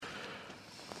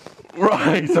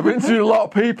Right, I've interviewed a lot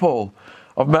of people.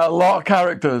 I've met a lot of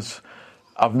characters.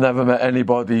 I've never met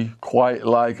anybody quite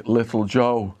like Little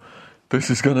Joe. This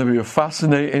is going to be a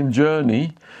fascinating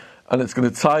journey, and it's going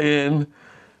to tie in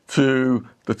to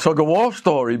the tug-of-war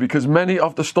story, because many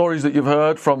of the stories that you've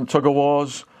heard from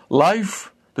tug-of-war's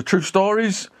life, the true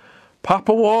stories,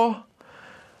 Papa War,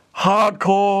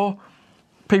 hardcore,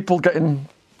 people getting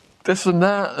this and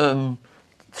that, and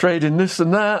trading this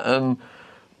and that, and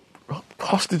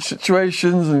hostage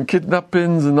situations and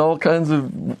kidnappings and all kinds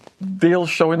of deals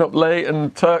showing up late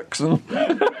and Turks and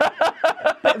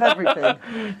Bit of everything.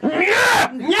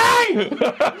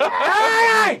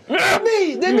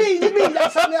 Me.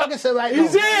 That's something I can say right now.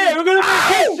 He's here. We're going to make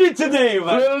history today,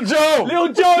 man. Little Joe.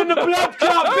 Little Joe in the blood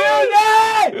club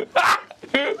building.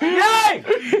 Yay!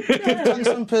 Turn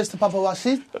some place to Papa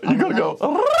Wasi. You gotta go.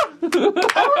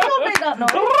 Don't make that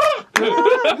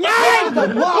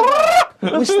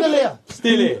noise. We're still here.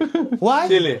 Still here. Why?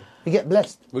 Still here. We get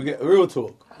blessed. We get real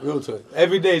talk. Real talk.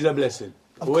 Every day is a blessing.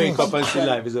 Wake up and see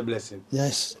life is a blessing.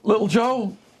 Yes. Little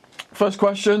Joe. First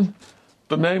question.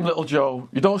 The name Little Joe.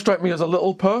 You don't strike me as a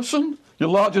little person. You're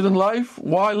larger than life.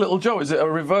 Why Little Joe? Is it a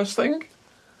reverse thing?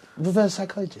 Reverse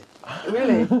psychology.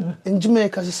 Really? In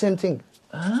Jamaica, it's the same thing.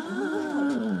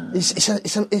 Ah.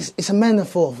 It's a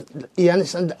metaphor. You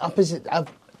understand the opposite.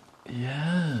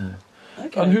 Yeah.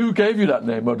 Okay. And who gave you that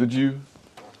name, or did you?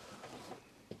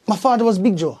 My father was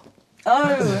Big Joe.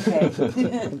 Oh,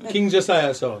 okay. King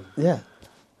Josiah's son. Yeah.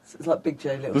 It's like Big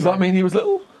Joe, Little Does Joe. that mean he was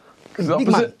little? Is the Big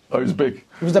opposite? man. Oh, he was big.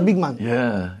 He was a big man.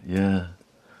 Yeah, yeah.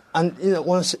 And you know,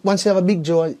 once you have a Big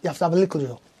Joe, you have to have a Little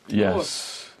Joe.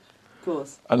 Yes. Of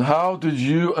course. And how did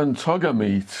you and Tugger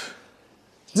meet?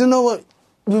 Do you know what?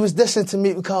 We was destined to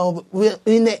meet because we're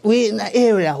in an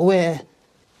area where,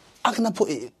 how can I put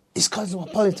it? It's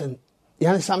cosmopolitan. You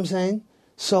understand what I'm saying?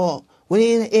 So when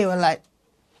you're in an area like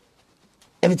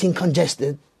everything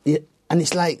congested, and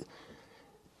it's like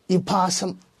you pass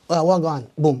some, walk on,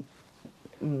 boom.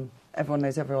 Everyone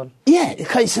knows everyone. Yeah,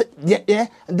 because yeah.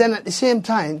 And then at the same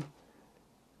time,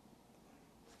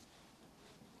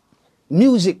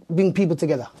 music brings people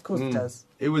together. Of course it does.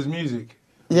 It was music.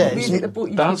 Yeah. Music that brought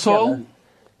you Dancehall? together.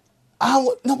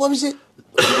 No, what was it?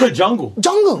 Jungle.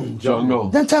 Jungle. Jungle.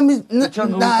 That time is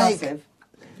Jungle was like, massive.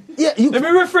 yeah. Let me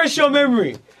refresh your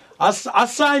memory. I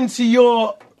signed to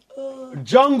your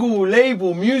Jungle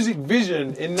label, Music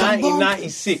Vision, in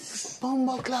 1996.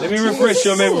 Let me refresh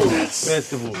your memory,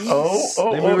 first of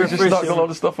all. Let me We refresh just knocked a your- lot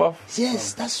of stuff off.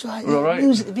 Yes, that's right. All right.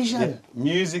 Music vision.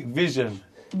 Music Vision.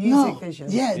 Music vision.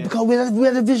 Yeah, because we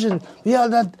had a vision. We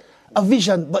had a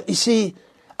vision, but you see,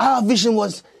 our vision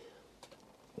was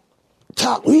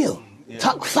talk real,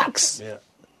 talk facts. Yeah.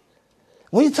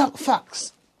 When you talk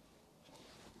facts,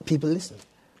 people listen.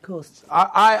 Of course.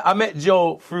 I met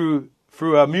Joe through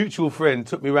a mutual friend.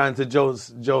 Took me round to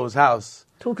Joe's house.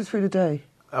 Talk us through the day.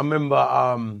 I remember.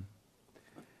 I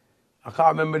can't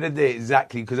remember the day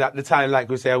exactly because at the time, like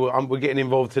we say, we're getting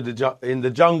involved in the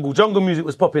jungle. Jungle music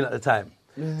was popping at the time,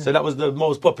 so that was the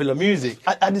most popular music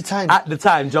At the time. At the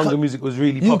time, jungle music was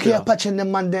really popular. UK Apache and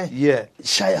them man there. Yeah.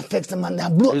 Shy Effects them man there.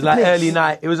 Blew It was the like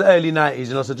place. It was early 90s,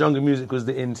 you know. So jungle music was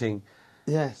the in thing.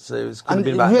 Yeah. So it was could And have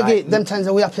been about reggae, them times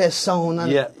that we play sound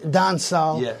and Yeah.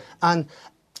 dancehall. Yeah. And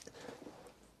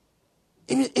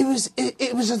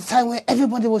it was a time where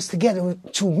everybody was together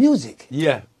through music.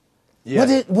 Yeah.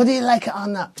 Yeah. Whether you like it or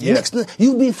not. Yeah. Next,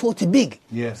 you being 40 big.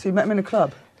 Yeah. So you met him in a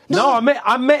club? No, I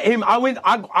met him.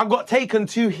 I got taken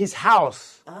to his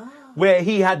house where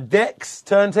he had decks,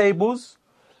 turntables.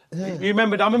 Yeah. You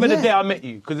remember? I remember the Yeah. day I met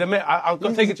you because I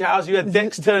got taken to your house. You had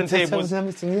decks, turntables, and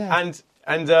everything, yeah.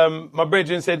 and my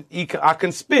brethren said I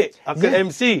can spit, I can Yeah.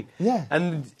 MC, Yeah.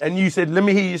 and you said let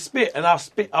me hear you spit, and I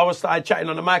started chatting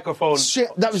on the microphone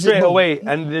That was straight it, boom. away,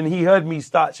 and then he heard me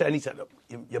start chatting. He said, "Look,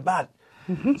 you're bad."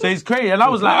 So it's crazy, and I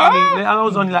was like, I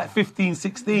was only like 15,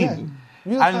 16,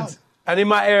 Yeah. and in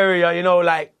my area, you know,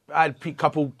 like I had a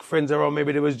couple friends around,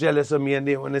 maybe they was jealous of me and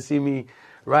they didn't want to see me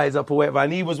rise up or whatever.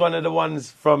 And he was one of the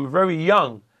ones from very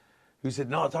young who said,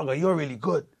 "No, Tonga, you're really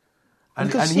good." And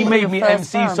Because he some made of me your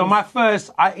first MC. So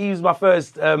fans. he was my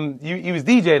first. He was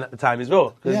DJing at the time as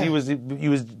well because Yeah. he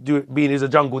was being as a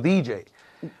jungle DJ.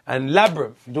 And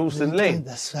Labyrinth, Dawson Lane.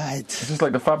 That's right. It's just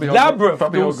like the Fabio Dawson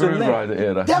Groove Lane. Rider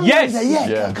era. Them Yes. man there,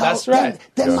 Yeah. That's right. Them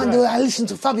That's man right. there, I listen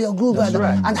to Fabio Gruber That's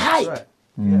right. and Hype. That's right.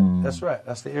 Yeah, that's right.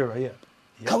 That's the era. Yeah.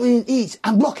 Coming in East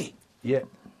and Blocky. Yeah.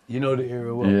 You know the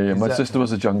era well. Yeah, my Exactly. sister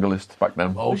was a junglist back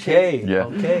then. Okay. Yeah.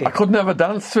 Okay. I could never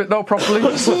dance to it though properly.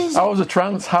 I was a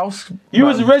trance house. You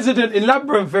was a man. resident in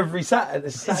Labyrinth every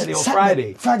Saturday or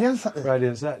Friday. Friday and Saturday. Friday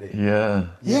and Saturday. Yeah.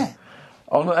 Yeah.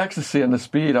 On the ecstasy and the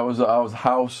speed, I was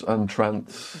house and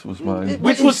trance was mine.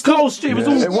 Which was close to it. Was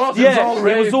all, It was yeah, all it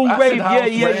rave, was all acid rave.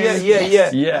 house,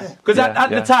 Yeah. Yeah. Because at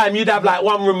the time, you'd have like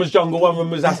one room was jungle, one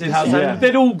room was acid house, Yeah. and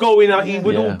they'd all go in,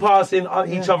 we'd all Yeah. pass in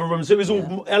each other rooms. So it was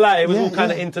all LA. It was Yeah, all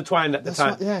kind of yeah. intertwined at the That's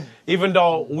time. what- yeah. Even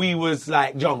though we was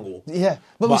like jungle. Yeah,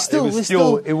 but we still, it was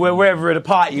still wherever the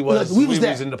party was. Look, we was was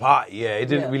there. in the party. Yeah, it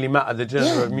didn't really matter the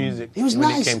genre of music It was when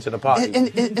nice. it came to the party. And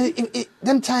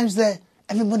them times there,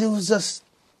 everybody was just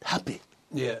happy.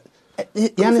 yeah, You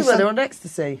They're understand? on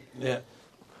ecstasy. yeah.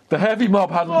 The heavy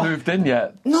mob hadn't moved in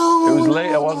yet. No, It was no,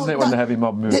 later, wasn't no, it, when no. the heavy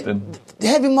mob moved in? The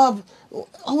heavy mob,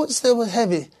 I wouldn't say it was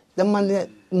heavy. The man that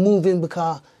moved in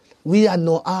because we had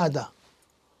no order.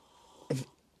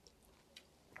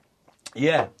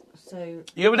 Yeah. So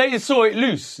Yeah, but they saw it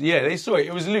loose. Yeah, they saw it.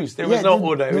 It was loose. There was Yeah, no there-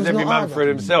 order. It there was was every no man order. for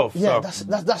himself. Yeah, so.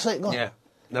 that's how it got. Yeah,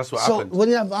 that's what So happened. when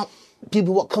you have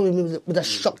people what come in with a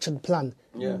structured plan,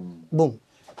 Yeah. boom.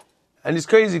 And it's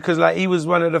crazy because like he was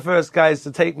one of the first guys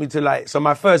to take me to like. So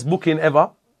my first booking ever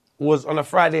was on a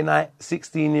Friday night,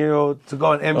 16-year-old to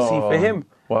go and MC for him.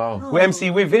 Wow. We MC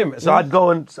with him. So I'd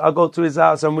go to his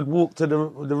house and would walk to the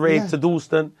rave Yeah. to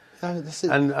Dalston. That's it.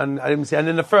 And MC. And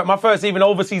then my first even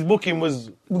overseas booking was.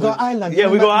 We got Ireland. Yeah,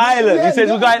 we got Ireland. Yeah, He says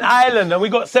yeah. we got in Ireland and we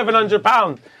got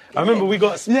 £700. I remember we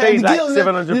got Yeah, paid the like girl-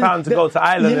 £700 to go to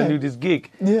Ireland and yeah. do this gig.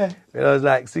 Yeah. When I was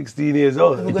like 16 years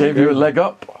old. He gave you a leg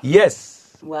up. Yes.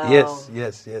 Wow. Yes,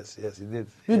 he did.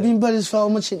 We've been brothers for how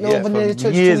much? Yeah, Over for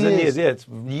there, years and years. Yeah, it's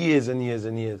years and years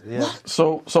and years. Yeah.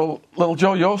 So, Little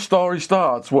Joe, your story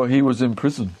starts where he was in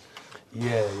prison.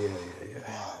 Yeah.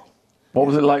 What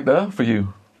was it like there for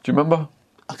you? Do you remember?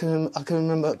 I can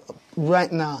remember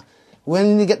right now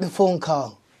when you get the phone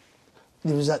call.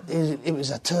 It was a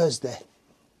Thursday,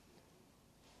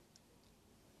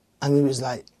 and it was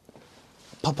like,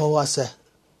 Papa was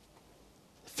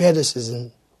Fearless is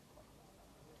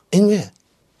in where?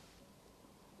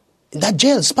 In that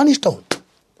jail, Spanish Town.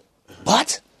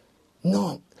 What?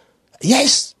 No.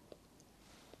 Yes.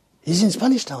 He's in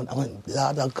Spanish Town. I went,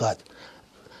 Lord of God.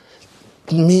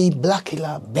 Me, Black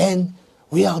Killer, Ben,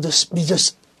 we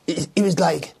just, it was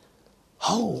like,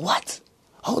 oh, what?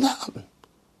 How that happened?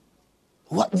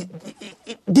 What?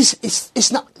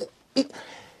 It's not,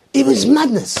 it was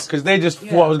madness. Because they just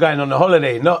thought I was going on a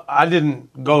holiday. No, I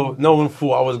didn't go. No one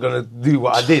thought I was going to do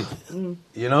what I did.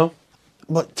 You know?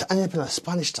 But to end up in a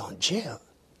Spanish Town jail,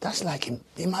 that's like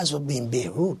he might as well be in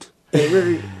Beirut. it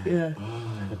really, yeah.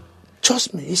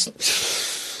 Trust me,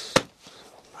 it's,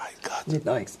 my God.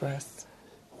 Midnight Express.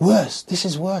 Worse. This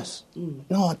is worse.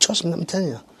 No, trust me, I'm telling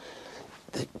you.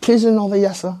 The prison over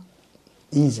Yassa,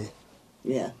 easy.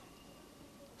 Yeah.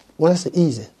 When I say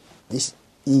easy, it's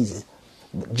easy.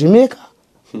 But Jamaica,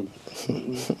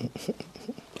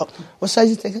 what size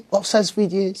you taking? What size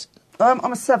feet you is?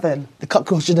 I'm a 7. The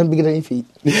cockroach is bigger than your feet.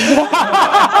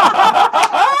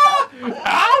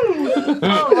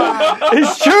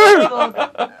 It's true!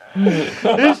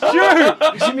 It's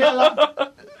true! See me laugh?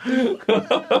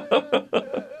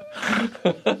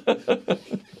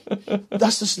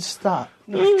 That's just the start.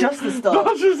 It's just the start.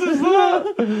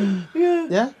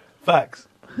 Yeah? Facts.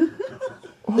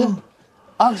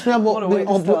 Ask me What a way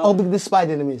to start. how big the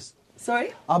spider them is.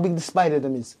 Sorry? How big the spider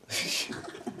them is.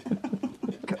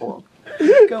 Go on.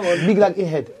 Go on. Big like your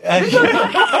head.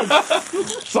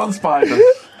 Sun spider.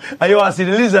 And you want to see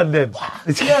the lizard then?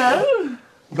 Yeah.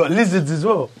 Got lizards as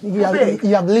well. You have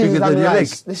Bigger lizards than and your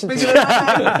rice. leg. Listen to me.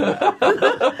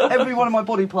 Every one of my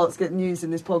body parts getting used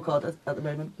in this podcast at the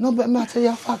moment. No, but I'll tell you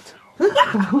a fact.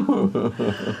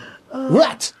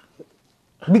 Rat!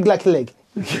 Big like a leg.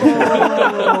 Oh,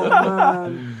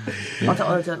 man. I don't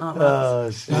like that. Oh,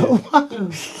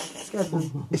 shit. Scared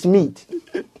them. It's meat.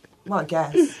 Might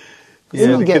guess. Yeah,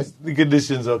 Let me the, guess. the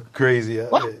conditions are crazy.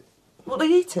 What? What, they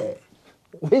eat it?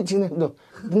 Wait till you know.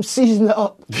 Them season it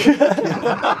up.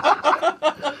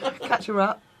 Catch a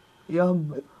rat?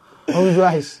 Yum. With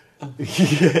rice.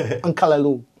 Yeah. And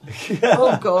callaloo.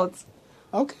 Oh, God.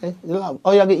 Okay. Oh,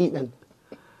 you're going to eat then?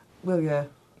 Well, yeah.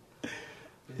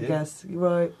 I guess. You're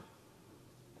right.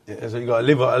 Yeah, so you got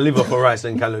a liver for rice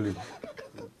and callaloo.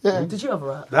 Yeah. Did you have a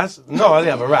rat? No, I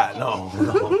didn't have a rat. No.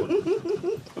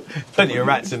 Plenty of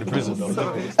rats in the prison though.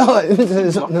 Oh,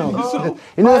 no.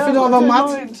 You know, if you don't have a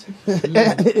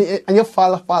mat and you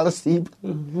fall asleep,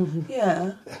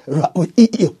 Yeah. rat will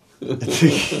eat you.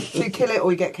 So you kill it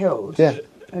or you get killed? Yeah.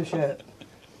 Oh, shit.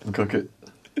 And cook it.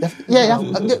 Yeah.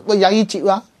 Well, you eat it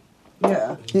raw.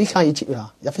 Yeah. You can't eat it raw.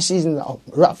 You have to season it up.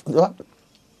 Rat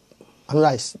and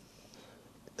rice.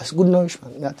 That's good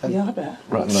nourishment. That time. Yeah, I bet.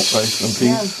 Right in that place. And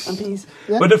peace. Yeah, and peas.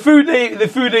 Yeah. But the food they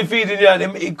feeding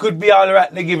you, it could be all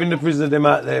right. They're giving the prisoner them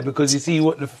out there because you see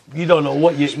you don't know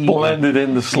what you eat. Blended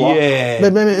in the slop. Yeah.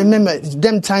 But remember,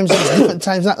 them times was different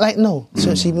times, not like now.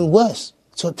 So it's even worse.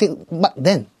 So think back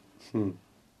then.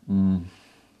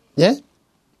 Yeah?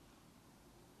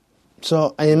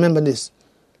 So I remember this.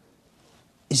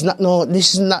 This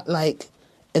is not like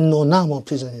in no normal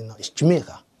prison, you know. It's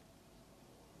Jamaica.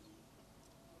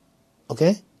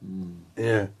 Okay?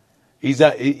 Yeah.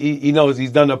 He knows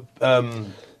he's done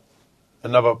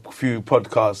another few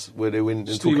podcasts where they went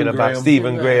and talking about Graham.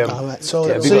 Stephen Graham. All right, so-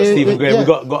 yeah, we so got you- Stephen Graham. yeah. We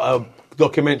got a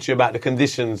documentary about the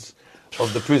conditions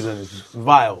of the prison. It's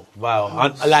vile,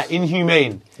 like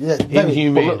inhumane. Yeah, very.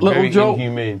 Inhumane, Well, little very Joe,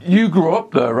 inhumane. you grew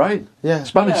up there, right? Yeah.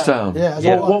 Spanish Yeah. Town. Yeah,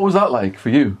 Yeah. What was that like for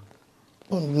you?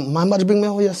 My mother bring me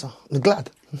over here, sir. I'm glad.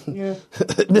 Yeah.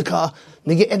 Because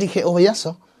me get educated over here,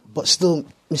 sir. But still,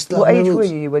 me still What have my age were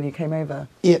roots. you when you came over?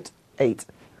 8. 8.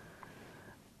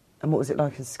 And what was it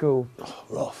like in school?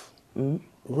 Rough.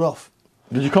 Rough.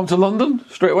 Did you come to London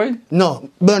straight away? No,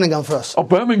 Birmingham first. Oh,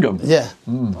 Birmingham. Yeah.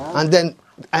 And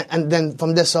then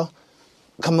from there, sir,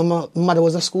 come my mother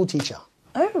was a school teacher.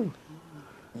 Oh.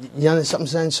 You understand what I'm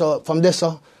saying? So from there,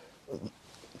 sir,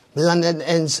 London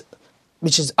ends,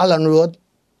 which is Allen Road.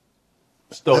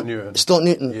 Stoke Newton. Stoke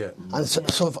Newton. Yeah. And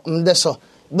so from there, sir,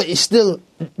 but it's still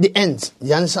the ends.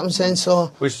 You understand what I'm saying? So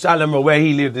Which Alamo, where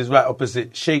he lived, is right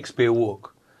opposite Shakespeare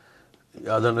Walk.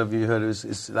 I don't know if you heard it.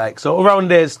 It's like, so around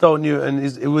there, Stoke Newton,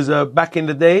 it was back in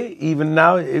the day, even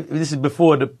now, this is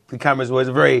before the cameras were, it's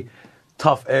a very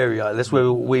tough area. That's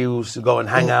where we used to go and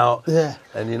hang out. yeah.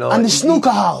 And you know. And the snooker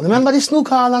hall. Remember the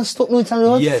snooker hall on Stoke Newton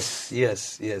Road? Yes.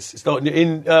 Stoke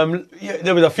Newton,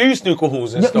 there was a few snooker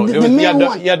halls in The- Stoke the Newton. main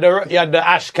one. You had the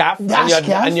Ash Calf, The Ash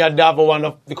Calf. and you had the other one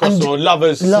of the cross And road,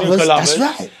 Lovers, Lovers, Snooker Lovers.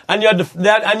 that's right. And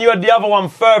you had the other one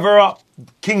further up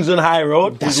Kingston High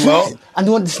Road That's as well. right. And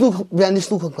the snooker, behind the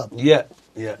snooker club. Yeah.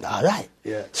 All right.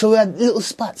 Yeah. So we had little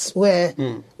spots where,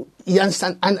 you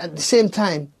understand, and at the same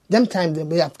time,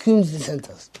 we have community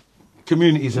centres,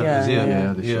 Community centres, Yeah,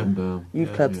 Yeah, they shouldn't.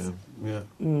 Youth clubs. Yeah.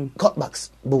 cutbacks,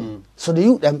 boom. So the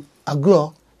youth them are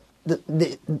grow,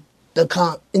 they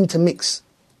can't intermix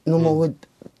no more with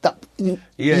that. Yeah,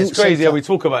 it's crazy how we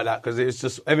talk about that because it's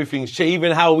just everything's changed.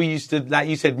 Even how we used to, like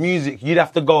you said, music. You'd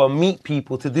have to go and meet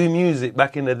people to do music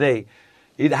back in the day.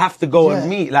 You'd have to go and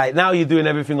Yeah. meet. Like now, you're doing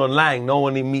everything online. No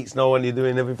one meets no one. You're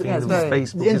doing everything Yeah, it's on very-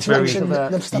 Facebook. The It's very, interaction,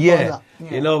 them stuff yeah, like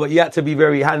that. you know. But you had to be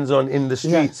very hands-on in the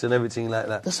streets Yeah. and everything like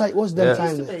that. That's how it was them Yeah.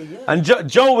 time. And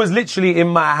Joe was literally in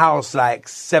my house like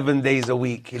 7 days a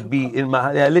week. He'd be in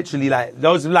my literally like that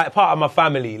was like part of my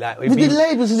family. Like We did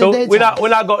labels in the daytime.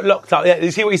 when I got locked up, you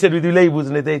see what he said. We do labels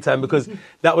in the daytime because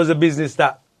that was a business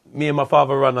that me and my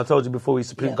father run. I told you before, we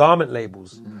used to print garment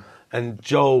labels, and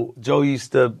Joe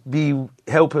used to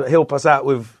help us out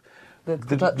with. The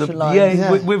production line.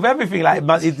 Yeah. With everything, like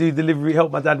he'd do delivery,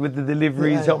 help my dad with the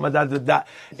deliveries, Yeah. help my dad with that,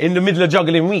 in the middle of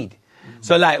juggling weed.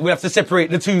 So like we have to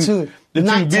separate the two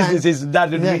Nighttime. businesses.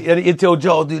 Dad would Yeah. he'd tell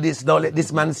Joe, do this, don't let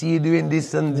this man see you doing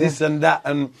this and this and that.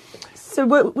 And So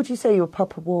what would you say your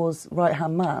papa was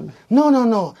right-hand man?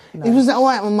 No. It was that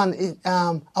white man.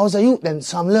 I was a youth then,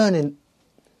 so I'm learning.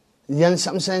 You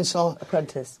understand what I'm saying? So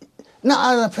Apprentice?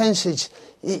 not an apprentice.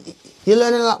 You're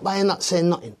learning a lot by not saying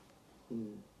nothing.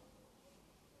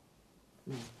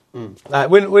 like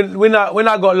when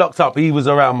I got locked up, he was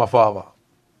around my father.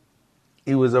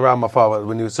 He was around my father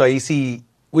when he was. So you see,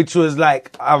 which was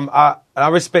like I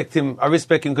respect him. I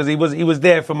respect him because he was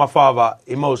there for my father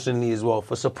emotionally as well,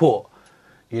 for support.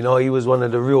 You know, he was one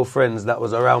of the real friends that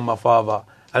was around my father,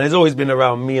 and has always been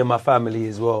around me and my family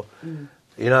as well.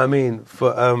 You know what I mean?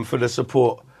 For the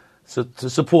support, so to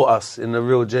support us in a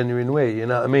real genuine way. You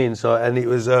know what I mean? So and it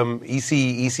was he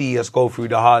see us go through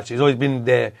the hardships. He's always been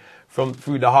there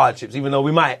through the hardships, even though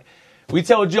we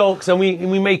tell jokes and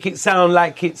we make it sound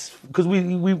like it's because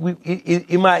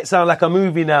it might sound like a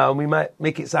movie now, and we might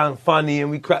make it sound funny and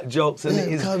we crack jokes and Yeah,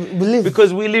 it is because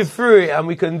because we we live. live through it and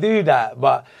we can do that.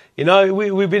 But you know,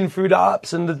 we've been through the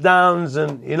ups and the downs,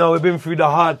 and you know, we've been through the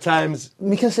hard times.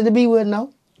 We can say the B word now.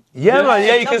 Yeah, man.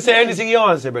 Yeah, you can say anything you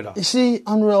want, say, brother. You see,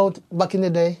 on road back in the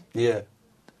day, Yeah,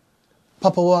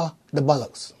 Papa were the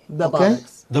bollocks. The okay?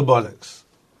 bollocks. the bollocks.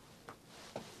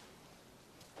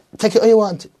 Take it how you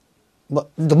want it. But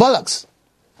the bollocks,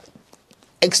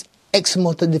 X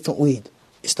amount of different weed.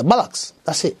 It's the bollocks.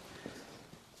 That's it.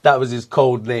 That was his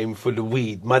code name for the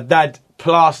weed. My dad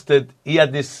plastered. He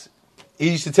had this. He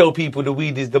used to tell people the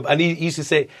weed is and he used to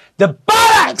say the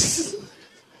bollocks.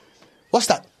 What's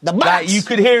that? The bollocks. Like you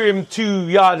could hear him 2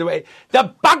 yards away. I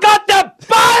got the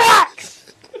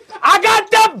bollocks. I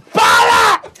got the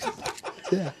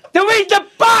bollocks! Yeah. The weed, the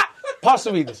butt! Pass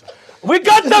the weed this way. We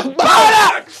got the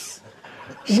bollocks!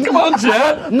 Come on,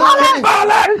 Jen. No,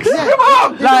 Bollocks! Yeah. Come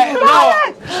on! Like,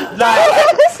 no.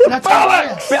 Like,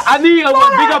 bollocks. Anita,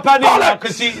 big up Anita,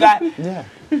 because she, like, Yeah.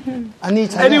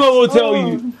 Anita. anyone will tell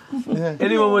you, Yeah.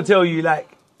 anyone will tell you, like,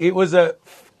 it was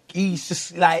he's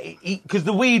just, like, because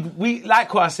the weed,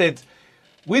 like what I said,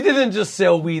 we didn't just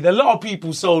sell weed. A lot of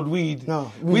people sold weed.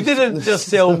 No, we didn't just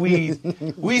sell weed.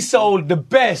 We sold the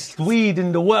best weed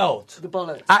in the world. The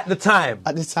bollocks. At the time.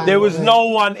 At the time, There was yeah. no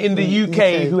one in the UK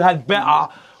UK. who had better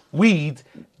weed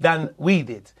than we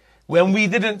did. When we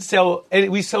didn't sell,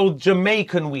 we sold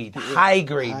Jamaican weed, high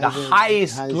grade, the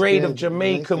highest grade of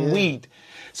Jamaican yeah. weed.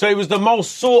 So it was the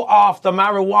most sought after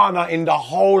marijuana in the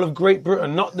whole of Great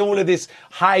Britain. Not all of this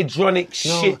hydronic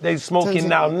shit they're smoking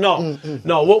now. No.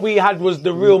 No, what we had was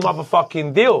the real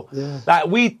motherfucking deal. Yeah. Like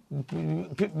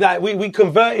we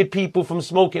converted people from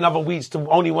smoking other weeds to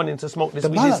only wanting to smoke this The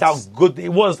weed. This is how bollocks. good it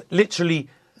was. Literally,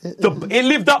 it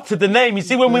lived up to the name. You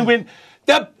see, when we went,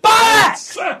 the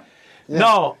bollocks!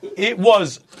 No, it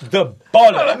was the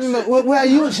bollocks. Where are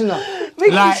you watching that? We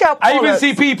can Like, shout I even bollocks.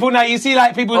 see people now. You see,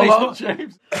 like people. They Hold on, smoke.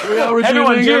 James. We are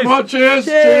Everyone, resuming. cheers.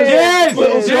 Everyone, cheers. Cheers!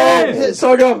 Little Cheers!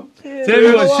 Joe. Tugger.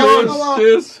 Everyone, cheers!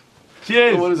 Cheers.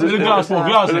 Cheers! What is With it? a glass full, It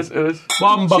glasses. is.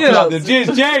 One buckle up there.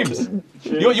 Cheers, James!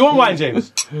 You want wine,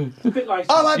 James?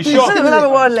 R.I.P. You sure? We'll have a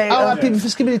one later. R.I.P. for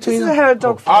Skibbity This is a Tweener. hair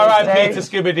dog for R.I.P. to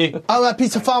Skibbity. R.I.P.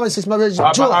 to pharmacist, my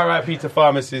original. Joe. R.I.P. to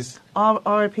pharmacists.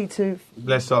 R.I.P. to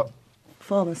Bless up.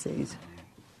 pharmacies.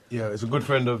 Yeah, it's a good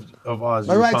friend of ours.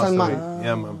 My who right passed hand away. man.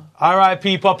 Yeah, man.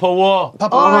 R.I.P. Papa War.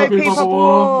 Papa. R.I.P. Papa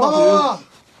War. Mama.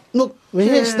 Look, we're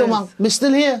here still, man. We're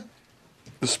still here.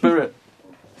 The spirit.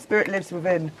 Spirit lives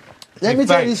within. Let Big me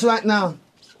tell you thanks. this right now.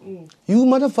 You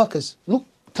motherfuckers. Look,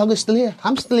 Tugger's still here.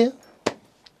 I'm still here.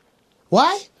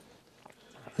 Why?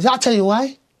 I'll tell you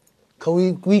why.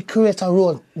 Because we create a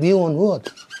road. We own road.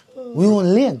 We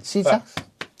own lane. See that?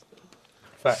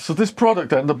 So this product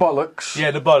then, the bollocks.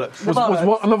 Yeah, the bollocks. Was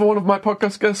what, another one of my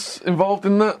podcast guests involved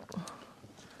in that?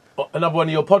 Another one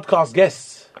of your podcast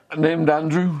guests. Named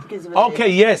Andrew. Okay,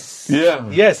 yes. Yeah.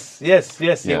 Yes, Yeah.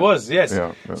 it was, yes.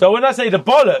 Yeah. So when I say the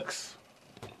bollocks,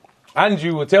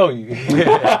 Andrew will tell you.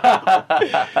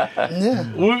 Yeah.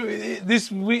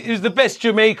 This is the best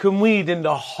Jamaican weed in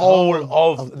the whole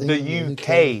of the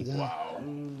UK. Yeah.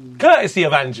 Courtesy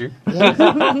of Andrew. In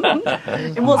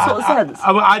what sort of sense?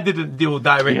 I didn't deal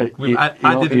direct with. I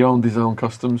He didn't. owned his own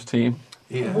customs team.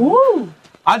 Yeah. Ooh.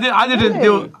 I didn't Really?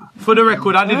 deal. For the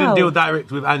record, I didn't Wow. deal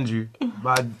direct with Andrew,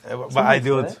 but I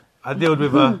dealt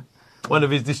with one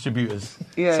of his distributors,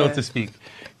 Yeah. so to speak.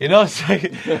 You know, so,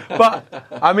 but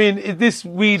I mean, this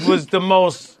weed was the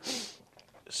most.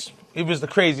 It was the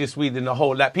craziest weed in the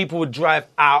whole. Like people would drive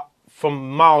out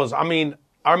from miles. I mean,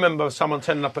 I remember someone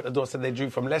turning up at the door said they drew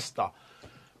from Leicester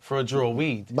for a draw of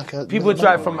weed. People would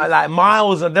drive from like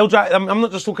miles, and they'll drive. I'm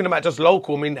not just talking about just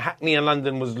local. I mean, Hackney and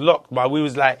London was locked, but we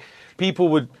was like people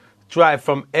would drive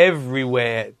from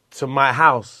everywhere to my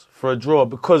house for a draw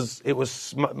because it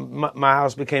was my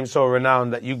house became so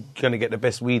renowned that you're gonna get the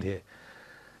best weed here,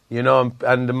 you know,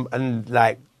 and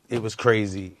like it was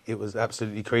crazy. It was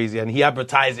absolutely crazy, and he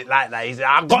advertised it like that. He said,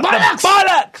 "I've got the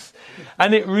bollocks,"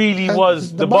 and it really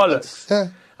was the bollocks. Yeah.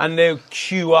 And they'll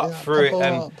queue up for it,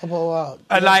 and Papa,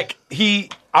 like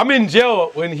I'm in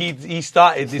jail when he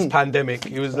started this pandemic.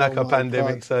 It was like a my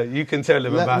pandemic, God. so you can tell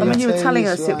him Let about me I mean, that. you were tell telling you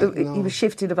us this right he now. was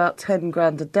shifting about 10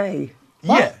 grand a day.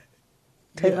 Yeah.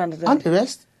 10 grand a day.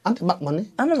 Anti-rest, anti-back money.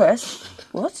 And the rest.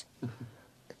 What?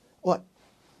 What?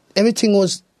 Everything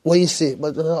was what you see,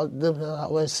 but there was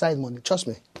always side money. Trust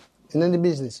me. In any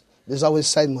business, there's always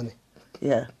side money.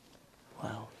 Yeah.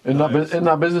 Wow. In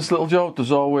that business, little Joe,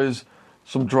 there's always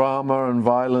some drama and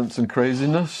violence and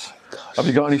craziness. Have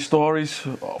you got any stories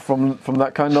from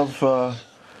that kind of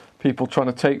people trying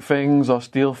to take things or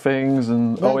steal things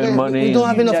and owing money? We don't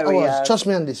have enough Very hours. hard. Trust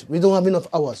me on this. We don't have enough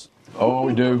hours. Oh,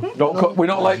 we do. We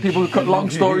don't like people who cut long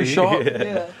stories short.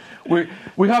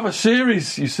 We have a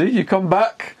series. You see, you come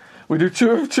back. We do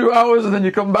 2 hours, and then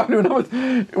you come back.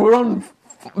 We're on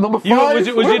number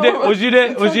 5. Was you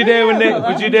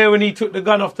there when he took the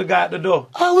gun off the guy at the door?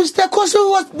 I was there because it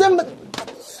was them.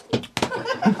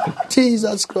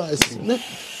 Jesus Christ.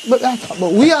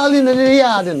 But we all in the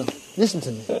yard, you know. Listen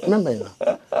to me. Remember, you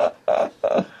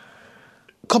know.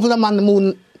 Couple of man the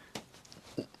moon,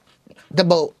 the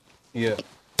boat. Yeah.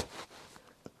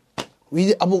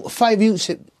 We about 5 youths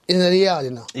in the yard,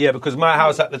 you know. Yeah, because my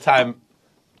house at the time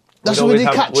That's what they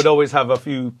catch. would always have a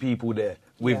few people there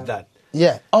with that.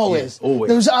 Yeah, always. Yeah, always.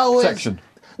 There was always Section.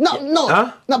 No,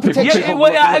 Huh? not People- protection. people-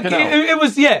 It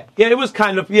was it was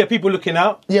kind of people looking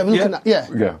out. Yeah, we're looking at, yeah.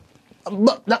 Yeah.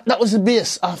 But that was the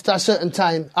base after a certain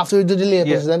time. After we do the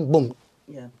labels, Yeah. then boom.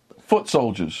 Yeah. Foot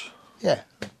soldiers. Yeah.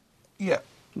 Yeah.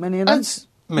 Many of them? And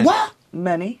Many. what?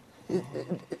 Many.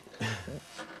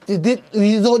 You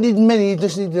don't need many, you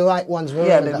just need the right ones.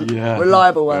 Yeah, Remember the that? Yeah.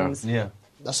 reliable Yeah. ones. Yeah.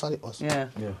 That's all it was. Yeah.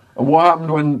 And what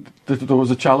happened when there was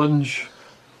a challenge?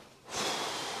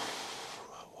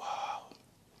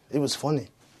 It was funny.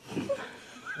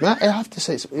 I have to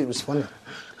say it was funny.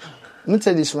 Let me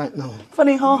tell you this right now.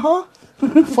 Funny, ha.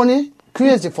 Funny,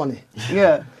 crazy funny.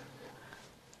 Yeah.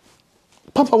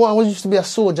 Papa One used to be a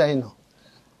soldier, you know.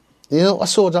 You know, a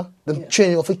soldier, them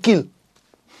train you for kill.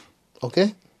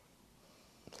 Okay?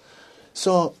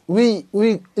 So we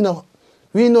know,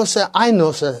 sir, I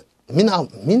know, sir, me not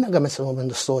gonna mess around with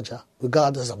the soldier,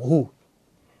 regardless of who.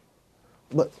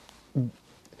 But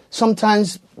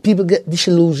sometimes people get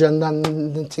disillusioned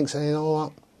and think, you know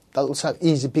what, that looks like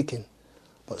easy picking.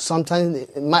 But sometimes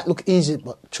it might look easy,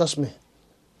 but trust me.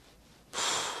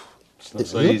 It's not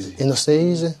so easy. It's not so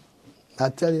easy. I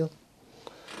tell you.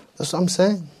 That's what I'm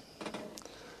saying.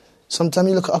 Sometimes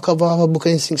you look at a cover of a book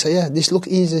and you think, yeah, this look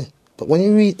easy. But when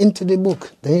you read into the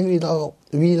book, then you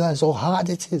realize how hard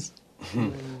it is.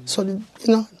 So, you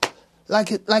know,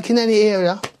 like in any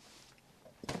area,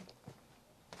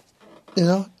 you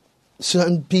know,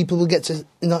 certain people will get to,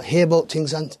 you know, hear about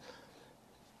things. And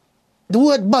the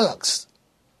word bollocks,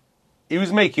 He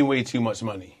was making way too much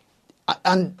money.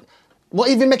 and what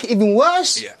even make it even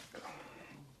worse, Yeah.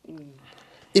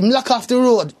 him lock off the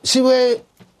road. See where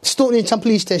Stony Town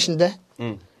police station there?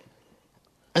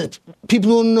 And people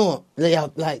don't know, they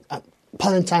have like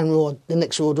Palantine Road, the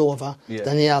next road over. Yeah.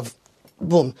 Then you have,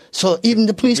 boom. So even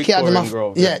the police carry them Victorian off.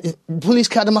 Grove, Yeah, the police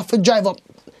carry them off to drive up.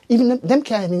 Even them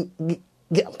can't even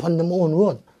get up on their own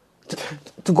road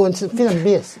to go into the film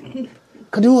base.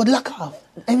 Because the road lock off.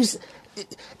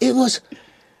 It was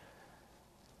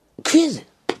crazy.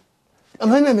 I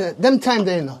remember them time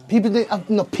there, you know, people didn't have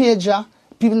no pager,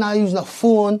 people not using a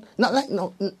phone, not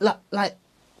like.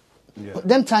 Yeah. But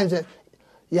them times that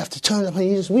you have to turn up and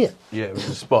you just wait. Yeah, it was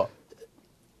a spot.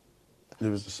 It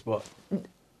was a spot.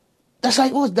 That's how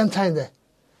it was them times there.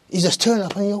 You just turn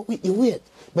up and you wait.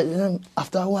 But then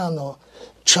after a while now,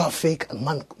 traffic and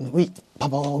man,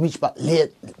 Papa will reach back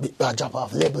late, drop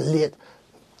off label late,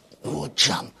 road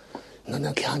jam. None of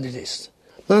them can do this.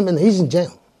 Remember, he's in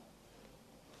jail.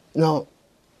 Now,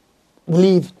 we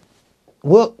leave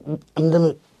work and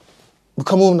then we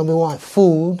come home and we want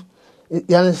food.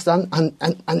 You understand?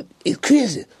 And it's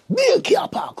crazy. Big car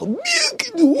park, big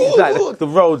It's like the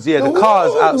roads, yeah, the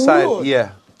cars outside, road.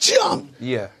 yeah. Jam.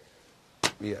 Yeah.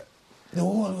 Yeah. The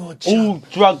whole road jam. All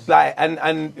drugged, like,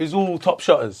 and it was all top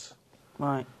shotters.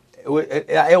 Right.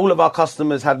 All of our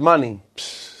customers had money.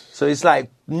 So it's like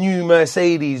new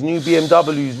Mercedes, new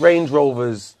BMWs, Range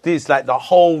Rovers, this, like the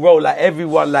whole road, like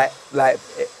everyone, like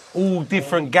all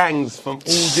different gangs from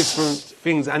all different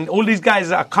things. And all these guys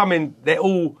that are coming, a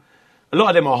lot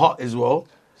of them are hot as well.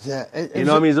 Yeah, You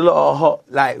know what I mean? There's a lot of hot,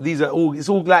 like, it's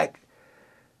all like,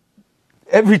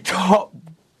 every top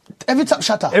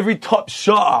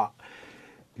shotter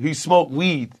who smoked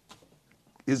weed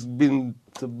has been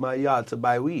to my yard to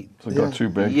buy weed. So it got too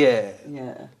big. Yeah.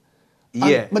 Yeah.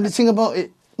 Yeah. But the thing about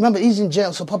it, remember, he's in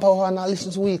jail, so Papa will not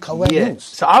listen to weed because we're Yeah. loose.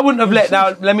 So I wouldn't have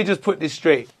let me just put this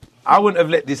straight. I wouldn't have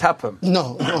let this happen.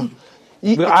 No.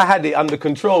 But I had it under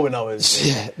control when I was.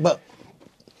 Yeah, but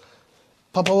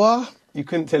Papa Wa, You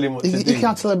couldn't tell him what to you do.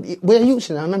 can't tell him. We're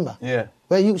using, I remember. Yeah.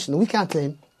 We're using, we can't tell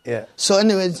him. Yeah. So,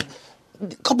 anyways,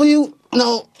 couple you,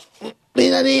 no,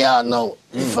 being in the yard now,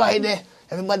 Friday,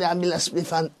 everybody have a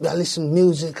spliff and we listen to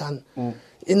music and,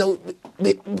 you know,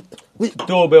 we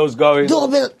Doorbell's going.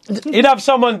 doorbell. He'd have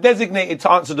someone designated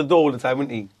to answer the door all the time,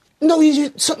 wouldn't he? No,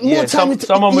 you more time.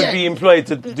 Someone would be employed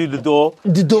to do the door.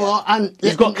 the door and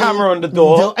He's got camera on the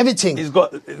door. everything. He's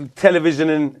got television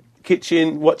in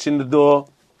kitchen watching the door.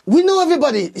 We know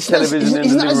everybody. It's not, Television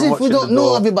it's in the not as living if we room, don't watching know the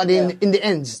door. everybody in the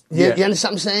ends. Yeah. You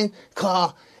understand what I'm saying?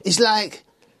 Because it's like,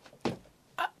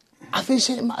 I think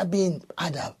it might have been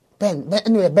either Ben. But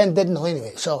anyway, Ben dead now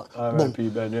anyway. So, R.I.P.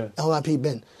 Ben, yeah. R.I.P.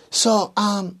 Ben. So,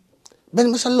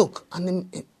 Ben must have looked and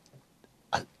then,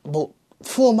 about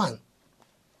 4 man.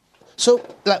 So,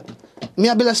 like, me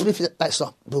and Bill Smith, like,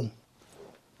 so, boom.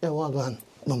 Yeah, what going on?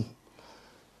 Boom.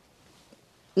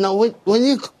 Now, when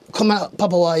you come out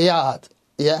Papa Wa yard,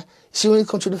 yeah, see when you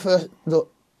come to the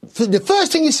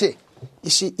first thing you see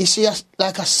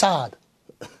like a sword.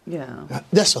 Yeah.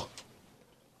 That's all.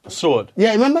 A sword.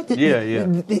 Yeah, remember? Yeah.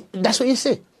 That's what you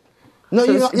see. No,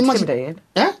 So you it's intimidating.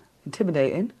 Huh?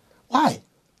 Intimidating. Why?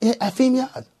 Yeah, a female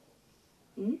yard.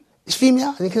 It's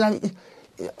female yard. You can have,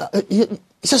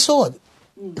 it's a sword.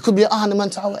 It could be an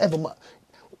ornament or whatever, but...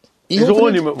 It's an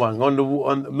ornament one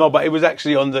no, but it was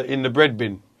actually in the bread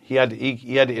bin. He had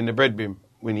it in the bread bin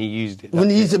when he used it. When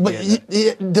he used it, but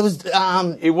there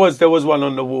was... There was one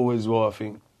on the wall as well, I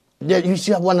think. Yeah, you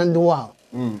should have one on the wall.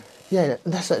 Yeah,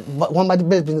 that's it. But one by the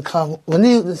bed bin car. When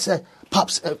they said,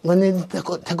 Pops, when they take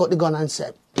out the gun and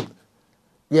said,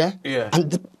 yeah? Yeah.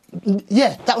 And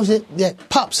that was it. Yeah,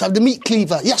 Pops, have the meat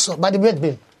cleaver. Yes, sir, by the bread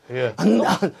bin. Yeah.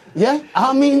 And, yeah?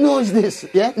 How many knows this?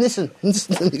 Yeah? Listen.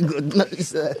 Good.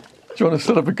 Do you want to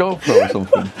set up a GoPro or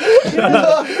something?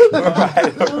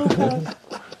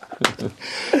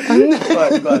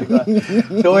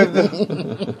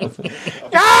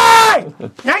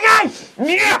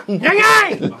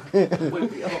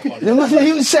 The mother,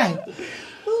 he would say,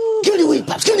 give me the weed,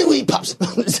 Pops.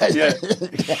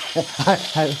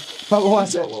 Papa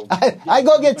wants I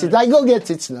go get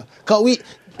it now. Cause we,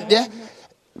 yeah?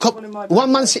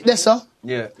 One man sit there, sir.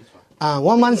 Yeah.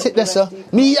 One man sit there, sir.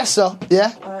 Me, yes, sir.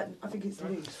 Yeah? I think it's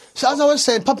loose. So as I was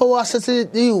saying, Papa was saying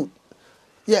to you,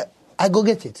 yeah, I go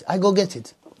get it.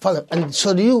 Follow. And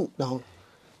so do you now.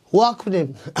 Walk with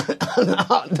him.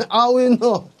 How we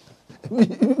know?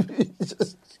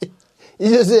 He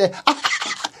just say,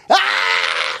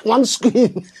 one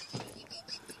scream.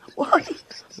 Why?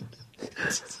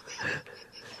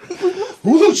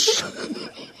 Whoosh!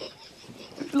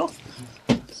 Lost.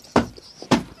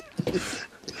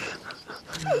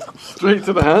 Straight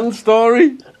to the hand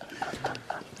story.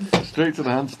 Straight to the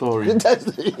hand story.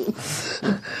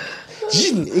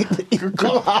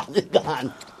 Come on,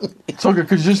 gone. Tucker,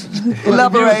 could you just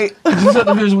Elaborate. Could you let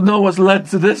the viewers know what's led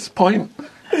to this point?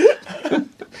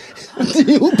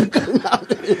 You become out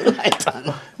the right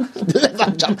hand. The left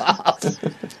hand jump off.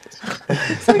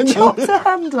 So he chops her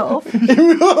hand off.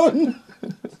 He run.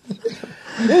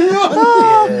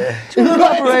 Can you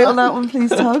elaborate on that one, please,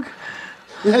 Tug?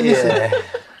 Yeah.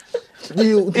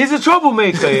 He's a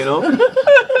troublemaker, you know.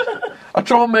 A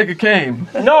troublemaker came.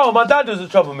 No, my dad was a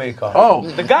troublemaker. Oh.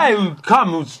 The guy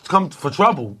who's come for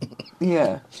trouble.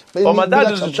 Yeah. But my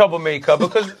dad was a troublemaker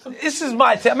because this is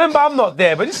my... remember, I'm not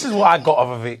there, but this is what I got off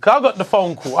of it. 'Cause I got the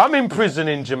phone call. I'm in prison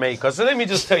in Jamaica, so let me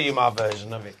just tell you my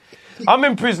version of it. I'm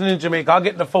in prison in Jamaica. I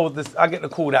get the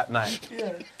call that night.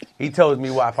 Yeah. He tells me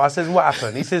what happened. I says, what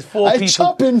happened? He says, four people...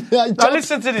 Chop him. Now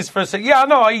listen to this for a second. Yeah, I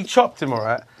know, he chopped him, all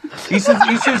right? He says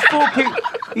 4 people...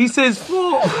 He says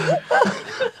 4...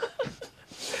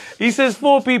 He says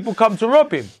 4 people come to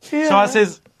rob him. Yeah. So I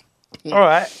says, all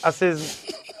right. I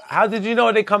says, how did you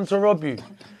know they come to rob you?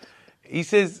 He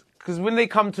says, because when they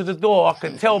come to the door, I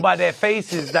could tell by their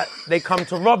faces that they come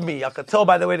to rob me. I could tell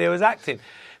by the way they was acting.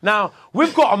 Now,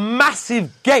 we've got a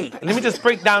massive gate. Let me just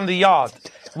break down the yard.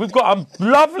 We've got a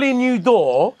lovely new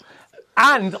door,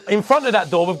 and in front of that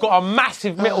door, we've got a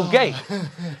massive metal gate.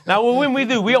 Now, when we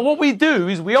do, what we do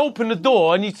is we open the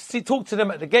door and you talk to them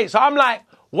at the gate. So I'm like,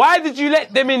 why did you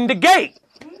let them in the gate?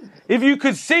 If you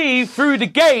could see through the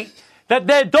gate that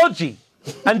they're dodgy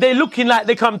and they're looking like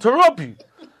they come to rob you.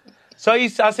 So I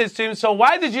said to him, so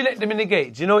why did you let them in the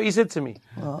gate? Do you know what he said to me?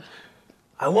 What?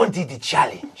 I wanted the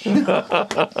challenge. That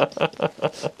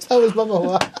was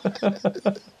Papa.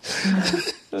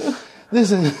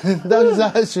 Listen, that was the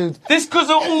attitude. This could have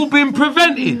all been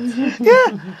prevented.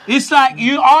 Yeah. It's like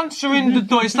you answering the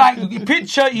door. It's like,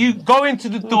 picture you go into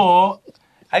the door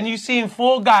and you seeing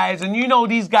 4 guys, and you know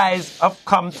these guys have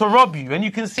come to rob you, and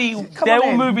you can see they're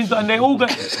all moving, and they all go,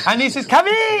 and he says, come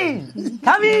in,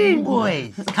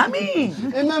 boys, come in.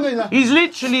 He's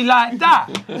literally like that.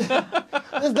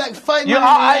 It's like fighting.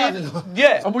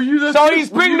 Yeah. And were you there So too? he's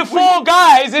bringing the 4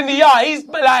 guys in the yard. He's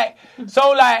like,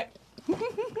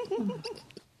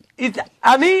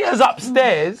 Anita's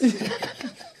upstairs.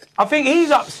 I think he's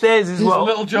upstairs as well.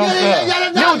 Little Joe's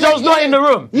there. Little Joe's not in the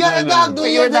room. Yeah, the dog.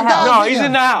 You're in the house. No, he's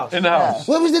in the house. In the house.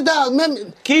 Where was the dog?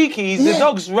 Kiki's, the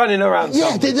dog's running around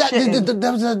Yeah, somewhere.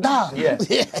 there was a dog. Yeah.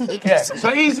 Yeah. So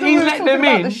he's let them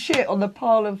about in. the shit on the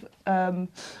pile of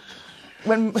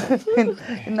when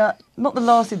in that, not the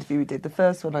last interview we did, the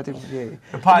first one I did with you.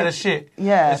 The pile of shit.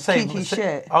 Yeah, The same- Kiki's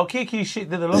shit. Oh, Kiki's shit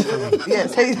did a lot for me. Yeah,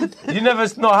 so You never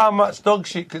know how much dog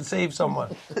shit can save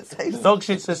someone. Dog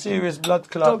shit's a serious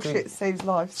blood clot dog thing. shit saves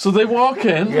lives. So they walk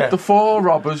in, Yeah. the 4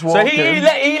 robbers walk So in.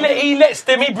 he lets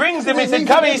them, he brings them, he said,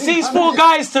 come in, he sees 4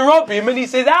 guys to rob him, and he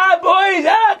says, boys,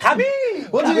 come in.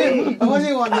 What do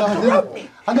you want?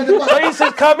 I got the So he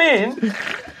says, come in.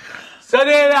 So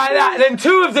they're like that. Then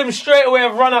 2 of them straight away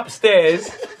have run upstairs.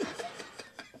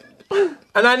 And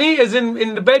Anita's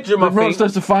in the bedroom, I They run think.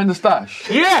 upstairs to find the stash.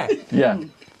 Yeah. Yeah.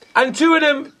 And two of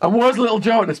them. And where's Little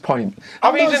Joe at this point?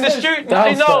 I mean, he's in the downstairs. studio. No,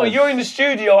 Downstairs. you're in the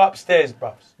studio upstairs,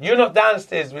 bruv. You're not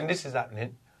downstairs when this is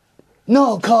happening.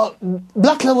 No, cause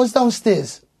Blackler was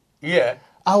downstairs. Yeah.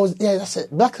 That's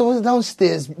it. Blackler was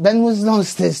downstairs. Ben was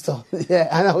downstairs too. Yeah,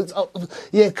 and I was up.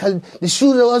 Yeah, cause the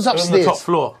studio was On the upstairs. top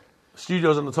floor.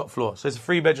 Studio's on the top floor. So it's a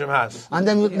 3-bedroom house. And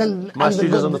then My and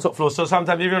studio's on the top floor. So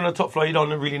sometimes if you're on the top floor, you don't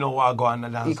really know what I got on the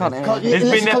downstairs. You can't hear Can't- it. There's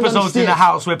Let's been come episodes in the downstairs.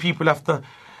 house where people have to.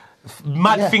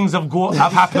 Mad things have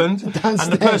happened, and the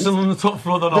Downstairs. person on the top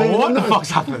floor don't know what the fuck's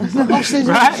happened. Upstairs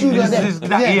Right? is the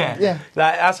studio there. Yeah.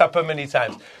 That's happened many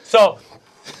times. So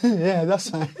Yeah, that's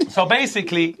fine. So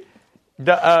basically,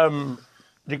 the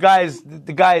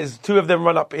guys, two of them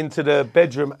run up into the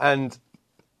bedroom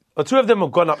or two of them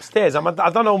have gone upstairs. I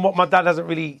don't know what my dad hasn't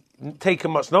really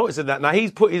taken much notice of that. Now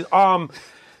he's put his arm.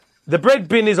 The bread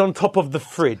bin is on top of the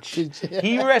fridge.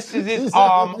 He rests his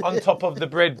arm on top of the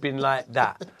bread bin like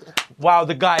that while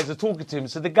the guys are talking to him.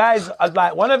 So the guys are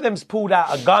like, one of them's pulled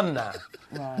out a gun now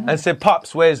and said,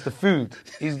 "Pops, where's the food?"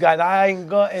 He's going, "I ain't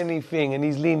got anything," and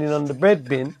he's leaning on the bread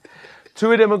bin.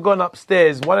 Two of them have gone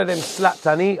upstairs. One of them slapped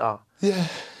Anita. Yeah.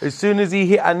 As soon as he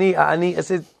hit Anita, Anita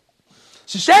said,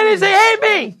 "Shannon, say hit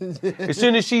me!" As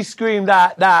soon as she screamed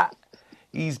out that,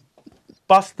 he's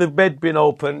bust the bed bin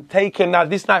open, taken. Now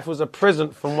this knife was a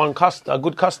present from a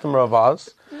good customer of ours,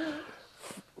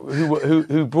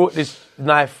 who brought this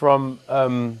knife from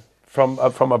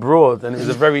abroad, and it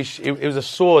was it was a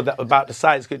sword that was about the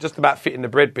size, just about fit in the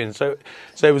bread bin. So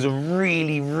it was a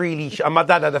really, really. And my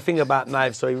dad had a thing about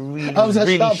knives, so it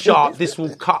really sharp. This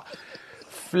will cut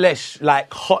flesh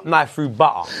like hot knife through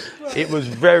butter. It was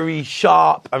very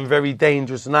sharp and very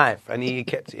dangerous knife, and he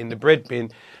kept it in the bread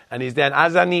bin. And he's then,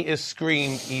 as Anita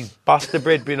screamed, he's bust the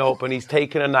bread bin open, he's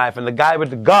taken a knife, and the guy with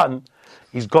the gun,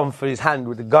 he's gone for his hand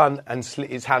with the gun and slit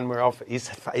his hand off. His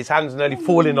hand's nearly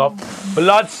falling off.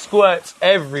 Blood squirts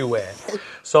everywhere.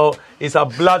 So it's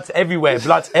blood's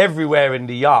everywhere in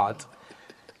the yard.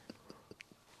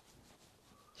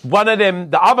 One of them,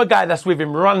 the other guy that's with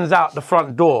him, runs out the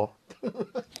front door.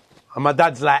 And my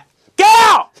dad's like, "Get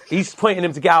out!" He's pointing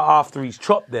him to get out after he's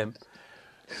chopped them.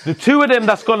 The two of them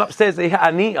that's gone upstairs, they hit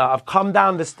Anita, have come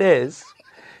down the stairs,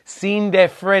 seen their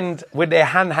friend with their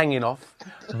hand hanging off,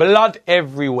 blood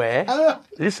everywhere.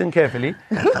 Listen carefully.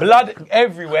 Blood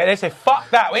everywhere. They say, "Fuck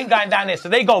that, we ain't going down there." So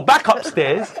they go back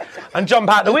upstairs and jump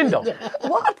out the window.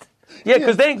 What? Yeah,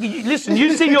 because listen,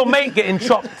 you see your mate getting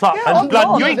chopped up and blood,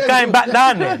 God. you ain't going back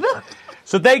down there.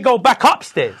 So they go back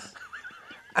upstairs.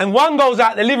 And one goes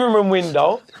out the living room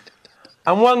window,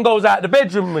 and one goes out the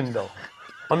bedroom window.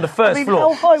 On the first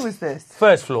floor. How high was this?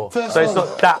 First floor. So it's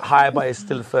not that high, but it's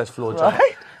still the first floor jump.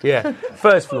 Right. Yeah,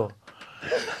 first floor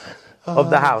of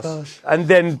the house. Gosh. And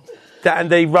then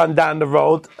they run down the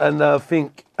road, and I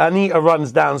think Anita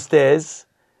runs downstairs,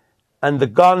 and the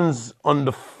gun's on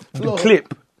the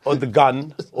clip, or the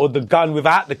gun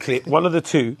without the clip, one of the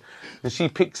two. And she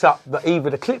picks up either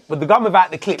the clip, but the gun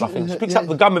without the clip, I think. She picks up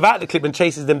the gun without the clip and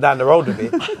chases them down the road a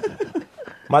bit.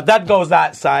 My dad goes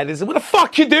outside and says, "What the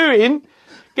fuck you doing?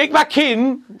 Get back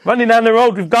in, running down the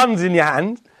road with guns in your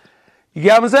hand." You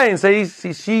get what I'm saying?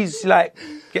 So she's like,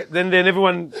 then they go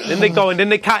and then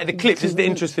they counted the clip. This is the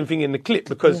interesting thing in the clip,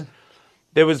 because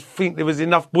there was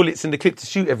enough bullets in the clip to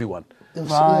shoot everyone.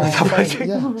 Right.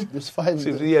 It was 5.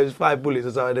 It was 5 bullets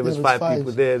or something. There was 5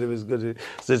 people there. There was good.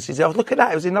 So she said, "Oh, look at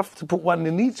that! It was enough to put one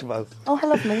in each of us." Oh, how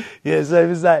lovely. Yeah, so it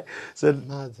was like so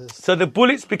the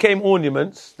bullets became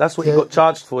ornaments. That's what he got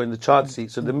charged for in the charge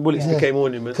sheet. So the bullets became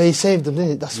ornaments. He saved them, didn't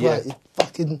he? That's Yeah. why he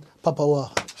fucking Papa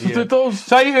War. So did those?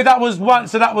 So that was one.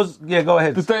 So that was go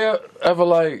ahead. Did they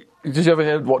ever Did you ever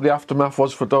hear what the aftermath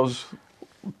was for those?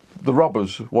 The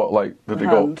robbers, did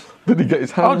he get his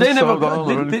hand? Oh, they never. sewed on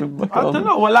or anything? I don't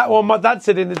know. Well, like what my dad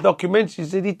said in the documentary, he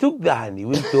said he took the hand, he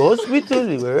went to hospital,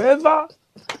 wherever.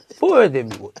 4 of them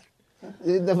he would.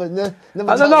 Never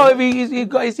I don't know if he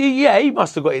got his. He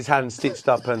must have got his hand stitched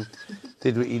up and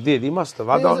did what he did. He must have.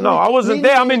 I don't know. I wasn't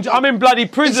there. I'm in bloody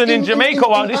prison in Jamaica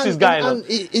while this is going on.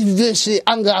 It's the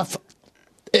anger.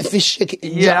 If you shake it,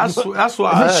 Yeah, jump. that's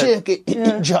what I If heard. you shake it,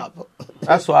 it drop.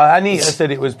 That's why Anita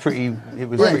said it was pretty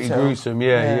gruesome.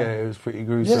 Yeah, it was pretty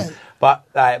gruesome. Yeah. But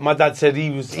my dad said he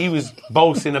was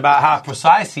boasting about how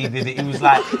precise he did it. He was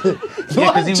like,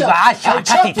 because he was like, I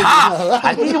cut it half.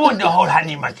 I didn't want the whole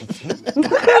hand in my teeth.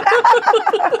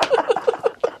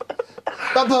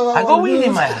 I go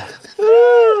in my hand.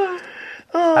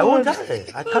 I won't die.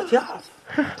 I cut you off.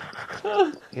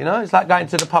 You know, it's like going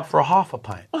to the pub for a half a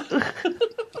pint.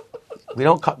 We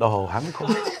don't cut the whole hand.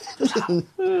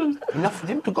 Enough for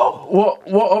him to go.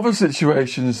 What other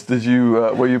situations did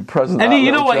you were you present? And at,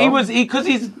 you know Little what? Joe? Because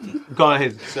he's Go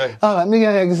ahead. Sorry. All right, let me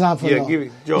give you an example. Yeah, now. give it.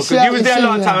 Joe, You because see you how- was you there a see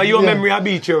long time. now, Your yeah. memory, I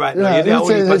beat you right now. Right, You're let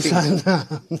there me only tell you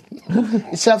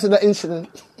this. You see, after that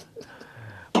incident,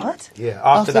 What? Yeah,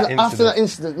 after that after that incident.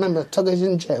 incident, remember, Tugger's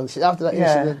in jail. See, after that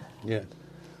Yeah. incident, Yeah.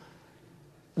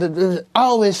 there's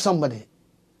always somebody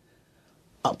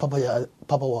at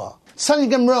Papawa.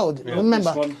 Sandringham Road, remember,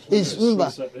 this one. is Yes, remember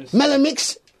it's like this.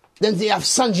 Melamix. Then they have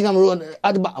Sandringham Road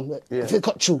at the bottom. Yeah. If you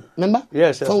cut through, remember?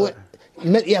 Yes, that's From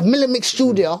right. you have Melamix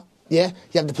Studio. Yeah,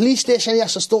 you have the police station.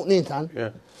 Yes, Stoke Newton. Yeah.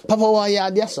 Papawa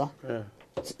Yard. Yes, sir. Yeah.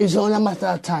 It's only a matter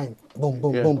of time. Boom,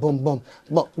 boom, Yeah. boom, boom, boom.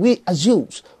 But we, as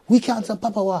youths, we can't tell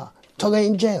Papawa. Tugger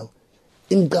in jail.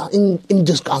 Him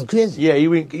just gone crazy. Yeah, he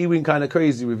went kind of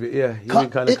crazy with it. Yeah, he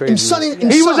went kind of crazy. him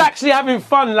He was son- actually having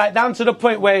fun, like down to the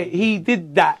point where he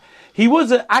did that. He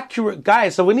was an accurate guy,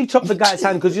 so when he chopped the guy's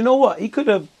hand, because you know what, he could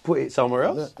have put it somewhere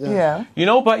else. Yeah. You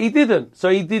know, but he didn't. So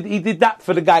he did that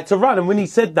for the guy to run. And when he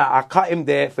said that, I cut him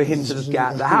there for him to just get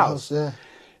out of the house. Yeah.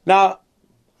 Now,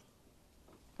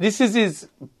 this is his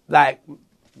like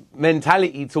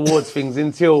mentality towards things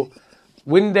until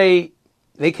when they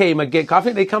came again. I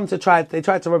think they tried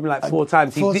to rob him like 4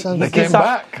 times. Four times. They came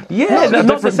back. Yeah, No, not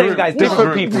the different same group, guys,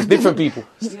 different different group. people.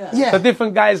 Yeah. So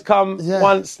different guys come Yeah.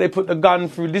 once, they put the gun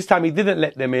through. This time he didn't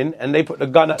let them in, and they put the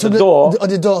gun at To the door,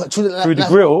 the door, through the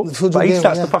grill, but he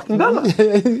starts the fucking gun up.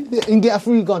 and get a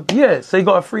free gun. Yeah, so he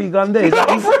got a free gun there. He's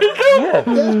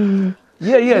like,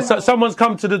 Yeah. So someone's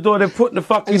come to the door, they put the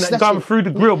fucking And snatch gun it. through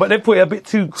the grill, but they put it a bit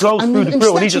too close And through the him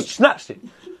grill, and he snatch just it. snatched it.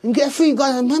 And get a free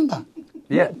gun, remember?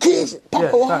 Yeah. Crazy.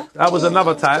 Yeah, that was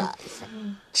another time.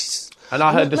 And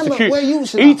I heard the Remember where you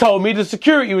security. was He told me the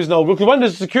security was no good, because when the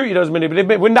security does many,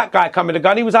 but when that guy come with the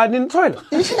gun, he was hiding in the toilet.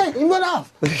 Yeah, he went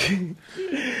off.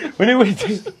 When he went,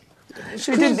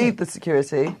 She didn't need the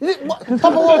security.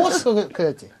 Papa, what's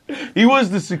security? he was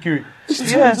the security.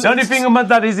 Yeah. The only thing about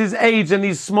that is his age, and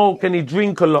he smoke and he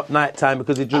drink a lot night time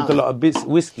because he drink a lot of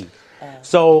whiskey.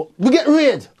 So We get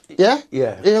raid. Yeah?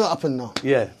 Yeah. You know what happened now?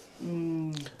 yeah,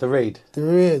 the raid. The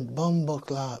raid,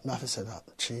 Bumbuckler, nothing said that.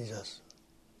 Jesus.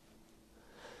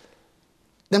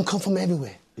 Them come from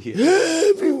everywhere.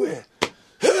 Everywhere.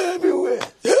 Everywhere.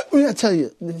 When I tell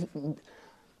you,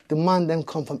 the man them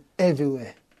come from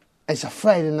everywhere. It's a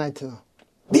Friday night now.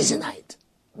 Busy night.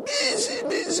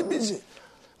 Busy.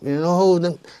 You know how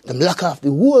them lock off the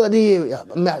whole of the area.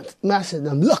 I said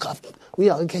them lock off. We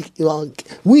are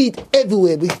weed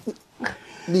everywhere.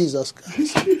 Jesus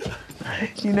Christ.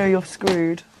 You know you're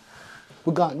screwed.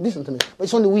 We got listen to me. But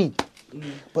it's only weed.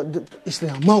 But it's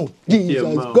the amount. Jesus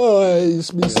amount.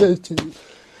 Christ, be sensitive.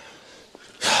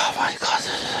 Oh my God.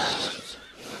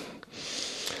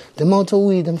 The amount of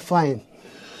weed I'm fine.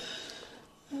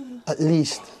 At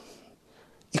least.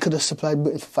 He could have supplied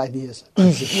Britain for 5 years.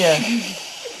 Easy. Yeah.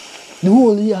 The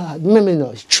whole yard.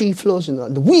 Remember, it's 3 floors,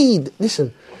 The weed,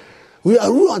 listen. We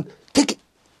are run. Take it.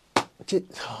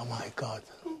 Oh my God.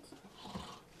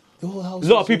 The whole house.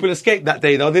 A lot of people escaped that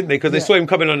day, though, didn't they? Because they Yeah. saw him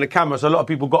coming on the camera, so a lot of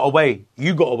people got away.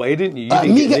 You got away, didn't you? You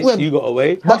didn't me get away. You got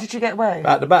away. How did you get away?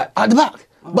 At the back. At the back.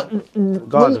 But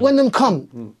when them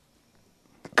come,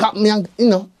 cut me,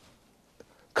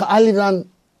 cause I live on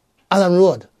Allen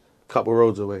Road. Couple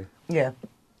roads away. Yeah.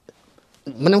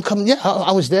 When them come,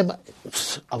 I was there, but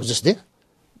I was just there.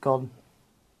 Gone.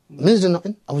 Means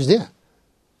nothing. I was there.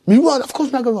 Me run, of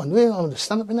course, not gonna run. I'm gonna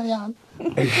stand up in the yard.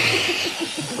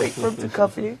 Wait for him to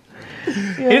cover you.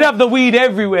 He'd have the weed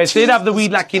everywhere. So he'd have the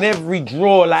weed like in every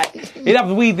drawer. Like he'd have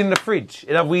the weed in the fridge.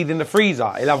 He'd have weed in the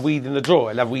freezer. He'd have weed in the drawer.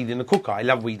 He'd have weed in the cooker. He'd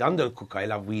have weed under the cooker. He'd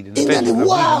have weed in the In bedroom. the He'd have weed in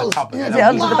walls. the cupboard. Yeah, He'd is it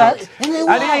have weed under in the bed? In the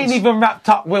And it ain't walls. even wrapped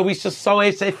up where we just so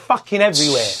it's fucking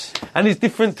everywhere. And there's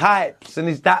different types. And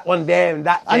there's that one there and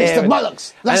that And there. it's the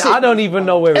bollocks. That's and it. I don't even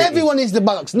know where Everyone is the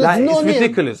bollocks. Like, no it's name.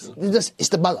 ridiculous. It's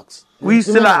the bollocks. We used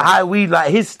to Remember like that? high weed, like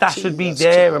his stash should be Jesus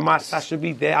there Christ. and my stash should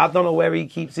be there. I don't know where he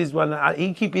keeps his one.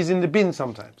 He keep his in the bin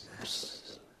sometimes.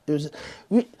 He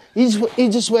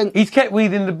just went. He's kept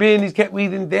weed in the bin, he's kept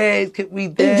weed in there, he's kept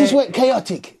weed It there. just went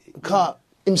chaotic. Cause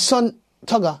his son,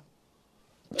 Tugger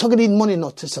need money now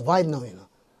to survive now,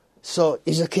 So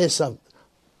it's a case of,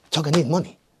 Tugger need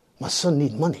money. My son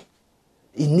need money.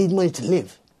 He need money to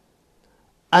live.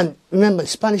 And remember,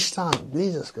 Spanish town,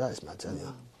 Jesus Christ, man, I tell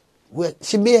you. Where,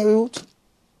 she Beirut.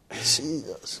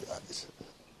 Jesus Christ.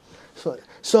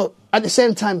 So at the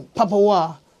same time, Papa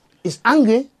Wa is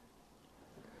angry.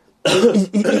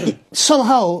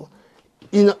 Somehow,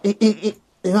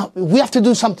 we have to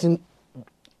do something.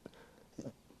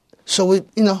 So it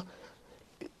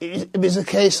was a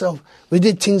case of we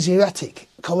did things erratic.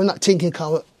 Cause we're not thinking,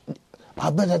 cause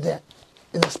our brother there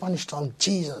in the Spanish town,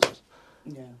 Jesus.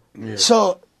 Yeah.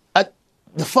 So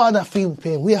the father feel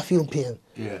pain, we are feeling pain.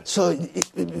 Yeah. So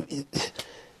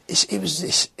it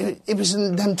was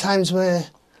in them times where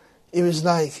it was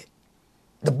like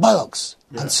the bollocks,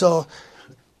 and so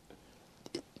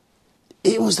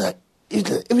it was like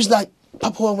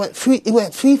Papa went free. He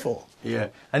went free for. Yeah,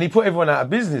 and he put everyone out of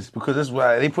business because that's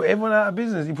why they put everyone out of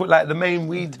business. He put like the main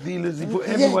weed dealers. He put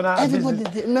everyone out of business.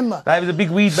 Everybody remember. Like, it was a big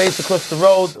weed base across the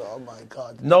road. Oh my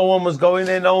God! No one was going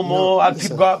there no more. Had listen.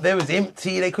 people go up there, it was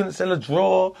empty. They couldn't sell a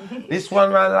draw. This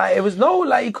one ran like it was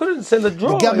he couldn't sell a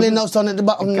draw. The gambling house down at the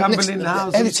bottom. Gambling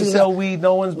house. He used to sell weed.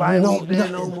 No one's buying weed there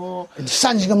no more. The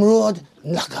Sandringham Road,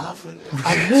 knock off.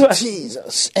 And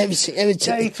Jesus, everything.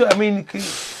 Yeah, he took. I mean.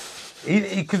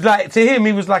 Because like to him,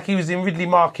 he was like he was in Ridley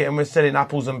Market and we're selling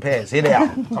apples and pears. Here they are,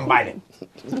 come buy them.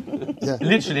 Yeah.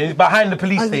 Literally, he's behind the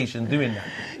police station doing that.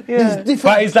 Yeah.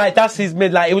 But it's like that's his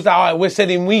mid. Like it was like, all right, we're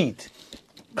selling weed.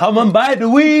 Come and buy the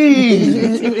weed.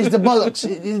 It's the bollocks.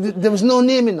 There was no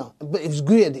name in it, but it was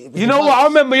great. You know what? I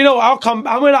remember. You know,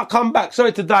 when I come back.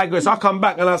 Sorry to digress. I come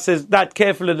back and I says, "Dad,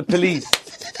 careful of the police."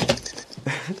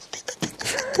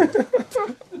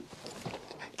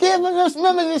 Yeah, but just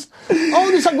remember this. All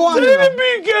this are going Didn't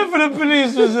be careful of the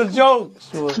police was a joke.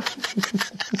 It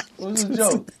was a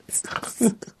joke.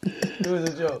 It was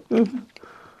a joke.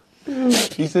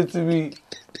 He said to me,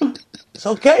 "It's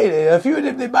okay. A few of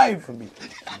them they buy it from me."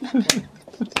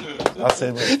 I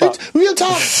said, "We're fucked." Real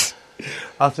talk.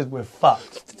 I said, "We're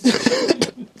fucked."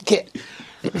 Okay.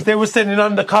 Because they were sending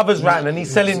undercovers round and he's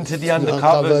selling to the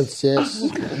undercovers. Yes.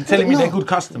 He's telling me they're good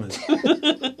customers.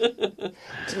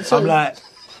 I'm like,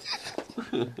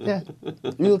 Yeah.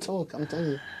 Real talk, I'm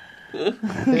telling you.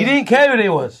 he didn't care who they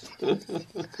was.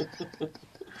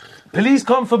 Police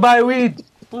come for buy weed.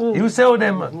 He will sell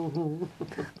them, man.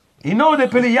 You know the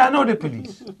police. Yeah, I know the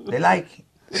police. They like it.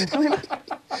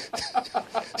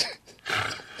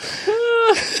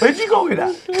 Where'd you go with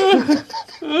that?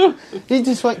 He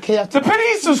just went chaotic. The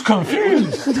police was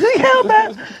confused.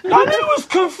 I was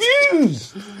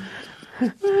confused.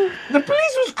 The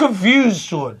police was confused,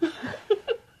 Sean.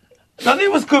 And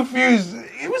it was confused.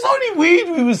 It was only weed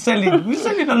we were selling. We were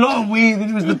selling a lot of weed.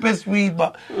 It was the best weed,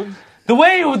 but the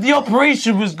way the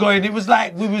operation was going, it was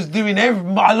like we was doing a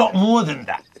lot more than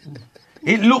that.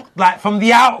 It looked like from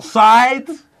the outside,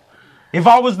 if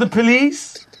I was the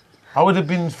police, I would have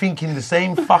been thinking the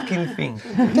same fucking thing.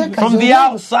 From the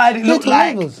outside, it looked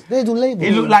like they do labels.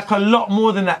 It looked like a lot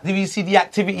more than that. Do you see the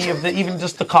activity of even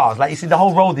just the cars? Like you see, the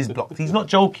whole road is blocked. He's not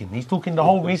joking. He's talking the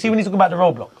whole. You see when he's talking about the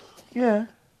roadblock. Yeah.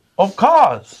 Of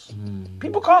cars.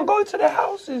 People can't go into their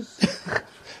houses.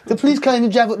 The police can't even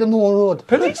drive up the Moore Road.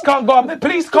 Police can't go up there.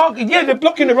 Police can't. Yeah, they're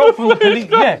blocking the road from the police.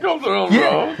 Yeah.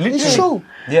 Literally. It's true.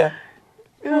 Yeah.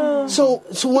 So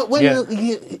when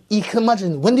you can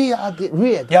imagine when they had it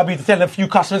reared. Yeah, I'll be telling a few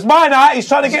customers, mine out, he's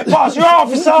trying to get past your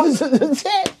officer.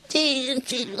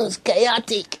 It was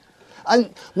chaotic.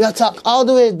 And we attack all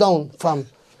the way down from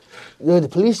the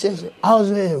police station, all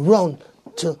the way around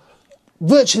to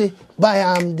virtually by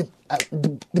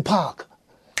the park.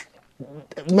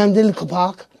 Remember the little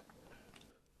park?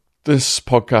 This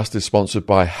podcast is sponsored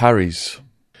by Harry's.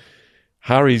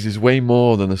 Harry's is way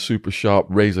more than a super sharp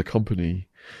razor company.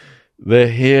 They're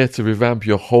here to revamp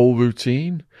your whole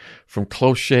routine, from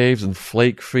close shaves and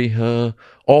flake-free hair,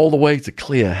 all the way to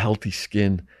clear, healthy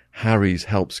skin. Harry's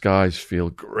helps guys feel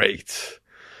great.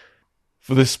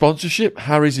 For this sponsorship,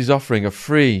 Harry's is offering a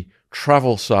free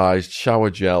travel-sized shower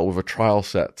gel with a trial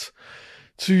set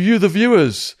to you, the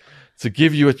viewers, to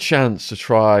give you a chance to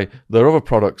try their other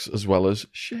products as well as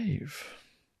shave.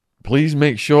 Please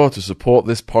make sure to support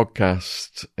this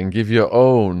podcast and give your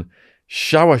own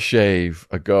shower shave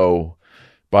a go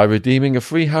by redeeming a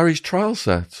free Harry's trial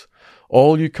set.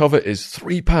 All you cover is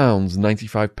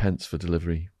 £3.95 for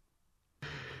delivery.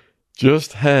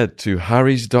 Just head to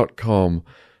harrys.com/Sean,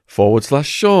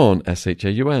 SHAUN,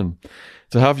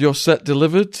 to have your set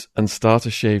delivered and start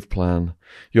a shave plan.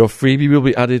 Your freebie will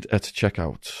be added at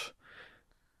checkout.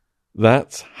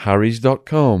 That's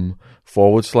harrys.com/Sean,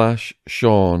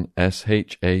 SHAUN.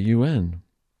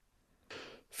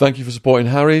 Thank you for supporting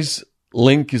Harry's.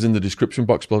 Link is in the description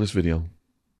box below this video.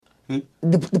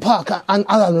 The park and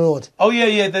Allen Road. Oh,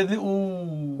 yeah, the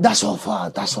little... That's all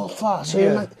far. So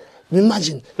you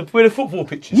imagine. Where the football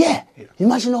pitch is? Yeah.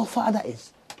 Imagine how far that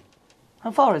is.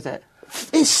 How far is it?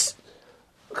 It's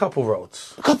A couple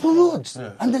roads. a couple of roads.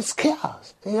 Yeah. And there's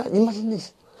cars. Imagine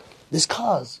this. There's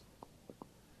cars.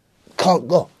 Can't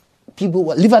go. People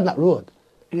live on that road.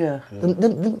 Yeah.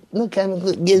 No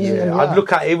chemical getting in the I'd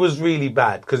look at it. It was really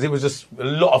bad because it was just a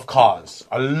lot of cars.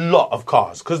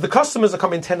 Because the customers are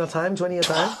coming 10 a time, 20 a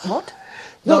time. What?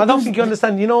 No, I don't think you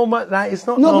understand. You know, like, it's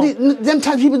not... Nobody, them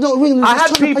type of people don't ring. I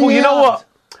had people, you know what?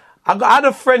 I had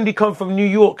a friend. He come from New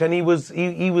York, and he was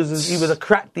a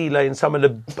crack dealer in some of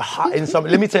the.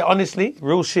 Let me tell you honestly,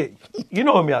 real shit. You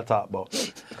know me, I talk about.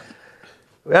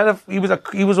 He was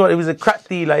a crack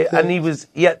dealer, and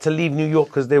he had to leave New York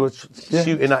because they were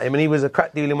shooting at him, and he was a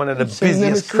crack dealer in one of the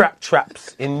busiest crack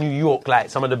traps in New York, like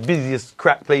some of the busiest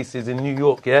crack places in New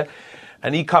York, yeah.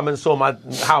 And he come and saw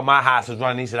how my house was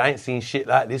running. He said, I ain't seen shit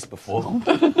like this before.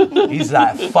 He's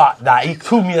like, fuck that. He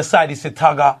pulled me aside. He said,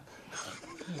 Tugger,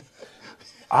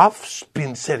 I've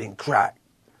been selling crack.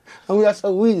 And we are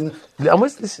so weird.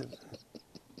 Listen.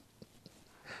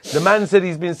 The man said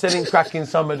he's been selling crack in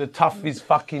some of the toughest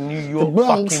fucking New York,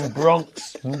 fucking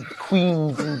Bronx,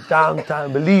 Queens, and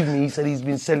downtown. Believe me, he said he's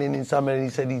been selling in some, and he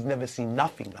said he's never seen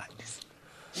nothing like this.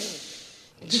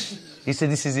 He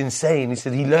said this is insane. He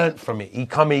said he learnt from it. He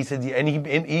come here, he said, and he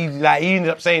ended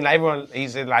up saying like everyone. He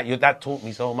said like your dad taught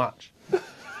me so much.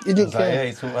 You didn't care. Like, yeah,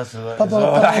 he taught us a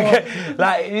lot.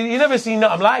 Like you never seen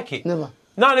nothing like it. Never.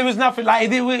 No, there was nothing like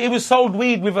it. It was sold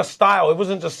weed with a style. It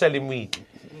wasn't just selling weed.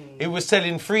 It was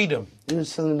selling freedom. He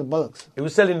was selling the bollocks. It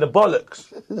was selling the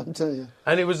bollocks. I'm telling you.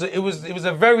 And it was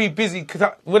a very busy.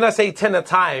 Cause when I say 10 a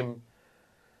time,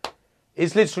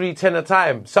 it's literally 10 a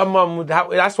time. Someone would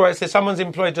have. That's why I say someone's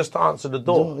employed just to answer the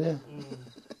door. Yeah.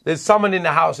 There's someone in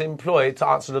the house employed to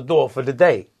answer the door for the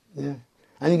day. Yeah.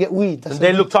 And you get weed. And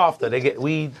they're looked after. They get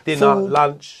weed, dinner, Food,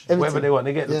 lunch, everything. whatever they want.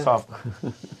 They get looked after.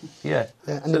 Yeah.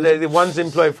 And So the one's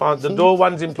employed for the door,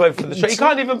 one's employed for the shop. He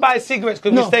can't even buy cigarettes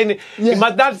because we're staying. My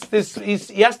dad's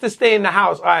he has to stay in the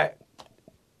house. All right.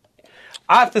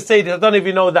 I have to say that I don't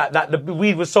even know that the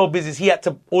weed was so busy he had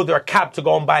to order a cab to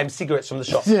go and buy him cigarettes from the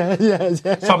shop. Yeah.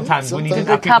 Sometimes when he didn't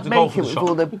The have people cab to go make for it the with shop.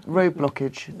 all the road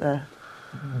blockage there.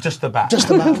 Just about.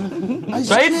 So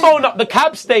he'd phone up the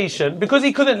cab station because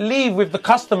he couldn't leave with the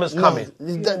customers coming.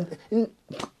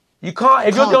 You can't,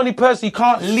 if you're the only person, you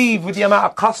can't leave with the amount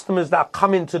of customers that are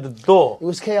coming to the door. It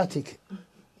was chaotic.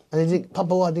 And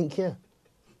Papa Ward didn't care.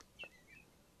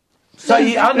 So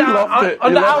on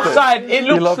the outside, it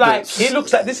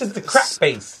looks like this is the crack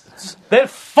base. They're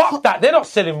fuck that. They're not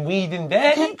selling weed in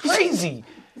there. They're crazy.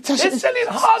 They're selling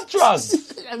hard drugs.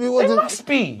 They must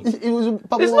be.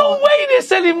 There's no way they're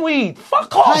selling weed.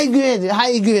 Fuck off. High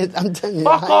grade, I'm telling you.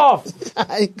 Fuck off.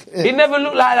 High grade. It never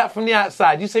looked like that from the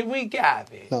outside. You say, we get out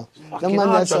of here. No. Fucking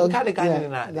hard drugs. Look how they got in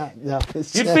and out there.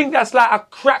 You'd think that's like a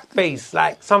crack base,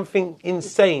 like something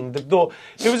insane. The door.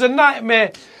 It was a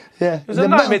nightmare. Yeah. It was a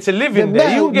nightmare to live in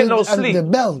there. You wouldn't get no sleep. The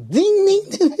bell. Ding,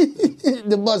 ding.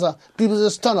 The buzzer. People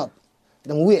just turn up.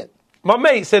 Then wait. My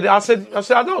mate said, I said,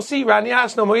 I don't see you around the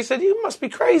house no more. He said, you must be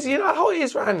crazy. You know how it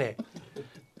is around there.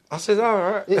 I said, all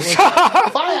right.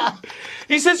 Fire.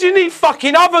 He says, you need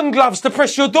fucking oven gloves to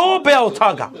press your doorbell,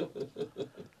 Tugger.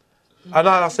 And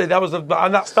I said,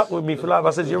 and that stuck with me for life. I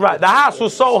said, you're right. The house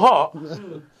was so hot.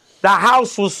 The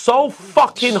house was so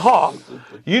fucking hot.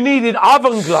 You needed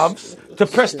oven gloves to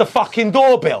press the fucking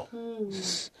doorbell.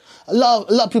 A lot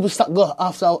of people start go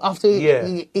after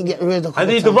you get rid of. And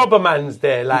the robber man's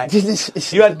there, like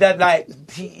you had that,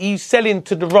 like he's selling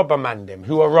to the robber man, them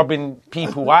who are robbing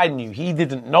people. I knew he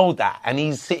didn't know that, and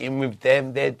he's sitting with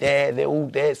them. They're there, they're all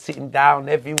there, sitting down.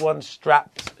 Everyone's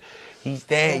strapped. He's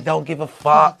there. He don't give a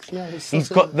fuck. He's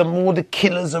got all the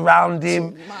killers around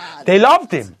him. They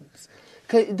loved him.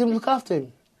 They look after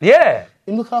him. Yeah,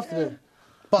 They look after him.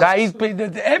 But like he's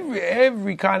been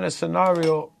every kind of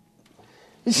scenario.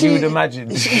 You would imagine.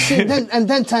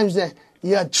 Then times there,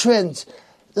 you had trends.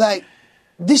 Like,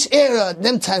 this era,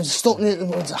 them times, Stoughton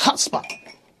was a hot spot.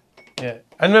 Yeah.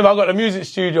 And remember, I got the music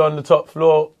studio on the top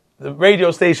floor. The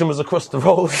radio station was across the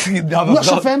road. Lush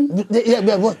FM.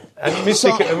 Yeah, what? And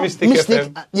Mystic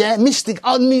FM. Yeah, Mystic.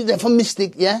 All me from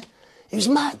Mystic, yeah. It was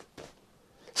mad.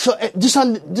 So,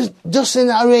 just in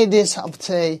a radius, I would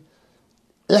say,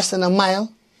 less than a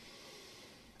mile,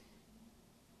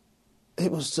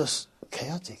 it was just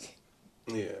chaotic.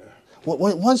 Yeah.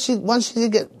 Once you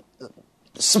get,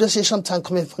 especially sometimes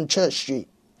coming from Church Street,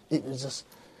 it was just,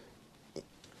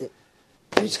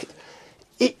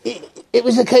 it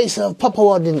was a case of Papa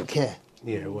Ward didn't care.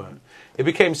 Yeah, well, it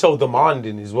became so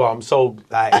demanding as well. I'm so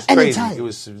like it's crazy. Anytime. It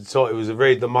was a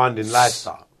very demanding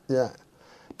lifestyle. Yeah.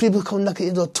 People come knock at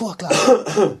your door 2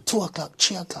 o'clock, 2 o'clock,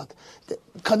 3 o'clock.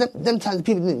 Because them times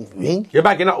people didn't ring. You're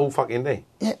bagging up all fucking day.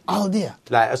 Yeah, all day.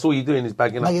 Like that's all you're doing is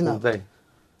bagging up all day.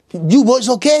 You boys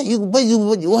okay? You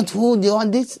want food? You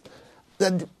want this?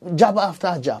 Job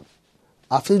after job.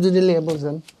 After you do the labels,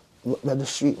 then the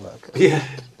street work. Yeah.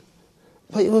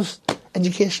 But it was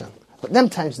education. But them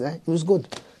times there, it was good.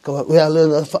 Because we had a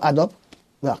little add up.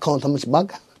 We had count how much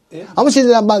bag. Yeah. How much is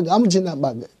in that bag? How much in that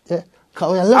bag? Yeah.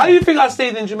 'Cause we How love do you think I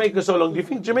stayed in Jamaica so long? Do you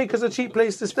think Jamaica's a cheap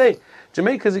place to stay?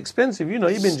 Jamaica's expensive. You know,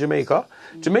 you've been Jamaica.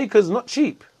 Jamaica's not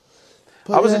cheap.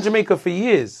 But I was yeah, in Jamaica for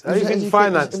years. How do you think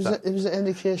financed that? It was an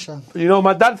education. You know,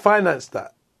 my dad financed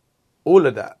that. All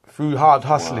of that. Through hard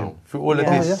hustling. Through all of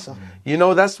Yeah. this. Oh, yes, sir. You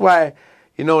know, that's why,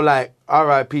 you know, like,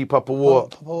 R.I.P. Papa War.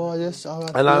 Oh, yes, all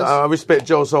right. And yes. I respect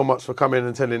Joe so much for coming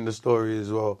and telling the story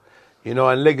as well. You know,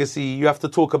 and legacy, you have to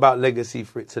talk about legacy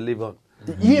for it to live on.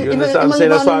 You understand what I'm saying?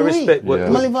 That's why I respect what... Yeah.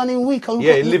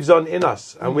 Yeah, it lives on in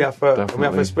us, and we have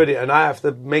to spread it. And I have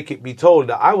to make it be told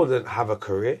that I wouldn't have a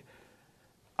career.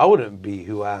 I wouldn't be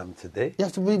who I am today. You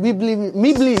have to. We believe.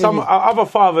 Me believe. Some in you. other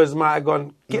fathers might have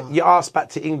gone, get your ass back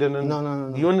to England, and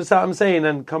No. you understand what I'm saying,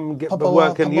 and come get Papa the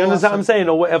work, and Papa you understand what I'm was- saying,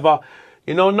 or whatever.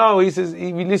 You know, no, he says, if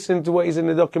you listen to what he's in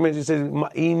the documentary, he says,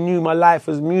 he knew my life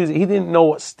was music. He didn't know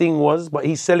what Sting was, but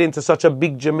he's selling to such a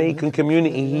big Jamaican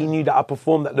community. He knew that I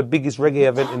performed at the biggest reggae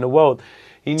event in the world.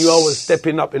 He knew I was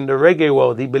stepping up in the reggae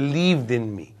world. He believed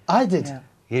in me. I did.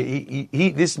 Yeah.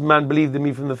 This man believed in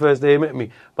me from the first day he met me.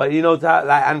 But you know,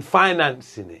 and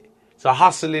financing it. So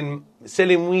hustling,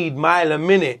 selling weed mile a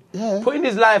minute, Yeah. putting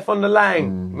his life on the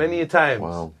line many a times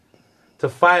Wow. to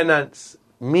finance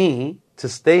me to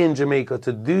stay in Jamaica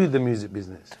to do the music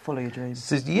business. Follow your dreams.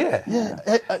 Says, yeah. Yeah.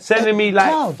 Sending me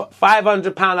like proud.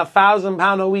 £500,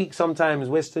 £1,000 a week sometimes,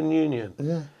 Western Union.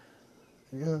 Yeah.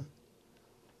 Yeah.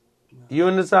 You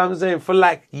understand what I'm saying? For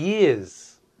like years.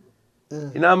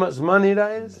 You know how much money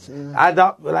that is? Add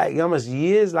up like how much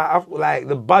years? Like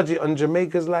the budget on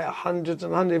Jamaica's like hundreds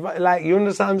and hundreds. Like, you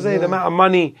understand what I'm saying? The amount of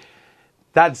money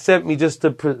Dad sent me just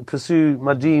to pursue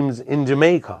my dreams in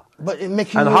Jamaica. But it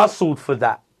make you And hustled for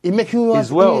that. It make you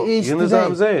as well. You understand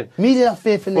what I'm saying? Me did have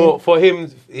faith in him. For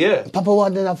him, yeah. Papa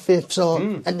Ward did have faith.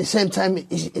 So at the same time,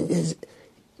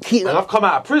 keep. And I've come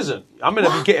out of prison. I'm going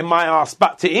to be getting my ass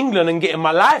back to England and getting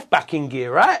my life back in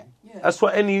gear, right? Yeah. That's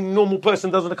what any normal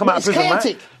person does when they come out of prison,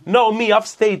 chaotic. right? No, me, I've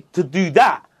stayed to do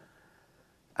that.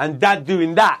 And Dad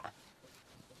doing that.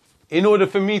 In order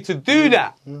for me to do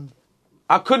that.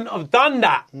 I couldn't have done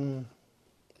that.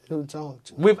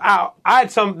 Without,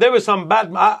 there was some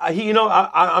bad,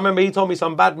 I remember he told me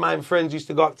some bad mind friends used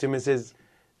to go up to him and says,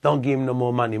 don't give him no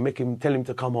more money, tell him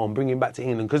to come home, bring him back to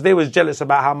England, because they was jealous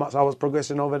about how much I was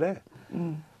progressing over there.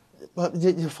 But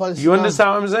You understand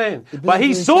what I'm saying? But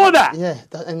he saw that. Yeah.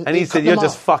 And he said, you're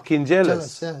just fucking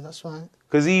jealous. Yeah, that's right.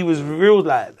 Because he was real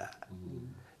like that.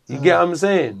 You get what I'm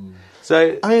saying?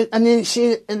 So, And then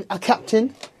see, a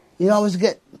captain, you always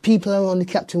get people around the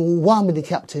captain who want with the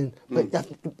captain. But you have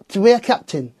to be a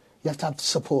captain, you have to have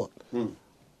support.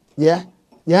 Yeah?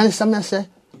 You understand what I say?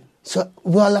 So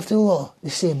we all have to row the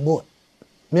same boat.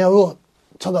 Me I row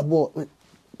tug a boat with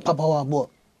Papa War boat.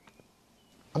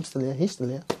 I'm still here, he's still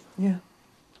here. Yeah.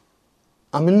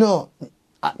 I mean, no,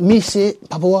 me say it,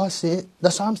 Papa War say it,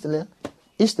 that's why I'm still here.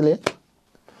 He's still here.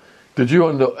 Did you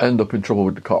end up in trouble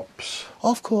with the cops?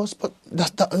 Of course, but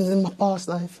that was in my past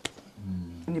life.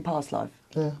 In your past life.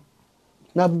 Yeah.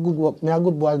 Me a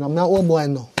good boy now. Me a old boy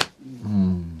now.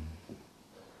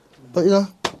 But you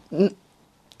know,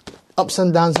 ups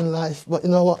and downs in life. But you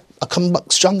know what? I come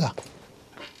back stronger.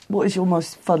 What is your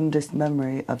most fondest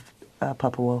memory of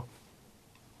Papa War?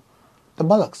 The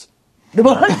bollocks. The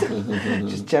what?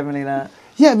 Just generally that.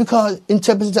 Yeah, because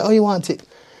interpret it how you want it.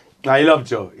 nah, he loved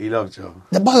Joe. He loved Joe.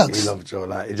 The bollocks. He loved Joe.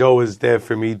 Like, Joe was there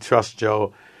for me. He'd trust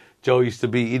Joe. Joe used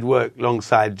to he'd work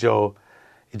alongside Joe.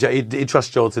 He'd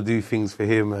trust Joe to do things for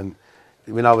him. And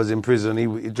when I was in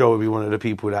prison, Joe would be one of the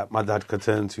people that my dad could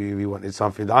turn to if he wanted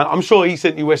something. I'm sure he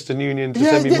sent you Western Union to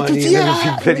send me money and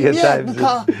everything plenty of times.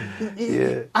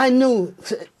 Because I knew.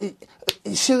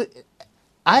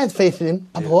 I had faith in him.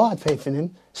 Papa War had faith in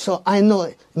him. So I know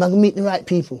I'm going to meet the right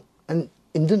people and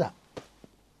him do that.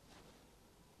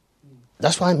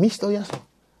 That's why I'm still here, sir.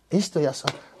 He's still here, sir.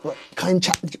 But can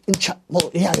chat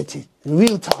about reality,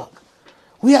 real talk.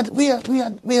 We had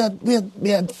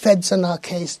feds in our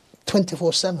case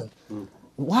 24/7.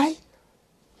 Why?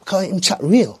 Because him chat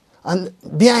real. And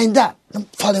behind that, them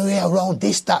follow me around,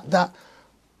 this, that.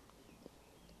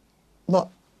 But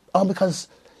all because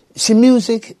see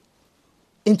music,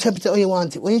 interpret it how you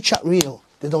want it. When you chat real,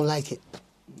 they don't like it.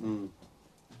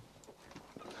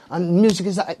 And music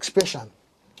is that expression.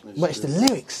 But it's the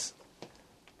lyrics.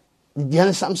 You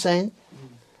understand what I'm saying?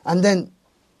 And then,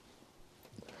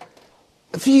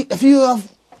 if you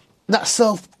have that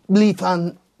self-belief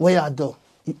on what you do,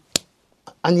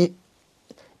 and you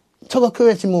talk about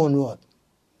creating your own road,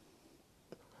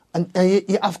 and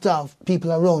you have to have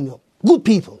people around you, good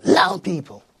people, loud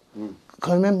people.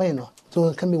 Because remember, so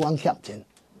there can be one captain.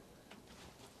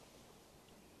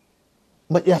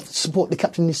 But you have to support, the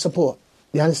captain needs support.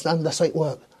 You understand? That's how it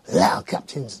works. loud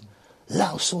captains,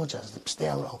 loud soldiers stay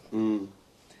around.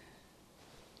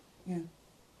 Yeah.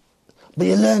 But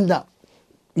you learn that.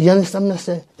 You understand what I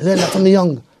say? You learn that from the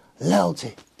young.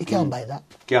 Loyalty. You can't buy that.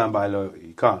 Can't buy loyalty.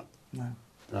 You can't.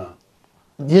 No.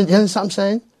 You understand what I'm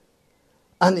saying?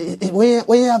 And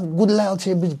when you have good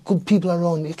loyalty with good people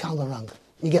around, you can't go wrong.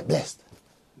 You get blessed.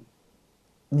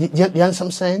 You understand what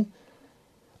I'm saying?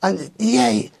 And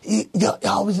yeah, you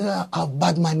always have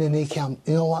bad man in the camp.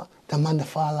 You know what? The man that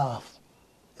fall off.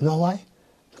 You know why?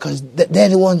 Because they're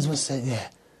the ones who say, yeah,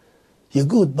 you're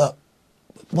good, but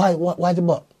why the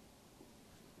but?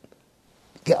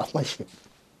 Get off my ship.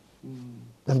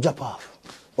 Them drop off.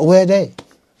 But where are they?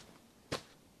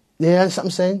 You understand what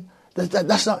I'm saying?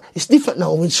 That's not. It's different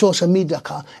now with social media.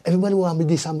 Cause everybody want to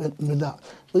be this and be that.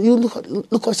 But you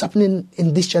look what's happening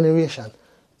in this generation.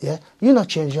 Yeah, you not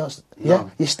change yours. Yeah,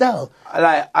 No. your style.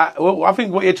 Like, I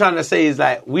think what you're trying to say is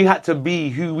like we had to be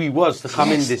who we was to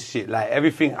come in this shit. Like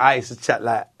everything I used to chat,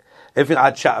 like everything I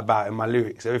chat about in my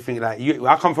lyrics, everything like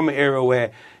I come from an era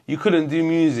where you couldn't do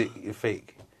music, you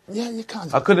fake. Yeah, you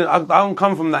can't. I don't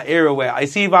come from that era where I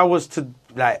see if I was to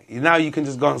like now you can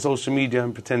just go on social media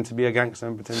and pretend to be a gangster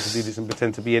and pretend to do this and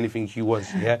pretend to be anything you was.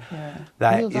 Yeah.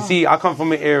 Like you see, I come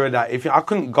from an era that if I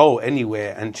couldn't go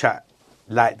anywhere and chat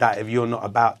like that if you're not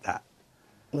about that.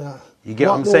 Yeah. You get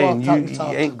Walk what the I'm saying? walk, You talk the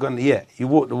talk. ain't gonna, you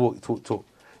walk the walk, talk.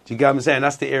 Do you get what I'm saying?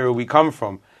 That's the era we come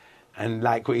from. And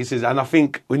like what he says, and I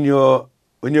think when you're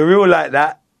real like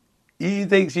that, it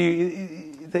takes you.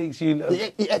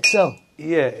 You excel.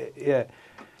 Yeah,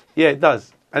 it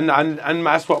does. And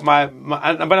that's what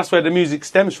but that's where the music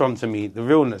stems from to me, the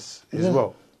realness as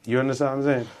well. You understand what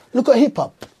I'm saying? Look at hip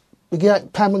hop. We get a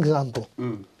prime example.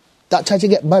 That tried to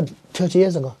get bad 30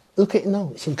 years ago. Look at it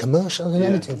now. It's in commercials and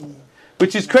everything.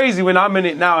 Which is crazy when I'm in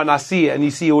it now and I see it and you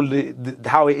see all the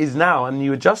how it is now and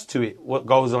you adjust to it, what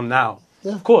goes on now.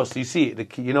 Yeah. Of course, you see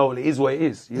it. You know, it is what it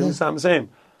is. You understand what I'm saying?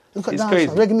 Look at It's dancehall. crazy.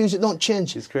 Reggae music don't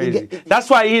change. It's crazy. That's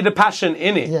why I hear the passion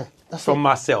in it Yeah, that's from it.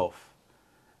 myself.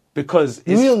 Because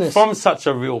it's Realness. from such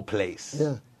a real place.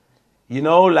 Yeah. You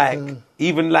know, like,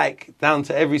 even like down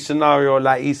to every scenario,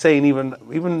 like he's saying,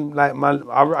 even like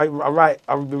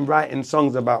I've been writing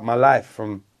songs about my life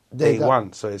from day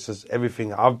one. So it's just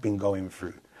everything I've been going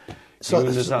through. So You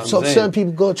understand what I'm certain saying?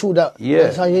 people go through that. Yeah.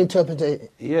 That's how you interpret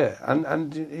it. Yeah,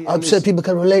 and Certain it's- people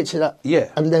can relate to that.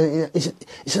 Yeah. And then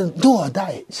it's a do or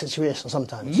die situation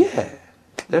sometimes. Yeah,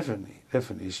 definitely.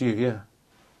 It's you, yeah.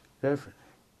 Definitely.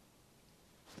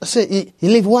 That's it. You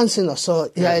live once, you know, so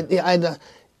you either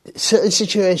certain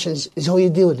situations is how you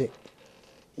deal with it.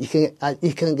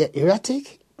 You can get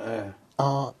erratic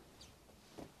or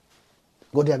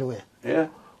go the other way. Yeah.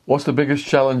 What's the biggest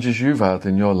challenges you've had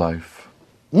in your life?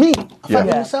 Me, I fight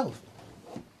Yeah. myself.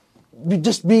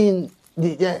 Just being,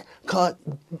 how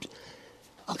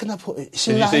can I put it? It's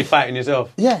in Did you say life. fighting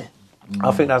yourself? Yeah.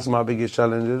 I think that's my biggest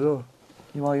challenge as well.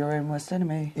 You are your own worst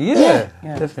enemy. Yeah,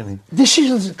 Yeah. definitely.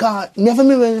 Decisions, God, never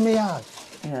mirror in my yard.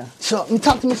 Yeah. So, I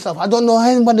talk to myself. I don't know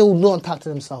anybody who don't talk to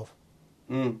themselves.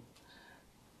 Mm.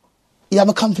 You have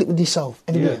a conflict with yourself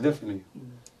every Yeah, day. definitely.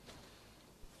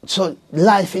 So,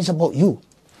 life is about you.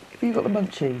 Have you got the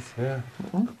munchies? Yeah.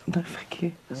 No, thank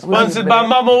you. Sponsored by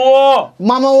Mama War.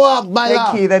 Mama walk by Thank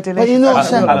that. you, they're But you know what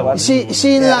delicious. I'm saying?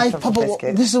 See in Yeah, life, some Papa,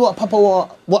 biscuits. this is what Papa War,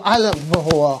 what I learned from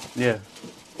Papa War Yeah.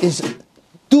 is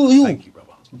do you. Thank you, brother.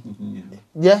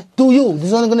 Yeah, do you.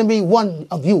 There's only going to be one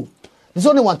of you. There's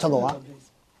only one Tugger War.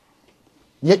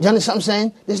 You understand what I'm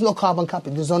saying? There's no carbon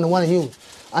copy. There's only one of you.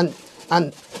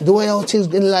 And the way all things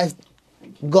in life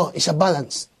go, it's a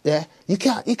balance. Yeah, you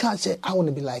can't say I want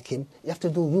to be like him. You have to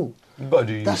do you. You gotta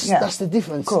do you. That's the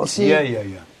difference. Of course. You see?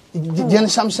 Yeah. Do you understand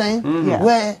what I'm saying?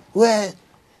 Yeah. Where,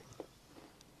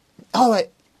 all right,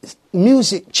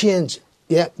 music change,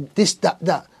 yeah, this,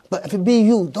 that. But if it be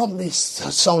you, don't be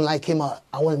sound like him or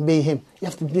I want to be him. You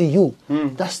have to be you.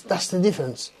 That's the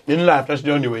difference. In life, that's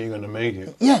the only way you're gonna make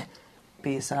it. Yeah,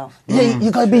 Be yourself. you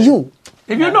got to be you.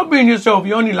 If you're not being yourself,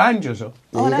 you only lying to yourself.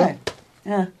 Oh, you no.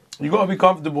 Yeah. You gotta be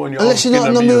comfortable in your Unless you own don't skin have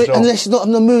and no be mirror, yourself. unless you don't have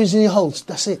no mirrors in your house,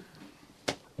 that's it.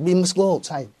 We must go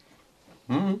outside.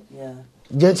 Yeah. Do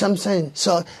you know what I'm saying?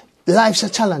 So life's a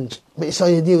challenge, but it's how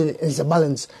you deal with it. It's a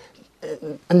balance.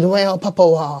 And the way our Papa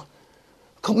was,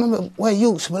 I remember we're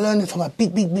youths, we're learning from a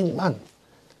big man.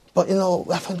 But you know,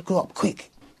 we have to grow up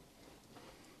quick.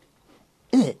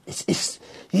 Innit?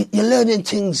 You're learning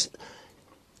things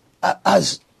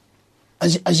as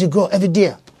you grow every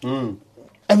day.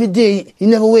 Every day, you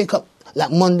never wake up like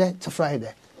Monday to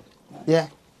Friday. Yeah?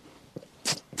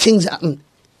 Things happen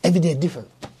every day different.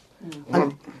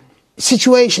 And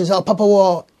situations, how Papa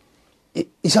War,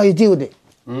 it's how you deal with it.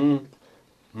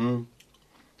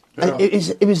 And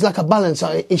it was like a balance.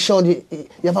 It showed you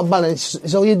have a balance.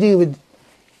 It's how you deal with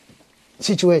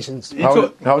situations.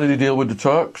 How did he deal with the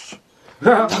Turks?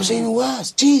 That was even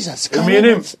worse. Jesus. Me and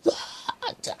him.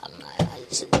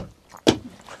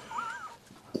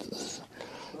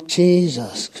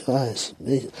 Jesus Christ.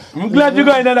 I'm glad you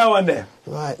got into that one there.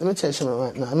 Right, let me tell you something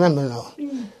right now. I remember now.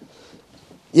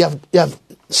 You have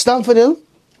Stamford Hill,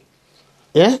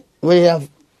 yeah, where you have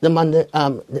the man,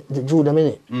 the Jew them in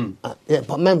it. Yeah,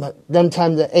 but remember, them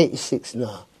times are 86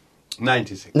 now.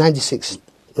 96. 96,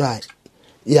 right.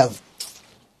 You have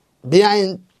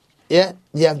behind, yeah,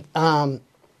 you have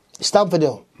Stamford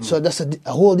Hill. So that's a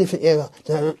whole different area.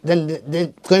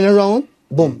 Then going around,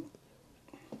 boom.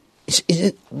 It's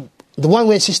the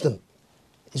one-way system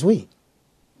is we.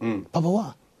 Papa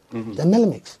Wa. The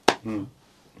Melamix.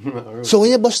 So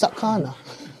when you bust that corner,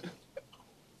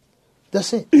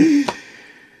 that's it.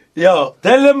 Yo,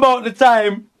 tell them about the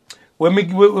time when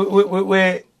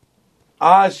we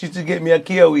asked you to get me a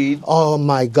Kia weed. Oh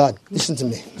my God, listen to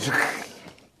me.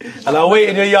 And I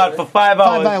waited in your yard for 5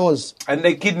 hours. 5 hours. And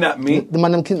they kidnapped me. The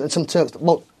man them kidnapped some Turks,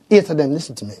 about 8 of them,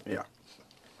 listen to me. Yeah.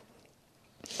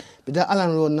 But that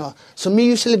Allen Road now. So me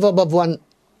used to live above one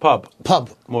Pub.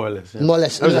 More or less.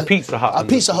 There was a Pizza Hut. A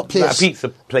Pizza Hut place. Like a pizza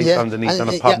place underneath and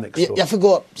a pub next door. You have to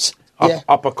go up. Yeah.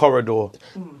 Up a corridor.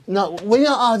 Now, when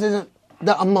you're ordering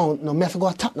that amount, no, me have to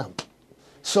go to Tottenham.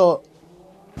 So,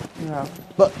 Yeah.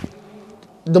 but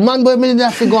the man boy me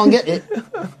have to go and get it,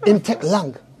 him take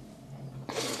long.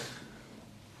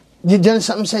 You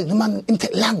understand what I'm saying? The man, him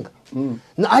take long.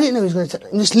 Now, I didn't know he was going to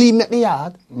take, just leave me at the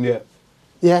yard, Yeah.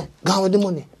 yeah, gone with the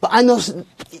money. But I know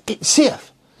it's safe.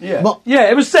 Yeah. But,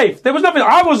 Yeah, it was safe. There was nothing.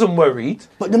 I wasn't worried.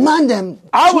 but the man them...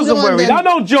 I wasn't worried. I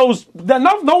know Joe's...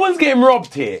 No one's getting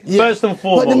robbed here, Yeah. first and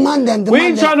foremost. But the man them... We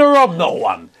ain't trying to rob no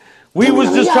one. We No, was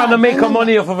no, just yeah, trying to make remember.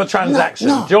 money off of a transaction.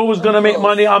 No. Joe was going to make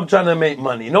money. I'm trying to make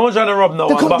money. No one's trying to rob no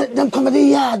one. But Them come to the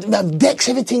yard, we have decks,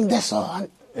 everything, that's all.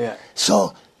 And yeah.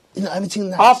 so, you know,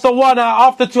 everything nice. After 1 hour,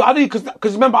 after 2, I didn't...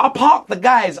 Because remember, I parked the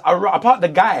guy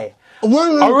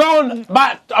around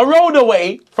about a road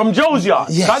away from Joe's yard.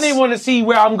 Yes. I didn't want to see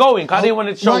where I'm going. I didn't want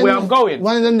to show where I'm going.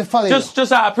 One of them to follow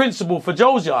Just out of principle for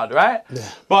Joe's yard, right? Yeah.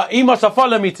 But he must have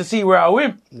followed me to see where I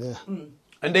went. Yeah.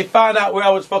 And they found out where I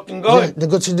was fucking Yeah, going. they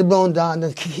go to the brown down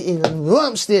and kick it in and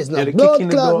run upstairs now. Yeah, they Blood kick in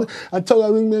the clot. door. I told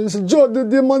her, ring me and said, Joe,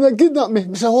 the man that kidnapped me.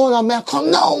 I said, hold on, man, come.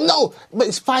 No. But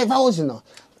it's 5 hours, you know.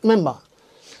 Remember,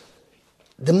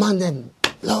 the man then,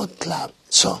 Lord clap.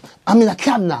 So I'm in a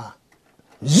cab now.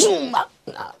 Zoom back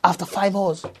after 5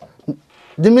 hours.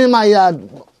 The minute my yard,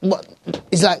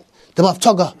 it's like the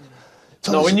tugger.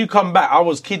 No, when you come back, I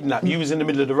was kidnapped. You was in the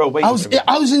middle of the road waiting I was for me.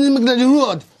 I was in the middle of the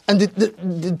road and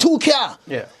the two car.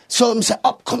 Yeah. So I said,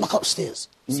 come back upstairs.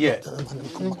 Yeah.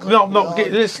 Come back No,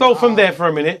 let's slow from there for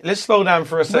a minute. Let's slow down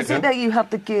for a Was it second. that you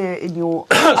had the gear in your...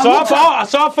 So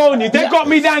I phone you. They got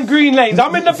me down Green Lanes.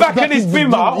 I'm in the back of this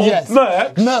bimmer or Yes.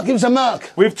 Merc Merc, it was a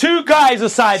Merc. with 2 guys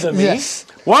aside of me. Yes.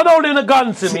 One holding a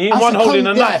gun to me and I one said, holding a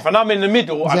come knife. there. And I'm in the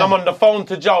middle and Yeah. I'm on the phone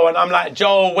to Joe and I'm like,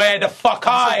 Joe, where the fuck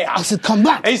are you? I said, come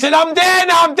back. And he said, I'm there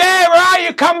now, I'm there. Where are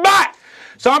you? Come back.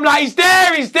 So I'm like, he's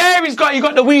there. He's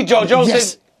got the weed, Joe. Joe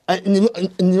Yes. said, In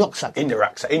the rucksack. in the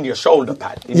rucksack, in your shoulder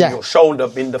pad, in Yeah. your shoulder,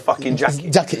 in the fucking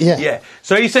jacket. Jacket, yeah. Yeah.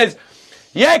 So he says,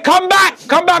 yeah, come back,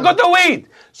 got the weed.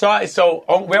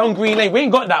 We're on Green Lane. We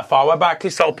ain't got that far. We're back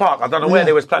at Clissold Park. I don't know where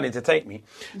they was planning to take me.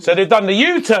 So they've done the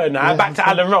U-turn now back to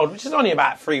Allen Road, which is only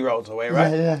about 3 roads away,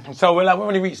 right? Yeah. So we've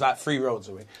only reached like 3 roads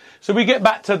away. So we get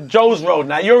back to Joe's Road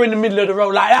now. You're in the middle of the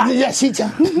road like that. Yes, teacher.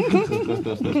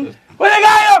 Where they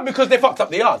going up? Because they fucked up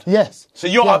the yard. Yes. So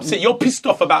you're upset. You're pissed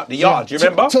off about the yard. Do you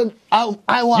remember? So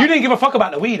I want. You didn't give a fuck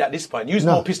about the weed at this point. You was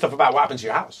more pissed off about what happened to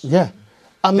your house. Yeah.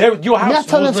 Your house me I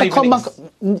tell was them to come back.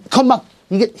 Ravenings. Come back.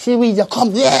 You get see weed. You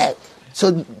come. Yeah.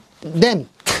 So them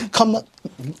come back.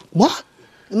 What?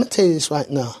 Let me tell you this right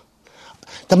now.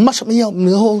 They mash up me up.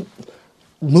 My whole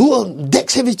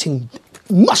decks, everything.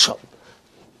 Mash up.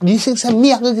 You think say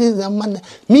me?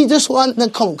 Me just want to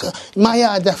come. My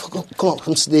yard. They come up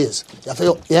from stairs.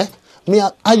 Yeah. Me.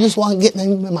 I just want to get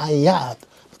them in my yard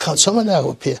because some of them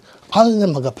up here. All of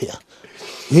them are up here.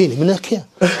 Really, me not care.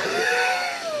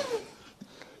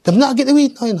 Them not get the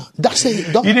weed, no, you know. That's it.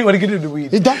 You didn't want to get into the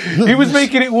weed. It don't- He was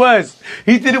making it worse.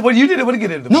 He did it when you didn't want to get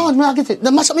into the No, weed. I'm not get it.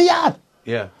 They mash up my yard.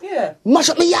 Yeah. Yeah. Mash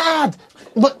up my yard.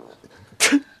 But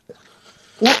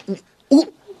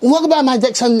what about my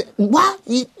decks and what?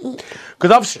 Because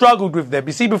I've struggled with them.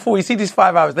 You see, these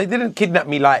 5 hours, they didn't kidnap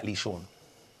me lightly, Sean.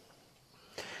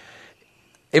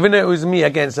 Even though it was me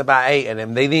against about 8 of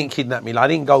them, they didn't kidnap me. I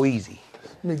didn't go easy.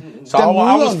 So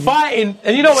I was fighting,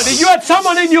 and you know what? You had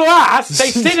someone in your ass.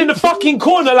 They sit in the fucking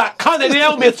corner like cunt. They didn't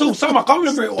help me at all. I can't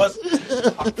remember who it was.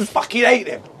 I fucking hate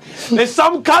them. There's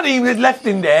some cunt he was left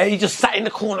in there. He just sat in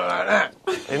the corner like that.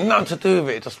 There's nothing to do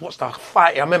with it. Just watched the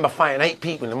fight. I remember fighting 8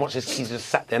 people and watched he just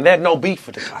sat there. And they had no beef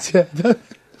with the guy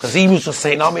because he was just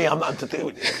saying, "I mean, I'm nothing to do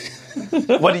with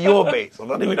it." One of your mates, I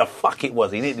don't know who the fuck it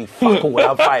was. He didn't do fuck all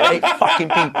without fighting 8 fucking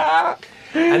people.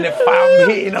 And they found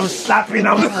me hitting, I'm slapping,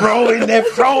 I'm throwing, they're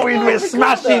throwing, we're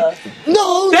smashing.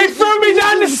 No. They threw me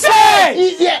down the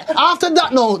stairs. Yeah, after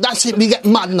that, no, that's it, we get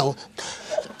mad now.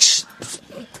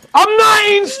 I'm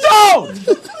 19 stone.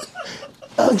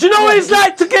 Do you know what it's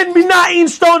like to get me 19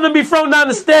 stone and be thrown down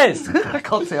the stairs? I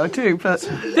can't say I do, but...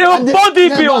 They're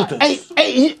bodybuilders.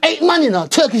 Eight man, you know,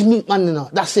 Turkish meat man, you know,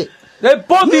 that's it. They're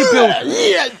bodybuilders.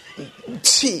 Yeah.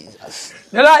 Jesus.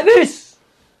 They're like this.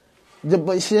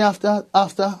 But you see, after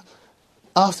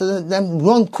them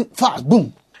run quick, fast,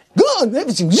 boom, gone,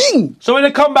 everything, zing. So when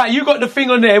they come back, you got the thing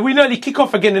on there, we nearly kick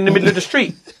off again in the middle of the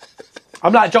street.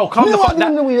 I'm like, Joe, calm the fuck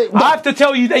down. I have to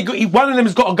tell you, one of them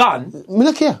has got a gun.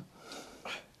 Look here.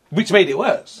 Which made it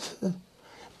worse.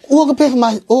 All gonna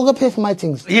pay for my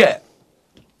things. Yeah.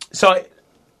 So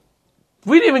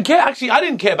we didn't even care. Actually, I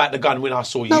didn't care about the gun when I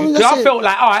saw you. Because I felt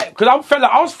like, all right, because I felt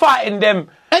like I was fighting them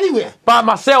anywhere by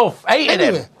myself, hating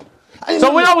them.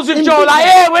 So when I was with Joe, like,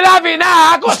 yeah, we'll have it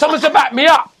now. I got someone to back me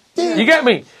up. Yeah. You get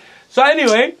me? So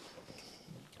anyway,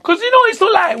 because, you know, it's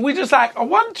not like we just like a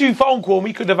 1-2 phone call.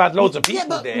 We could have had loads of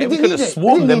people there. We could have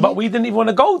swarmed them, but we didn't even want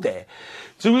to go there.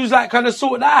 So we was like kind of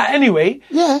sort that out anyway.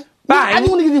 Yeah. Bang. I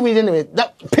didn't want to give the weed anyway.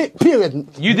 That period.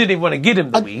 You didn't even want to give him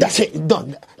the weed. That's it.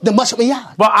 Done. The much of me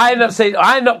yard. But I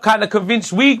ended up kind of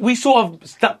convinced. We sort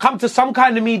of come to some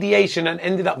kind of mediation and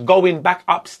ended up going back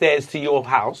upstairs to your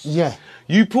house. Yeah.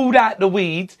 You pulled out the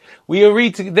weed. We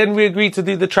agreed to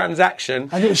do the transaction.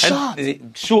 And it was shot.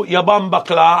 Short your bum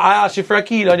buckler. I asked you for a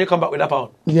kilo and you come back with a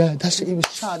pound. Yeah, that's it. It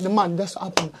was shot. The man, that's what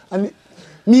happened. And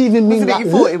me even mean that.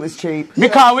 You thought it was cheap.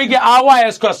 Because we get our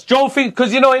wires crossed. Joe think,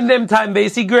 because you know in them time,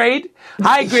 basic grade,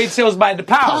 high grade sales by the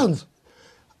pound.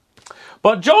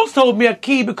 But Joe's told me a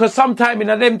key because sometime in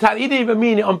them time, he didn't even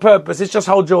mean it on purpose. It's just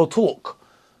how Joe talk.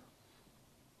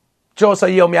 Joe said,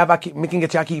 yo, me can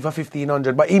get you a key for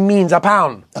 1,500, but he means a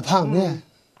pound. A pound, yeah.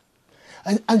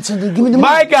 And so they give me the money.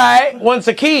 My guy wants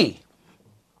a key.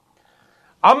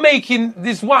 I'm making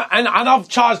this one, and I've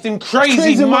charged him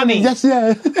crazy money. Yes,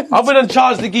 yeah. I've been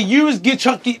charged the key. You was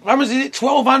how much is it?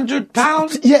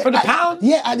 £1,200 for the pound?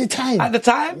 Yeah, at the time. At the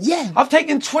time? Yeah. I've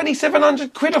taken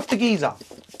 2,700 quid off the geezer.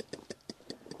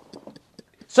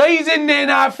 So he's in there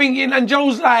now thinking, and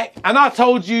Joe's like, and I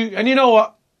told you, and you know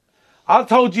what? I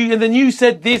told you, and then you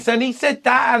said this, and he said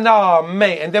that, and oh,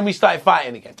 mate, and then we started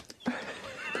fighting again.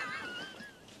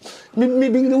 Me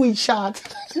being the weed shot.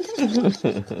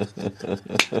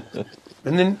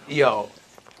 And then, yo,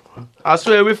 I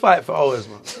swear we fight for hours,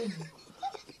 man.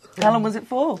 How long was it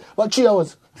for? What, 3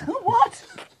 hours? What?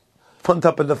 On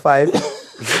top of the 5.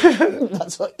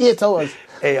 That's what, 8 hours.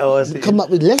 8 hours. Come up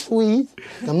with less weed,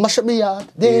 and mash up the yard.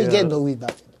 They ain't get no weed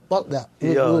back. Fuck that.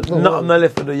 Yo, nothing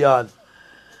left in the yard.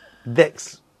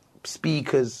 Decks,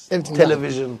 speakers, everything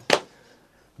television, gone.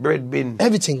 Bread bin.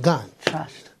 Everything gone.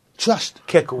 Trashed.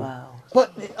 Keckle. Wow.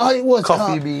 But it was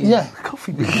coffee bean. Yeah.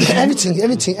 Coffee bean.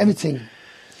 everything.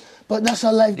 But that's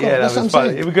how life goes. Yeah, that's that was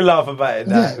funny. We could laugh about it.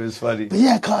 It was funny. But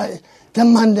yeah, cause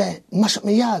them man there mash up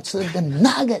my yard, so them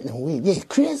not getting no weed. Yeah,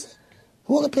 crazy.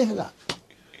 Who gonna pay for that?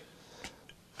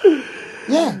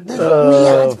 Yeah, me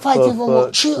yard fighting for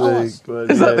what, 3 hours.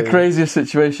 Is that the craziest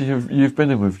situation you've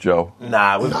been in with Joe?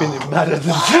 Nah, we've been in madder than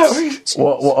that.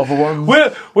 What other ones?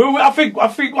 Well, I think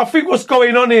what's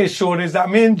going on here, Sean, is that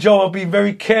me and Joe are being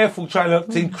very careful trying not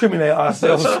to incriminate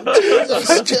ourselves.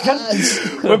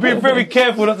 We're being very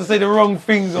careful not to say the wrong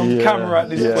things on camera at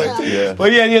this point. Yeah.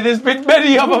 But yeah, there's been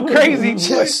many other crazy.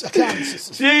 Jesus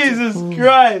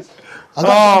Christ. I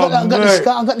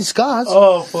got the scars.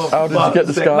 Oh, for how did you get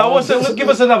the scars? Now, give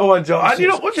us another one, Joe. And you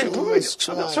know, what's it?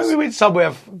 We went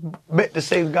somewhere, met the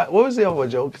same guy. What was the other one,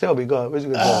 Joe? Tell me, go on. Where's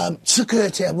it going?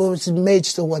 Security. I was in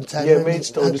Maidstone one time. Yeah,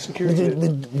 Maidstone, the security.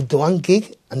 With the one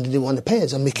gig, and they didn't want to pay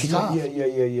us, and we kick off.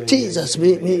 Yeah. Jesus,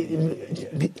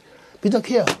 we don't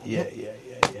care. Yeah.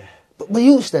 But we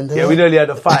used them. Yeah, we nearly had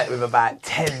a fight with about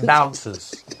 10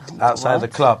 bouncers outside the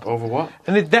club. Over what?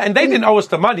 And they didn't owe us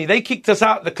the money. They kicked us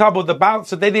out the club or the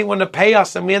bouncer. They didn't want to pay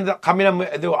us, and we ended up coming and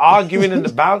they were arguing, and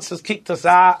the bouncers kicked us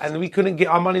out, and we couldn't get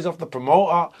our monies off the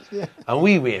promoter. Yeah. And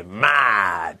we were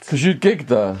mad. Because you gigged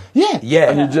there?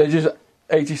 Yeah. And you just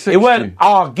 86. It weren't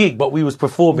our gig, but we was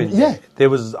performing. Yeah. There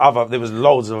was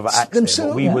loads of other acts there,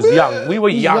 but we was young. We were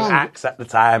young acts at the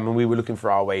time, and we were looking for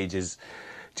our wages.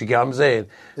 Do you get what I'm saying?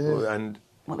 And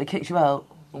What, they kicked you out?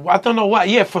 I don't know what.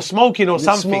 Yeah, for smoking or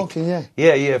something. Smoking, yeah.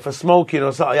 Yeah, for smoking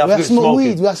or something. We have smoke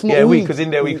weed. We have smoke yeah, weed. because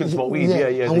in there we can smoke weed. Yeah.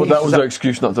 Yeah. And But that was their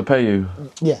excuse not to pay you.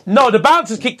 Yeah. No, the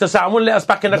bouncers kicked us out and wouldn't let us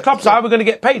back in the club. So how are we going to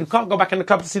get paid? We can't go back in the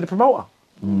club to see the promoter.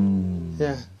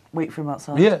 Yeah. Wait for him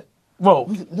outside. Yeah. Well,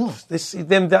 No.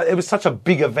 it was such a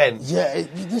big event. Yeah.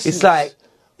 It's like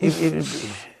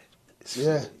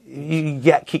Yeah. you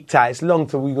get kicked out. It's long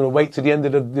till we're going to wait to the end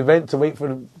of the event to wait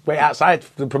outside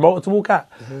for the promoter to walk out.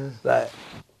 Like,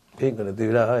 you ain't going to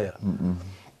do that, are you?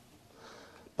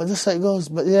 But that's how it goes.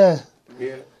 But yeah.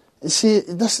 Yeah. You see,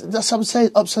 that's what I'm saying,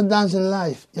 ups and downs in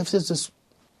life. You have to just...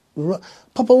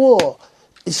 Papa War,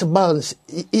 it's a balance.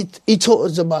 He taught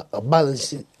us about a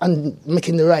balance and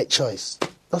making the right choice.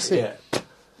 That's it.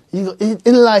 Yeah.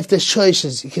 In life, there's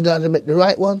choices. You can either make the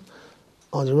right one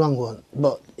or the wrong one.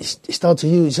 But it's down to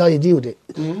you. It's how you deal with it.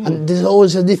 And there's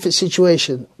always a different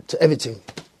situation to everything.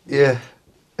 Yeah.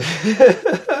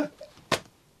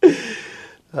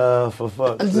 For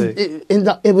fuck's And sake.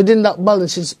 within that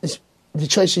balance is the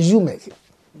choices you make.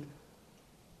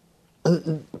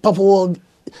 And Papa War,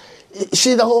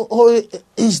 see, the whole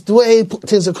is the way he put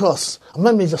things across. I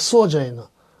remember he's a soldier, and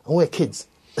we're kids.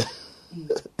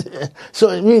 So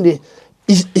it really,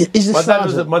 he's the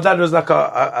sergeant. My dad was like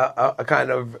a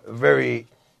kind of very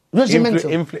Regimental.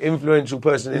 influential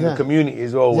person in the Yeah. community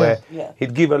as well, Yeah. where Yeah.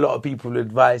 he'd give a lot of people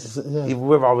advice, Yeah. even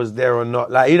whether I was there or not.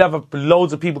 Like he'd have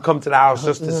loads of people come to the house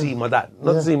just to see my dad,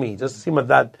 not to see me, just to see my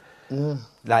dad.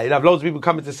 Like he'd have loads of people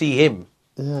coming to see him,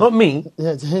 not me,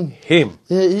 Yeah, to him. him.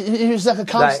 Yeah, he was like a Like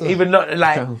counsellor. even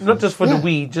not just for the Yeah.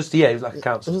 weed, just he was like a He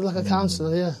counselor. was like a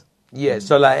counsellor, yeah. Yeah,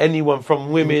 so like anyone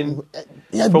from women,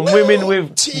 Yeah, from women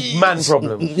with jeez. man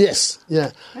problems. Yes,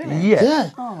 yeah. Yeah.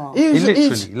 Yeah. He was,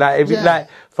 Literally, like yeah.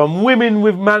 from women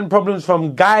with man problems,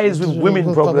 from guys with women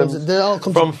With problems, problems. They all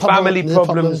come from to Papa- family their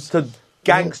problems to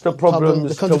gangster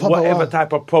problems They come to to Papa whatever War.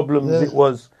 type of problems Yeah. it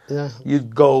was. Yeah.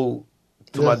 You'd go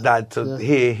to my Yeah. dad to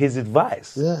hear his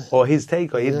advice Yeah. or his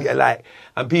take, or he'd get like,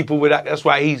 and people would. That's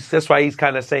why he's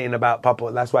kind of saying about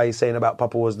Papa. That's why he's saying about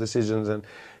Papa War's decisions and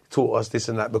taught us this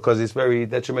and that, because it's very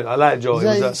detrimental. I like Joe.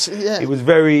 It was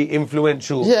very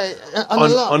influential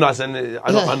on us and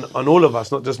on all of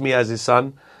us, not just me as his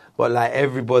son, but like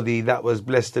everybody that was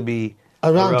blessed to be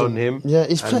around him. Yeah,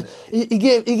 And- he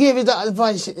gave you that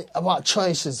advice about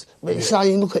choices, but it's how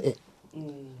you look at it.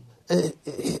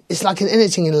 It's like in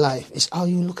anything in life, it's how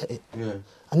you look at it. Yeah.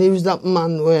 And he was that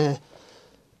man where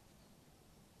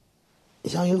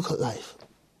it's how you look at life.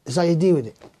 It's how you deal with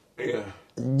it. Yeah.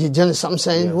 Do you understand what I'm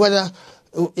saying? Yeah.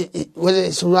 Whether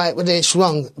it's right, whether it's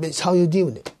wrong, but it's how you deal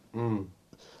with it. And,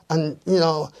 you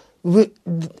know,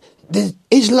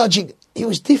 his logic, it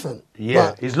was different.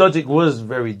 Yeah, his logic was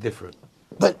very different.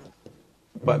 But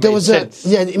But there it was made sense.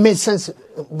 it made sense.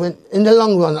 When in the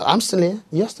long run, I'm still here,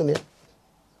 you're still here.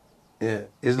 Yeah,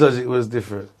 his logic was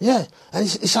different. Yeah, and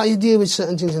it's how you deal with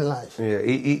certain things in life. Yeah,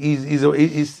 he's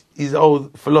the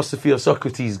old philosophy of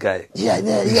Socrates guy. Yeah,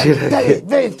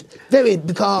 very,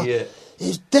 because Yeah.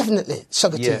 he's definitely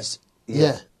Socrates. Yeah.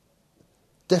 Yeah.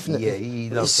 Definitely. Yeah, he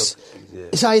loves It's- Socrates. Yeah.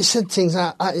 It's how he said things.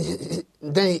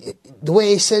 Then the way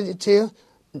he said it to you,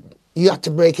 you have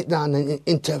to break it down and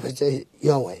interpret it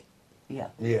your way. Yeah.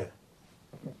 Yeah.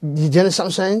 Do you understand what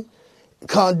I'm saying?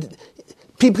 Because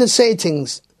people can say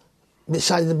things, but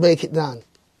decided to break it down.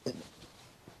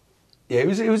 Yeah, he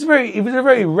was a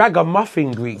very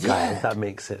ragamuffin Greek guy, Yeah. if that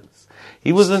makes sense.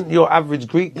 He wasn't your average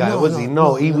Greek guy, was he?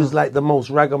 No, he was like the most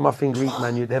ragamuffin Greek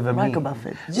man you'd ever meet.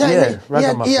 Ragamuffin.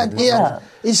 Ragamuffin.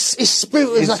 His spirit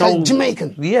was like a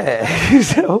Jamaican. Yeah.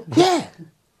 So, Yeah.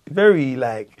 very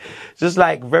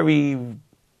very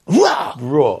Raw.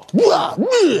 raw. Raw.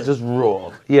 Just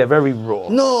raw. Yeah, very raw.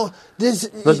 No, there's...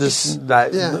 Not just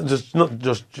like, yeah. not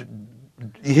just,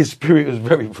 his spirit was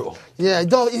very raw. Yeah,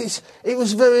 no, it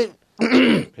was very...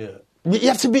 Yeah. You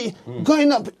have to be...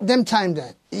 Going up them time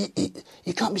there,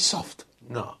 you can't be soft.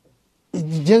 No. Do you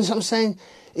understand what I'm saying?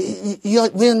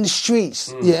 We're on the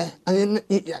streets, yeah, and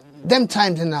them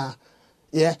times now,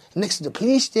 yeah, next to the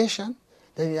police station,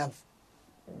 then you have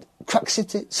Crack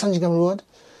City, Sandringham Road,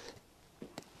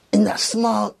 in that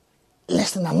small,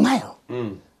 less than a mile.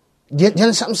 Do you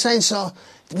understand what I'm saying? So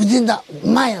within that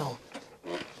mile,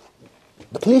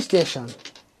 the police station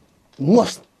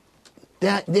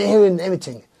they're hearing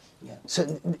everything. Yeah.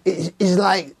 So it's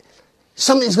like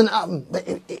something's going to happen, but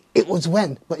it was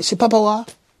when. But you see, Papa War,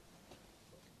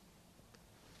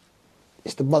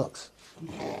 it's the bollocks.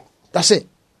 That's it.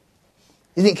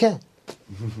 He didn't care.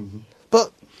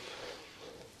 But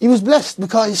he was blessed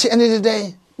because, you see, at the end of the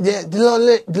day,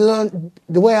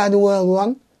 the way how the world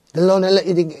run, the Lord let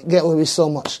you get away with so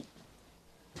much.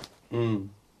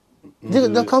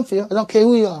 They'll come for you. I don't care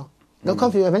who you are. They'll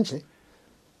come for you eventually.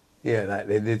 Yeah, like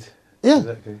they did. Yeah.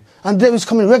 Exactly. And they was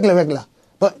coming regular.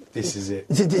 But This is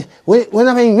it. when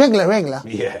I mean regular,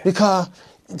 Yeah. because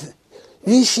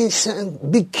you see certain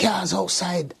big cars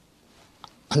outside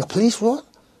on the police road,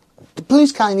 the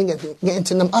police can't even get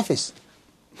into them office.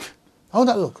 How'd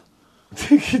that look?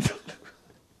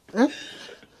 Huh?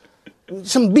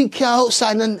 Some big car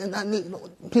outside and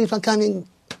policeman can't even...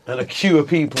 And a queue of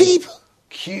people.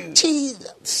 Queue.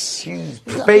 Jesus. Queues.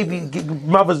 Baby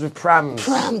mothers with prams.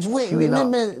 Prams, wait, Queuing up.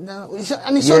 remember? No, it's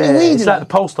only weed. It's like the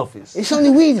post office. It's only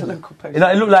weed. It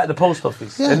looked like the post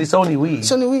office, Yeah. and it's only weed.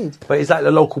 It's only weed. But it's like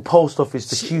the local post office,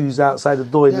 the queues outside the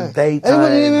door in the daytime.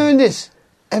 Everybody remember this.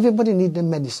 Everybody need their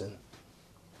medicine.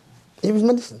 It was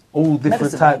medicine. All different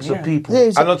Medicine, types yeah. of people.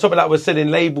 Yeah, And on top of that, we're selling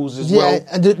labels as Yeah, well.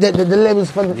 and the labels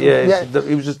for the... Yeah,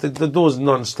 it was just the doors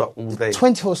non-stop all day.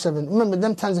 24/7. Remember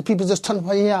them times the people just turn up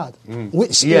on your yard.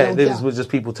 Which Yeah, there was just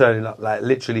people turning up, like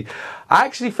literally. I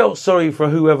actually felt sorry for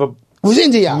whoever was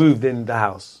in the yard. moved in the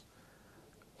house.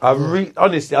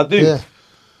 Honestly, I do. Yeah.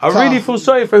 I really feel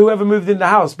sorry for whoever moved in the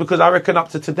house because I reckon up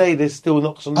to today there's still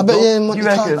knocks on the I bet door. yeah, You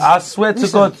reckon? I swear to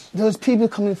God, there was people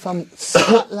coming from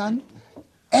Scotland,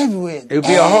 everywhere. it would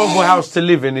be a horrible house to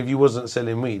live in if you wasn't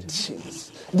selling weed.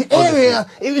 The area,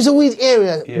 it was a weird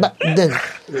area Yeah. back then.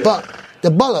 But the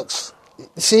bollocks,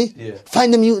 see? Yeah.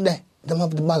 Find them youth there, them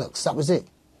have the bollocks, that was it.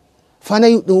 Find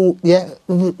out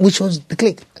which was the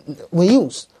click we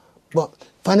used. But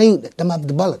find out them have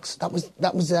the bollocks. That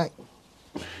was like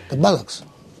the bollocks.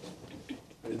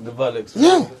 The bullocks.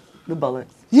 Yeah. The bollocks.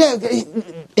 Yeah,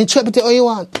 interpret it all you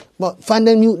want, but find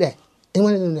them youth there. And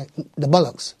one of them there, the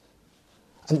bollocks.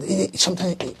 And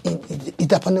sometimes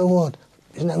he's up on the road,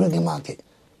 in the reggae market.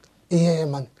 Yeah,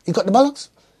 man. You got the bollocks?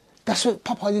 That's what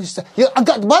Papa used to say. Yeah, I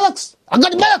got the bollocks. I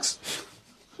got the bollocks.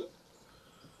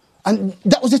 And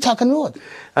that was the talk on the road.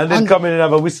 And then come in and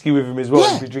have a whiskey with him as well.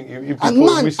 Yeah. If you drink, if you And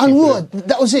pour man whiskey on for road, him.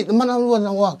 that was it. The man on road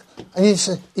and walk. And he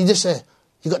just said,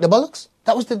 you got the bollocks?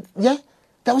 That was the, yeah?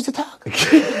 That was the talk.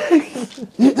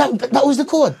 that was the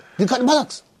code. You got the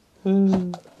bollocks.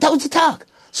 That was the talk.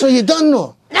 So you don't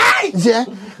know. Yeah?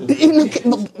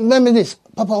 Remember this.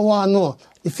 Papa want to know.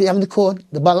 If you have the code,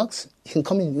 the bollocks, you can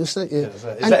come in. You say,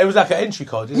 yeah. It was like an entry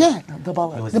card, didn't Yeah. it? The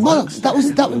bollocks. The bollocks. That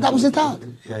was the talk.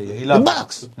 Yeah, he loved The it.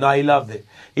 bollocks. No, he loved it.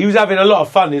 He was having a lot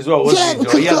of fun as well, wasn't Yeah, he, Joe?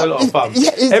 because He had a lot of fun.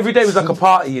 yeah, Every day was like a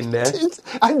party in there.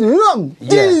 And rum.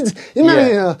 Yeah. You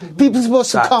remember, Yeah. people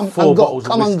supposed to Like come 4 and go. bottles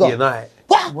of Come and whiskey go. a night.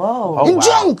 What? Whoa. Oh, And wow.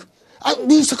 drunk. And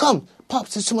they used to come.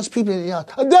 Pops, there's so much people in the yard.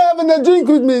 They're having a drink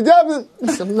with me. They're having...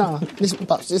 Listen, no, listen,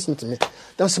 Pops, listen to me.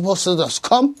 They're supposed to just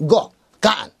come, go,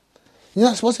 gone. You're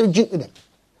not supposed to drink with them.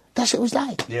 That's what it was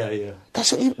like. Yeah.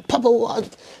 That's what Papa was.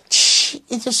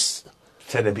 It just...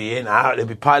 So they'd be in, out, they'd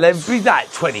be partying. There'd be like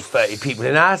 20, 30 people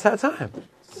in the house at a time.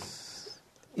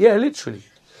 Yeah, literally.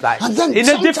 Like, And then in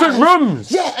the different sometimes-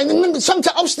 rooms. Yeah, and remember,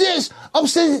 sometimes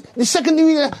upstairs, the second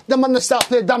unit, the man that start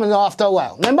playing domino after a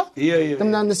while. Remember? Yeah. The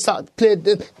man that start playing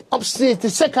upstairs, the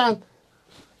second...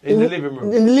 In the living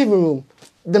room. In the living room.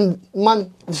 The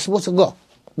man is supposed to go.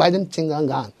 Buy them things and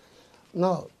gone.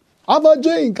 No. Have a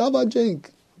drink.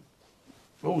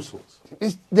 All sorts.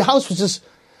 The house was just...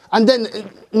 And then,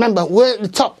 remember, we're at the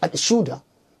top, at the shoulder.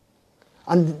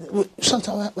 And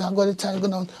sometimes we are going to tell you,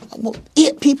 about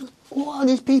 8 people. Who are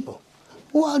these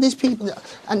people?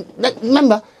 And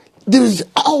remember, there was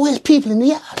always people in the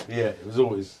yard. Yeah, it was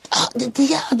always The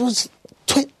yard was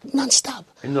non-stop.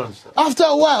 non-stop. After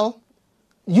a while,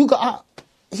 you got out.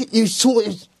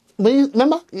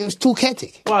 Remember? It was too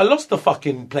chaotic. Well, I lost the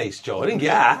fucking place, Joe. I didn't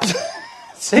get out.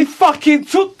 They fucking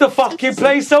took the fucking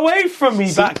place away from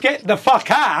me, but get the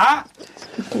fuck out.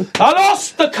 I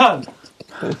lost the cunt.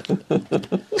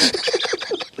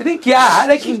 They didn't get out,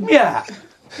 they kicked me out.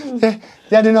 They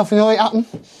had enough, you know what happened?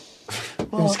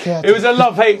 It was chaotic. It was a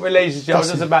love-hate relationship. I was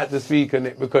just about to speak on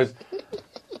it because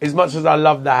as much as I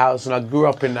loved the house and I grew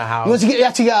up in the house, You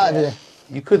had to get out of there.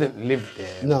 you couldn't live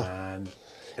there, No. man.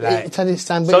 It's at this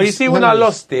time, but So you it's see, when I memories.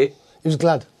 lost it, He was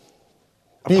glad.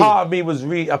 a part of me was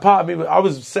I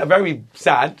was very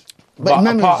sad, but a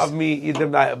memories. part of me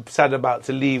like sad about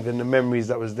to leave and the memories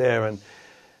that was there. And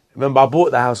remember, I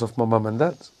bought the house off my mum and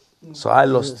dad, so I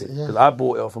lost it because I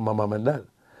bought it off of my mum and dad,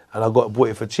 and I bought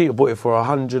it for cheap. I bought it for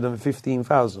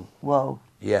 115,000. Whoa.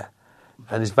 Yeah,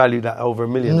 and it's valued at over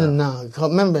 $1 million. now. No, you can't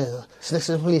remember. It's next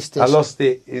to the police I station. lost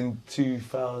it in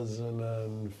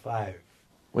 2005.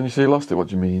 When you say lost it, what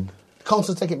do you mean?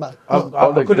 Council take it back. I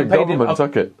the couldn't pay them. government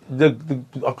took it.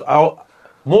 Our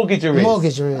mortgage arrears.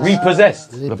 Mortgage arrears.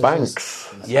 Repossessed. The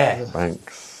banks. Yeah.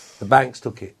 Banks. The banks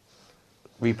took it.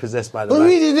 repossessed by the But man.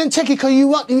 really, didn't take it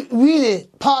because really,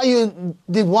 part of you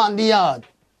did want the yard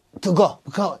to go.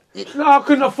 Because No, I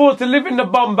couldn't afford to live in the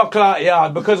bumper clot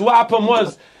yard because what happened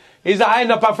was, is I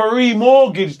ended up having to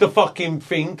remortgage the fucking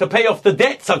thing to pay off the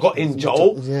debts I got in,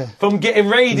 Joel, Yeah. from getting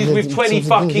raided Yeah, with 20 so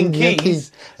fucking yeah,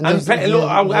 keys. and And those- look,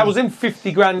 yeah, I was in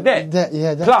 50 grand debt. That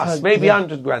Plus, hurt, maybe yeah.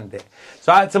 100 grand debt.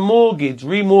 So I had to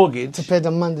remortgage. to pay the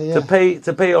money, yeah.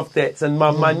 To pay off debts, and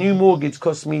my new mortgage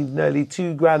cost me nearly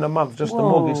 £2 a month just the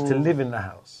mortgage to live in the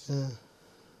house.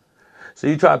 So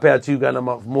you try to pay a £2 a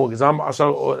month mortgage,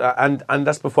 and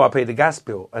that's before I paid the gas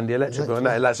bill and the electric bill and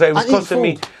that. Like, so it was And eat costing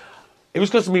me. food. It was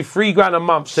costing me £3 a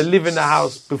month to live in the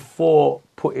house before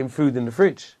putting food in the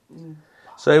fridge.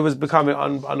 So it was becoming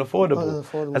unaffordable.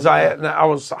 Unaffordable, And so I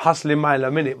was hustling mile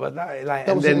a minute, but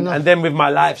wasn't enough. and then with my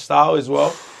lifestyle as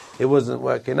well, it wasn't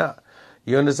working out.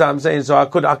 You understand what I'm saying? So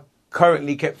I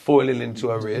currently kept falling into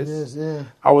arrears. Yes, yeah.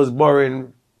 I was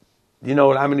borrowing, you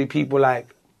know, how many people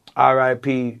like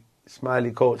RIP,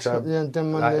 Smiley Culture. Yeah,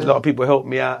 them man, Like, yeah. a lot of people helped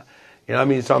me out. You know what I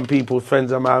mean? Some people,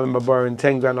 friends of mine, I remember borrowing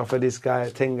 10 grand off of this guy,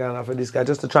 10 grand off of this guy,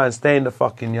 just to try and stay in the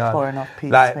fucking yard. Borrowing off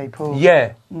Pete's like, people.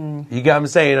 Yeah. You get what I'm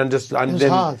saying? And It was then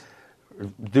hard.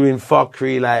 doing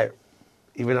fuckery, like,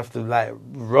 even after, like,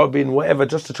 robbing, whatever,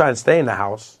 just to try and stay in the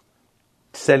house.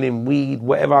 Selling weed,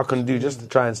 whatever I can do just to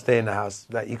try and stay in the house.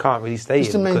 Like, you can't really stay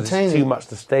Just here to because maintain it's too it. much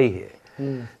to stay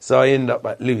here. So I end up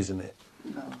like, losing it.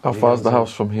 How far's the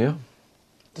house from here?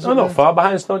 No, not far,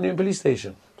 behind Stone Newton Police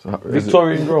Station. So is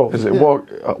Victorian Grove. Is it walk?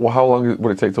 Well, how long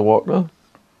would it take to walk now?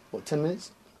 What, 10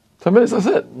 minutes? 10 minutes, that's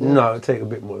it? No, it'll take a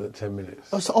bit more than 10 minutes.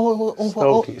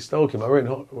 Stokey, man.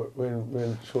 We're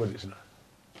in Shoreditch now.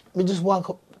 We just walk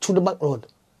up to the back road.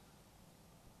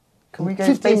 Can we go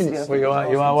 15 basically minutes. off Well, you the are-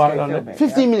 coast you are and walking go on film it? it,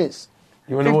 15 yeah? minutes.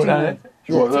 You want to walk 15 down there? minutes.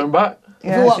 You walk there and back?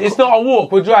 Yeah. walk- It's not a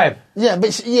walk, we'll drive. Yeah,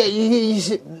 but you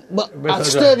see, but Better a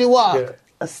sturdy drive. walk. Yeah.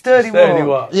 A sturdy, Sturdy walk.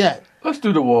 walk. Yeah. Let's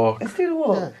do the walk. Let's do the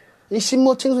walk. Yeah. You see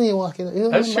more things when you're walking. You know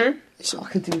what That's I mean? true. All I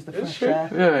could do is the fresh true. air.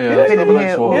 Yeah, yeah. We've Let's been have in a nice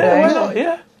here walk. all Yeah, day. why not?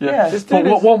 Yeah. Yeah. Let's do But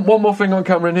this. one more thing on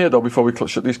camera in here, though, before we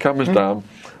shut these cameras down.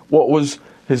 What was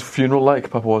his funeral like?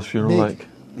 Papa was funeral Big. like?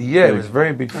 Yeah, it was a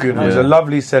very big funeral. It was a Yeah.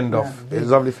 lovely send-off. It was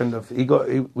a lovely send-off.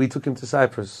 We took him to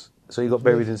Cyprus, so he got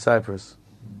buried in Cyprus.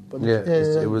 Yeah,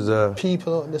 it was a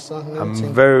People, this and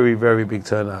everything. very, very big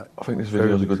turnout. I think this Very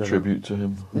video is a big good turnout. tribute to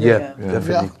him. Yeah, Yeah.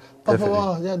 definitely. Yeah, Papa,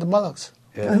 Definitely. yeah, the bollocks.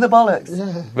 Yeah. The bollocks.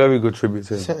 Yeah. Very good tribute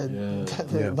to him.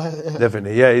 Yeah.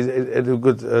 Definitely, yeah. It's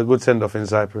a good send off in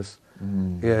Cyprus.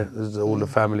 Yeah, there's all the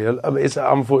family. I mean, it's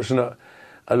unfortunate.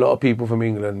 A lot of people from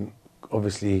England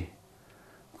obviously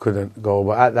couldn't go,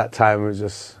 but at that time it was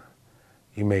just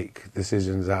you make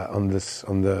decisions out on the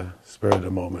spur of the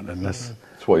moment, and that's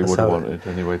It's what you That's would have how- wanted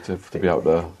anyway to be out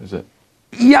there, is it?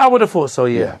 yeah. I would have thought so.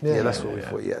 Yeah, Yeah. yeah. That's what we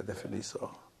thought. Yeah, definitely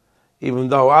so. Even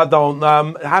though I don't,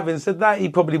 having said that, he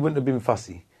probably wouldn't have been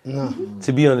fussy. No.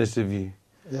 To be honest with you.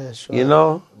 Yeah, sure. You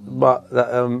know, but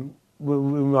with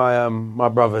my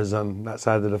brothers on that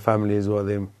side of the family as well,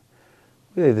 they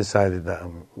decided that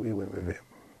we went with it.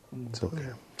 It's okay.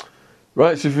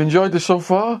 Right, so if you've enjoyed this so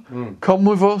far, come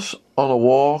with us on a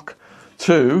walk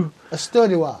to A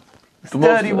sturdy walk. the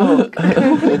most- Sturdy walk.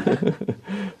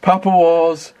 Papa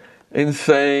War's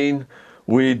insane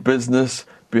weed business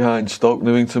behind Stoke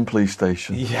Newington Police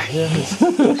Station. Yeah. Is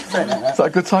that a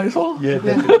good title? Yeah,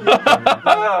 definitely.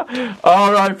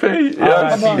 R.I.P.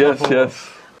 Yes, R.I.P. yes, yes.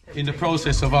 In the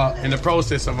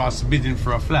process of us bidding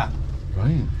for a flat,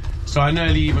 Right. so I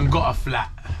nearly even got a flat.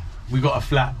 We got a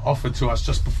flat offered to us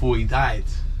just before he died,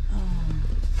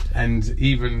 and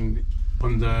even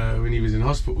when he was in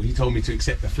hospital, he told me to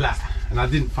accept the flat, and I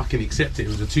didn't fucking accept it. It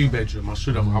was a 2-bedroom. I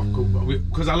should have,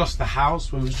 because I lost the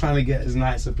house. We was trying to get as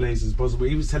nice a place as possible.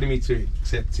 He was telling me to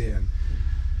accept it, and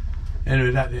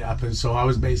anyway, that didn't happen. So I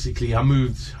was basically, I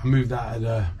moved out of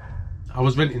the. I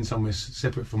was renting somewhere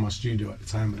separate from my studio at the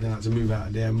time, but then I had to move out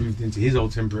of there. I moved into his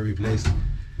old temporary place,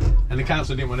 and the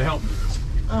council didn't want to help me.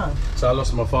 So I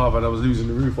lost my father, and I was losing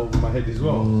the roof over my head as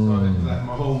well. So it was like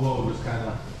my whole world was kind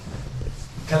of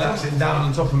collapsing down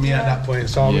on top of me at that point.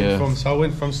 So I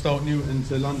went from Stoke Newton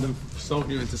to London, Stoke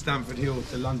Newton to Stamford Hill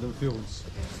to London Fields,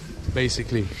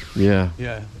 basically. Yeah.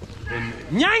 Yeah.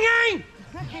 Nyang!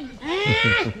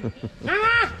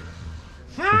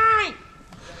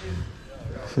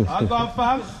 I'll go on,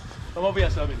 fam. Come over here,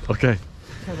 Sammy. Okay.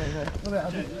 I'll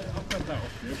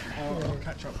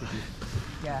catch up with you.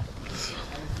 Yeah.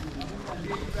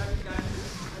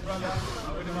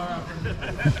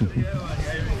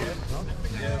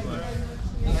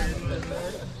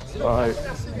 Right.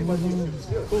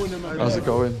 How's it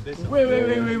going?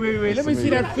 Wait. Let me see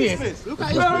that face. Look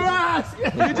at you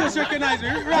just recognize me.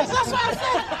 Ras. That's what I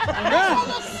said.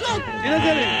 You know what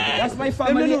I mean? That's my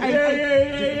family. I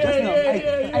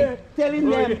telling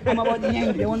them I'm about the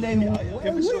young. They want them. Yeah,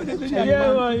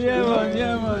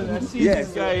 man. I see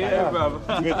this guy, bro.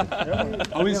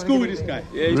 I'm in school with this guy.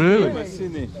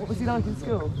 Really? What was he like in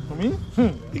school? For me?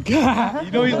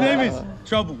 You know his name is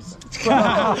Troubles.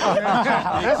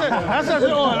 That's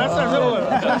it all.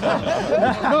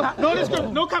 No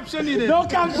description, no caption needed. No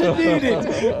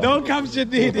caption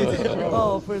needed.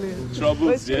 Oh, brilliant.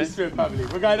 Troubles, yes. Family.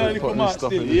 We're going to come out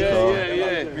still.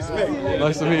 Yeah. Respect.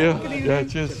 Nice to meet you. Yeah,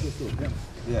 cheers.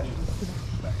 Yeah.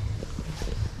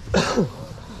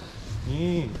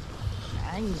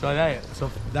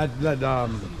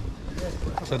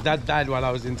 So dad died while I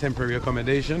was in temporary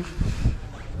accommodation.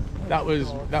 That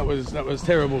was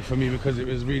terrible for me because it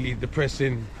was really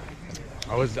depressing.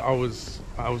 I was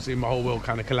in my whole world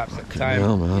kind of collapsed at the time.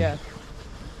 Yeah, man. Yeah.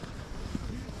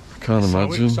 Can't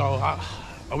imagine.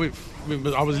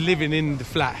 I was living in the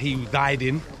flat he died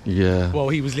in. Yeah. Well,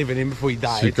 he was living in before he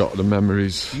died. So you got the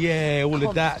memories. Yeah, all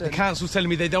of that. The council's telling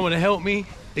me they don't want to help me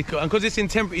because it's in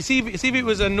temporary. See, if it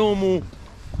was a normal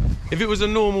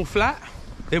flat,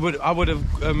 I would have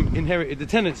inherited the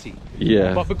tenancy.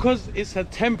 Yeah. But because it's a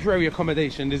temporary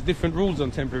accommodation, there's different rules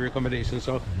on temporary accommodation.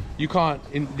 So you can't.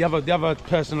 The other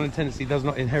person on the tenancy does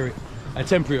not inherit a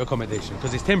temporary accommodation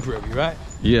because it's temporary, right?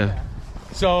 Yeah.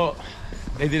 So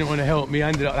they didn't want to help me. I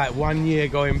ended up like 1 year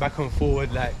going back and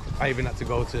forward. Like I even had to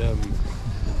go to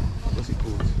what's it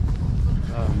called?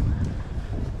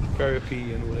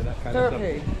 Therapy and all of that kind of stuff.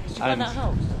 Did you find that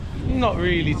house? Not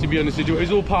really, to be honest with you. It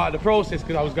was all part of the process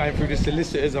because I was going through the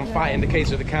solicitors and fighting the case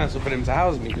with the council for them to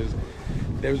house me because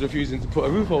they was refusing to put a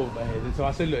roof over my head. And so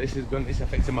I said, look, it's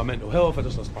affecting my mental health. I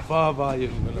just lost my father.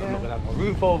 I'm not going to have my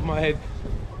roof over my head.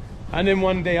 And then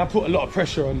one day I put a lot of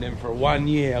pressure on them for 1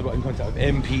 year. I got in contact with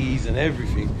MPs and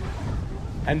everything.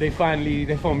 And they phoned me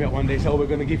up one day and said, we're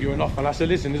going to give you an offer. And I said,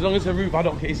 listen, as long as it's a roof, I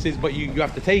don't care. It says, but you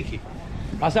have to take it.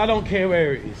 I said, I don't care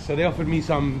where it is. So they offered me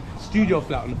some studio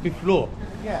flat on the 5th floor.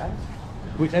 Yeah.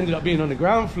 Which ended up being on the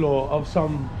ground floor of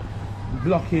some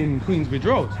block in Queensbridge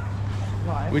Road.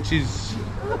 Right. Which is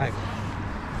like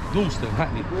Dalston,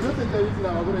 Hackney. When I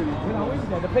went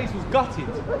there, the place was gutted.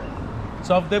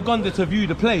 So they've gone there to view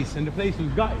the place, and the place was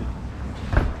gutted.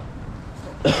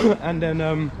 And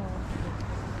then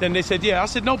they said, yeah. I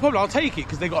said, no problem, I'll take it,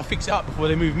 because they got to fix it up before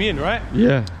they move me in, right?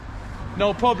 Yeah.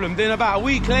 No problem. Then about a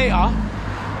week later,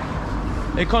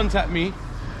 they contact me,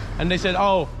 and they said,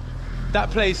 oh,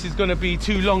 that place is going to be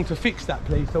too long to fix that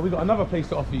place, so we got another place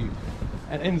to offer you.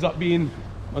 And it ends up being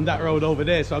on that road over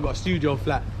there, so I got a studio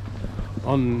flat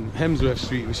on Hemsworth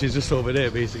Street, which is just over there,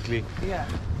 basically. Yeah.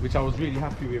 Which I was really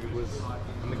happy with. It was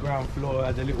on the ground floor,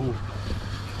 had a little...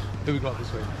 Who we got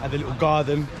this way? Had a little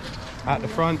garden out the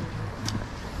front.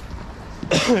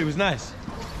 It was nice.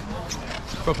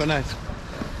 Proper nice.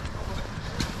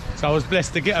 So I was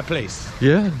blessed to get a place.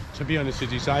 Yeah. To be honest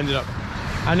with you, so I ended up...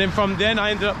 And then from then I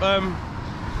ended up...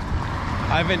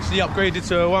 I eventually upgraded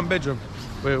to a 1-bedroom.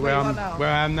 Where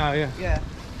I am now, yeah. Yeah.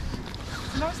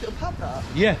 It's a nice little pub, that.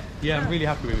 Yeah, I'm really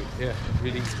happy with it. Yeah,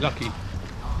 really lucky.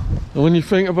 And when you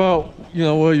think about,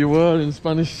 where you were in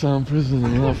Spanish Town prison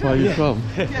and how far you've come,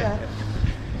 Yeah.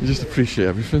 you just appreciate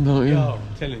everything, don't you? Yo,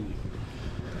 I'm telling you.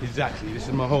 Exactly, this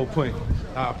is my whole point.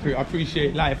 I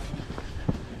appreciate life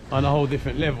on a whole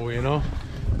different level,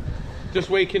 Just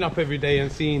waking up every day and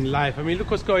seeing life. I mean,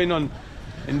 look what's going on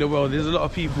in the world. There's a lot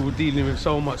of people dealing with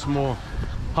so much more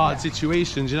hard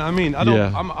situations, you know what I mean?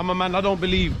 I'm a man, I don't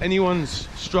believe anyone's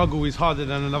struggle is harder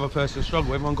than another person's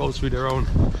struggle. Everyone goes through their own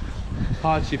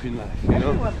hardship in life,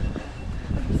 Everyone.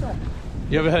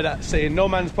 You ever heard that saying, no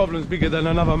man's problem is bigger than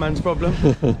another man's problem?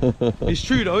 It's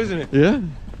true though, isn't it? Yeah.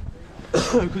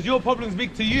 Because your problem's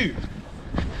big to you,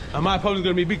 and my problem's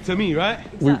going to be big to me, right?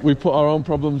 Exactly. We put our own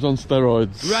problems on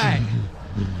steroids. Right.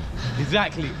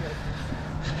 Exactly.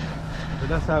 So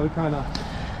that's how we kind of...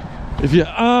 If your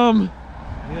arm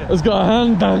has got a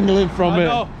hand dangling from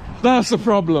it, that's a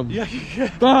problem. Yeah.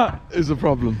 That is a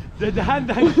problem. The hand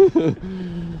dangling.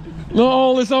 Not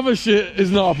all this other shit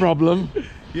is not a problem.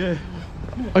 Yeah.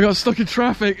 I got stuck in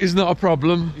traffic is not a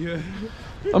problem. Yeah.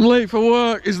 I'm late for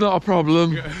work is not a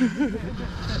problem. Yeah.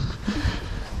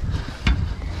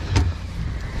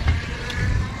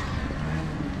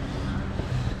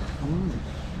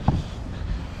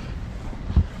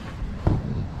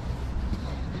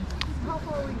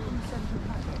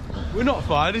 We're not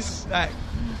far. This is like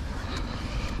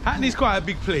Hackney's quite a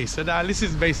big place. So now this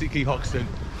is basically Hoxton.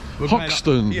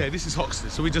 Hoxton? Yeah, this is Hoxton.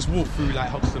 So we just walk through like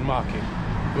Hoxton Market.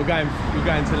 we're going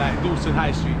to like Dalston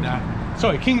High Street now.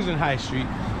 Sorry, Kingston High Street.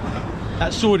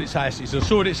 That's Shoreditch High Street. So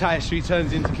Shoreditch High Street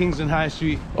turns into Kingston High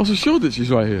Street. Oh, so Shoreditch is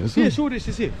right here. Yeah, Shoreditch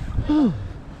is here.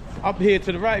 Up here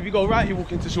to the right. If you go right, you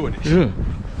walk into Shoreditch. Yeah.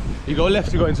 You go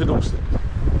left, you go into Dalston.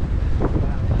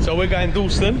 So we're going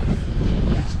Dalston,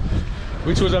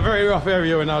 which was a very rough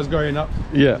area when I was growing up.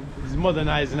 Yeah. It's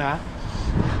modernised now.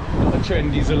 A lot of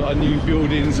trendies, a lot of new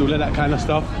buildings, all of that kind of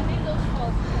stuff.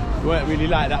 We weren't really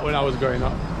like that when I was growing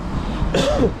up.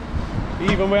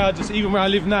 even where I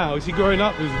live now, you see, growing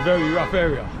up, it was a very rough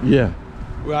area. Yeah.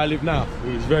 Where I live now,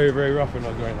 it was very, very rough when I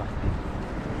was growing up.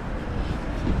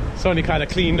 It's only kind of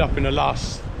cleaned up in the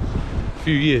last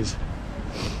few years.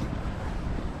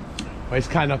 But it's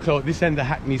kind of close. This end of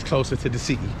Hackney's closer to the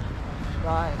city.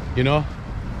 Right. You know,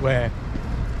 where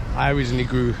I originally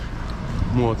grew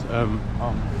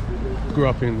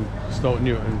up in Stoke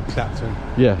Newton, Clapton.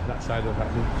 Yeah. That side of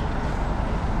Hackney.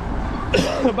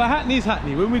 But Hackney's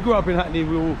Hackney. When we grew up in Hackney,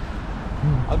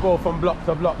 I go from block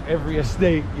to block, every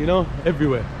estate, you know,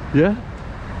 everywhere. Yeah.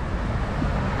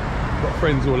 Got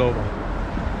friends all over.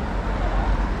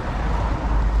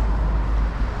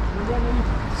 Are there any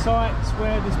sites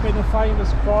where there's been a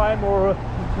famous crime or a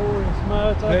notorious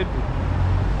murder?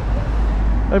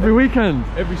 Every weekend.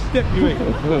 Every step you make.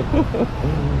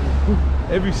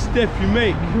 Every step you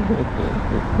make.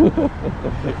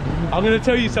 I'm going to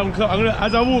tell you some.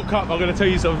 As I walk up, I'm going to tell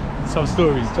you some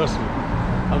stories. Trust me.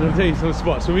 I'm going to tell you some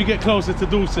spots. When we get closer to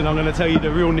Dalston, I'm going to tell you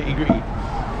the real nitty gritty.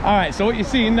 All right. So what you're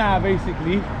seeing now,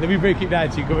 basically, let me break it down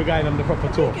to you because we're going on the proper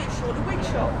tour. The wig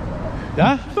shop.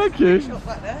 Huh? Thank you. Shop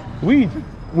back there. Weed.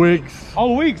 Wigs.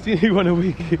 Oh, wigs. You want a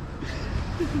wig?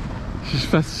 She's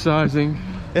fetishising.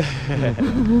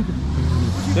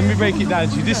 Let me break it down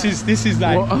to you. This is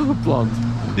like. What? Blonde.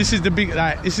 This is the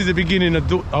beginning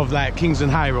of like Kingston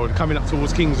High Road coming up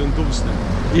towards Kingston Dalston.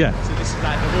 Yeah. So this is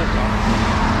like the walk up.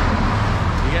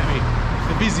 You get me?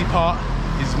 The busy part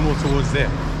is more towards there,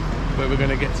 where we're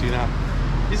gonna get to now.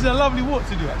 This is a lovely walk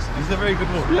to do actually. This is a very good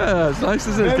walk. Yeah, it's nice,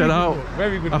 isn't it? Very Get good out. walk,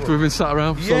 very good After walk. we've been sat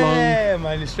around for so long. Yeah,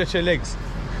 man, you stretch your legs.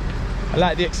 I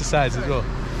like the exercise as well.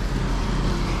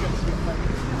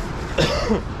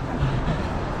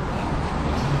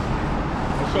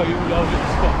 I'll show you all those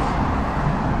little spots.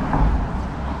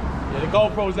 Yeah, the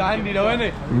GoPros are handy though, ain't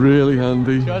it? Really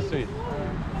handy. Trust me.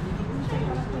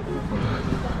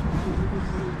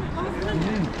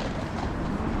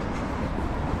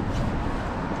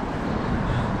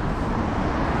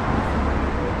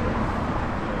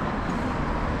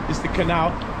 It's the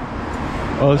canal.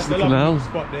 Oh, it's That's the a lovely canal.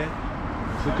 spot there.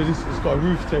 Because it's got a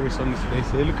roof terrace on this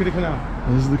place here. Look at the canal.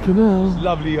 There's the canal.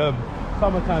 Lovely.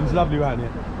 Summertime's lovely around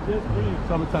here.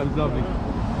 Summertime's lovely.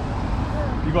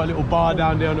 You got a little bar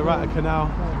down there on the right of canal.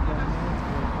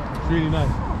 It's really nice.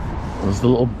 There's the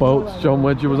little boats John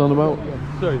Wedger was on about.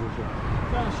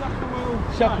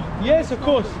 Sorry, yes, of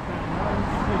course.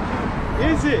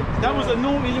 Is it? That was a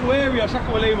naughty little area.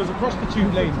 Shacklewell Lane was a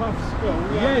prostitute lane.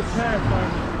 Yes.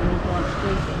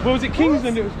 What was it?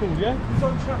 Kingsland it was called, yeah?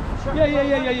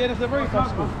 Yeah. That's a very tough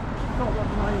school.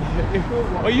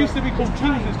 Well, it used to be called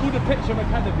Kingsland. It's called the Petram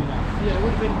Academy now. Yeah, it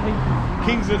would have been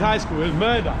Kingsland High School. It was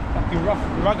murder. Fucking rough,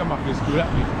 ragamuffin school,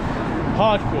 that was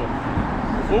hardcore.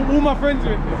 All my friends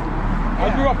went there.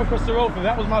 I grew up across the road from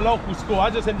that was my local school.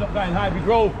 I just ended up going Highby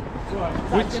Grove.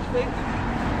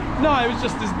 No, it was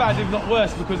just as bad, if not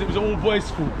worse, because it was an all-boys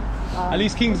school. At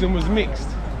least Kingston was mixed.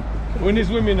 When there's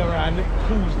women around, it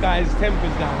cools guys'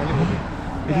 tempers down a little bit.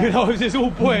 You know, if there's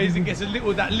all boys, it gets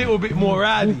that little bit more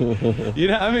rowdy. You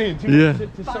know what I mean? Too Yeah. much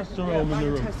testosterone in the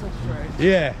room.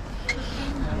 Yeah.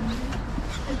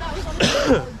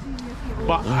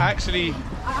 But I actually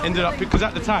ended up, because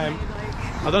at the time,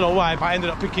 I don't know why, but I ended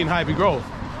up picking Highby Grove,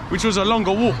 which was a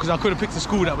longer walk because I could have picked a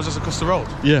school that was just across the road.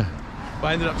 Yeah. But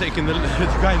I ended up taking going to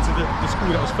the school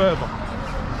that was further.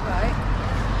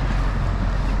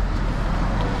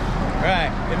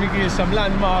 Right, let me give you some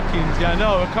landmarkings. Yeah, I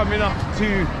know we're coming up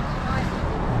to.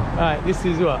 Right, this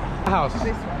is what? House.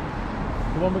 This one.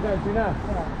 The one we're going to now.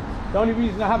 Yeah. The only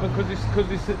reason I haven't, because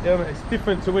it's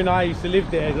different to when I used to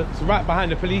live there. It's right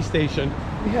behind the police station.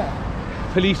 Yeah.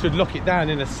 Police would lock it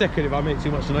down in a second if I make too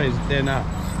much noise there now.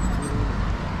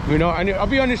 You know, and I'll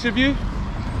be honest with you.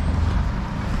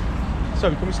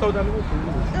 Sorry, can we slow down the walk?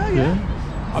 Oh yeah.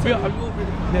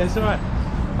 Yeah, it's alright.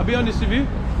 I'll be honest with you.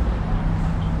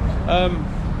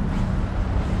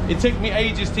 It took me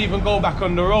ages to even go back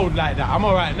on the road like that. I'm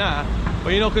alright now.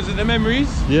 But you know, because of the memories,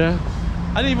 Yeah.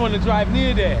 I didn't even want to drive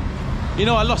near there. You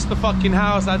know, I lost the fucking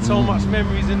house. I had so much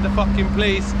memories in the fucking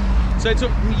place. So it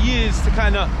took me years to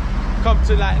kind of come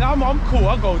to like, I'm cool,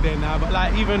 I'll go there now. But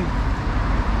like even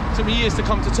Took me years to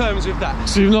come to terms with that.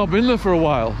 So you've not been there for a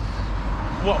while?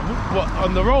 What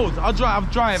on the road? I'll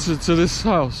drive To this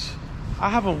house? I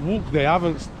haven't walked there. I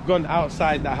haven't gone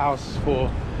outside the house for.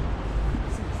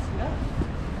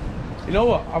 You know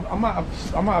what? I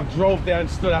might have drove there and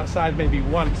stood outside maybe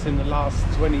once in the last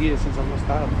 20 years since I lost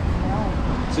the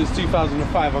house. Since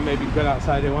 2005, I maybe gone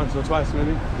outside there once or twice,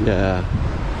 maybe. Yeah.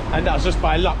 And that was just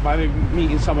by luck, by maybe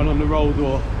meeting someone on the road,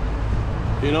 or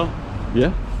you know.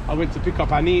 Yeah. I went to pick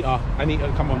up Anita.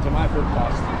 Anita come onto my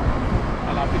podcast,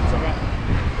 and I picked her up.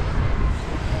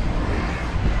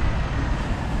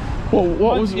 Well,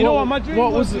 what was? You know what my dream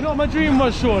was? You know what my dream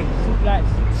was, Sean? Like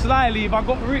slyly, if I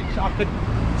got rich, I could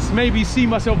maybe see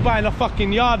myself buying a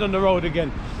fucking yard on the road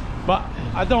again. But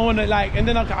I don't want to like. And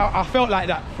then I felt like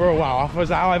that for a while. I was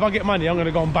like, oh, if I get money, I'm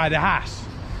gonna go and buy the house.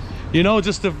 You know,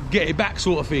 just to get it back,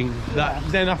 sort of thing. That,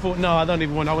 then I thought, no, I don't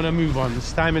even want. I want to move on.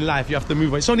 It's time in life. You have to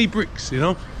move on. It's only bricks, you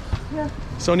know. Yeah.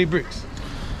 It's only bricks.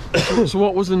 So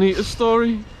what was Anita's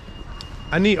story?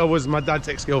 Anita was my dad's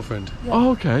ex-girlfriend. Yeah.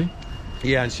 Oh, okay.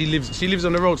 Yeah, and she lives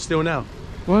on the road still now.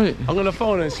 Right. I'm gonna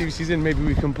phone her and see if she's in. Maybe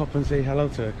we can pop and say hello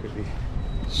to her quickly.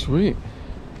 Sweet.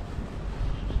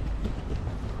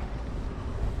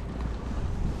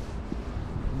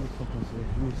 Let me pop and say,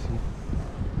 let me see.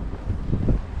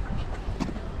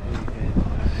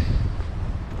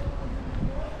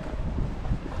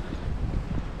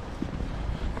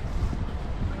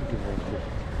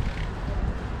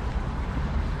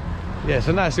 Yeah, it's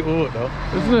a nice little walk though.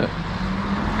 Isn't it?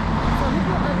 So look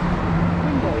at the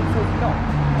window, it says locked.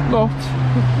 Locked.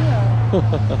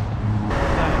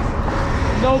 Nice.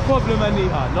 No problem,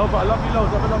 Anita. No, but I love you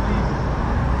loads. Have a lovely evening.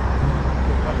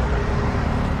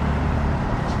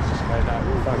 She's just going out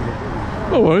with family.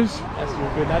 No worries. That's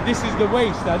all good. Now this is the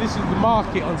waste. Now this is the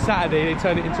market on Saturday. They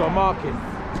turn it into a market.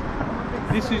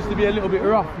 This used to be a little bit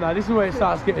rough. Now this is where it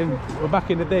starts getting. Well, back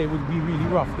in the day, it would be really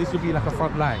rough. This would be like a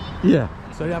front line. Yeah.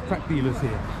 So they have crack dealers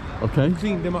here. Okay. They've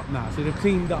cleaned them up now. So they've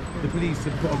cleaned up. The police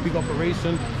have put a big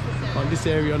operation on this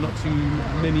area not too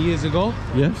many years ago.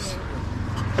 Yes.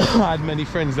 I had many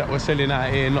friends that were selling out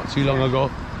here not too long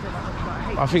ago.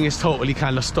 I think it's totally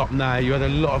kind of stopped now. You had a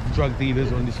lot of drug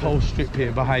dealers on this whole strip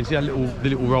here behind. See that the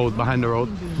little road behind the road?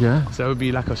 Yeah. So it would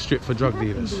be like a strip for drug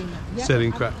dealers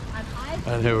selling crack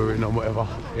and heroin or whatever,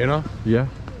 you know? Yeah.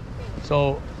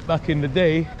 So back in the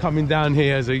day, coming down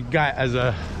here as a guy, as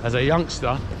a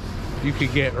youngster, you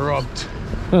could get robbed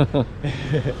if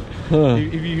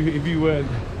you weren't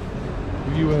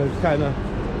kind of.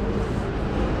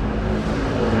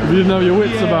 You didn't have your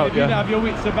wits about you. You didn't have your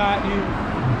wits about you.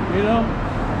 You know,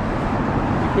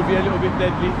 it could be a little bit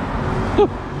deadly.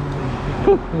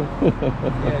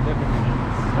 Yeah,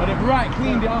 definitely. But they've right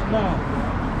cleaned it up now.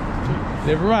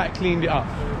 They've right cleaned it up.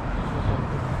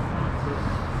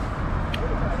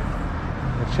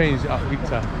 They've changed it up big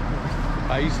time.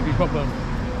 I used to be proper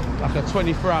like a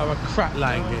 24-hour crack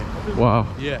line here. Wow.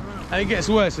 Yeah, and it gets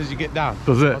worse as you get down.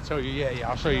 Does it? I'll tell you. Yeah.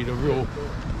 I'll show you the real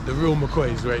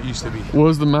McCoy's where it used to be.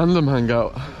 Where's the Mandem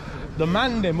hangout? The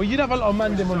Mandem. Well, you'd have a lot of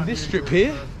Mandem on this strip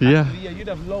here. Yeah. Actually, yeah, you'd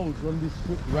have loads on this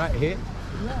strip right here.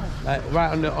 Like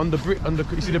right on the brick,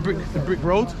 you see the brick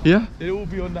road? Yeah. They'd all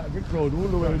be on that brick road all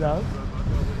the way down,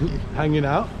 hanging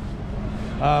out.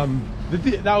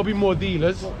 That would be more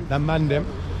dealers than Mandem.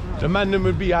 The Mandem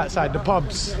would be outside the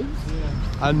pubs,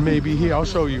 and maybe here. I'll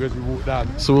show you as we walk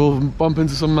down. So we'll bump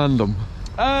into some Mandem.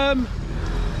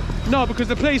 No, because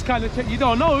the place kind of you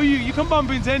don't know. You can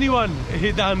bump into anyone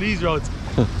down these roads,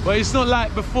 but it's not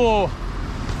like before.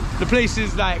 The place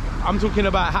is like I'm talking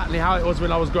about Hackney, how it was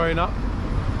when I was growing up.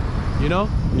 You know?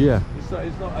 Yeah. It's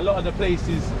not. A lot of the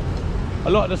places, a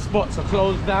lot of the spots are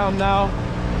closed down now.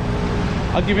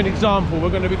 I'll give you an example. We're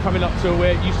going to be coming up to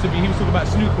where it used to be. He was talking about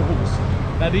snooker halls.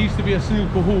 Now there used to be a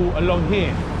snooker hall along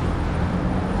here,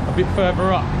 a bit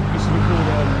further up. It used to be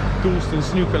called Dalston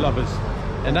Snooker Lovers.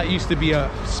 And that used to be a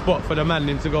spot for the man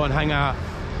to go and hang out,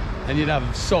 and you'd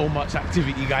have so much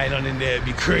activity going on in there. It'd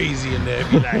be crazy in there.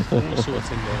 It'd be like all sorts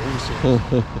in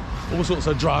there, all sorts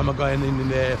of drama going in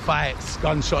there, fights,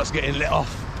 gunshots getting let off.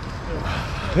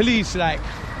 Police like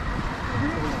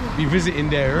be visiting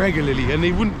there regularly, and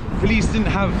police didn't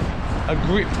have a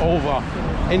grip over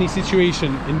any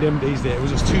situation in them days there. It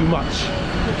was just too much.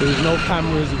 There was no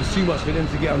cameras. It was too much for them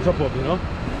to get on top of, you know.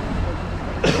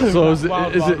 So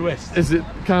Wild West. is it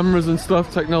cameras and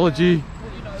stuff, technology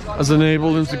has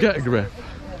enabled them to get a grip?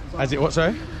 Has it what,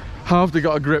 sorry? How have they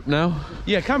got a grip now?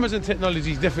 Yeah, cameras and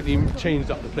technology's definitely changed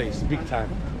up the place, big time.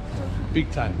 Big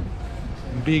time.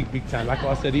 Big time. Like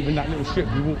I said, even that little strip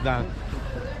we walked down,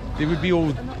 it would be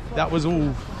all, that was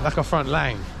all like a front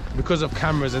line. Because of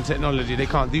cameras and technology, they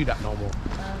can't do that no more.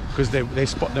 because they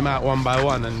spot them out one by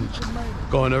one and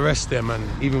go and arrest them. And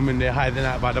even when they're hiding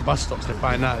out by the bus stops, they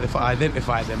find out, they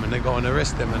identify them and they go and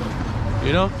arrest them. And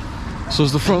you know. So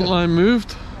has the front line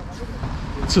moved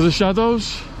to the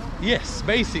shadows? Yes,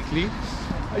 basically.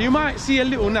 You might see a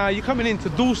little now. You're coming into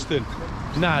Dalston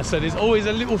now, so there's always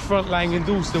a little front line in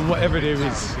Dalston, whatever there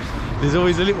is. There's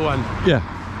always a little one. Yeah.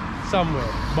 Somewhere,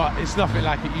 but it's nothing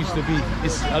like it used to be.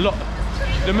 It's a lot.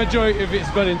 The majority of it's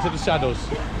gone into the shadows.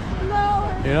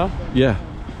 You know? Yeah.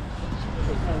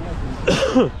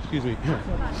 Excuse me.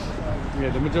 Yeah,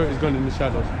 the majority's gone in the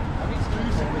shadows.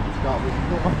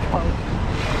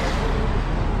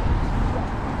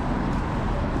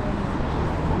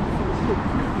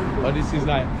 Oh, this is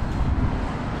like.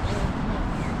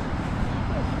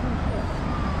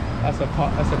 That's a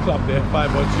club there,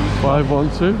 512.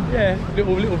 512? Yeah,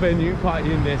 little venue,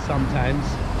 party in there sometimes.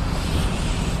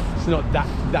 It's not that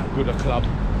good a club.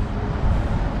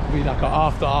 It'll be like an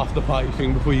after party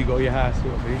thing before you go to your house,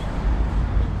 sort of thing.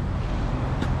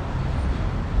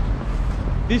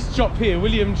 This shop here,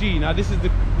 William G. Now this is the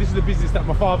business that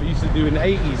my father used to do in the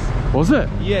 80s. Was it?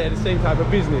 Yeah, the same type of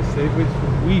business.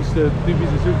 We used to do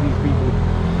business with these people,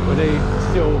 where they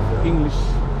sell English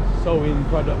sewing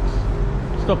products.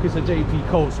 Stockist for JP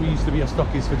Coats. We used to be a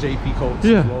stockist for JP Coats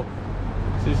as well.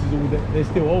 So this is all they're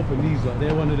still open. These are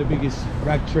they're one of the biggest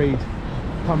rag trade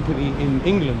company in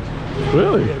England.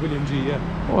 Really? Yeah, William G. Yeah.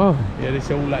 Wow. Yeah, they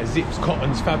sell all like zips,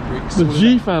 cottons, fabrics. The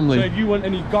G family. So if you want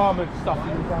any garment stuff,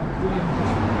 you can find William G.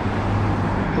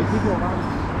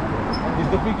 He's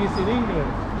the biggest in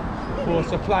England for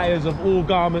suppliers of all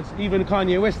garments. Even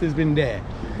Kanye West has been there.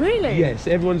 Really? Yes,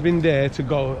 everyone's been there to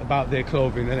go about their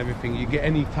clothing and everything. You get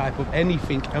any type of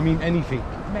anything. I mean anything.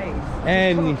 Made.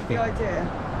 Anything. The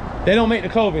idea. They don't make the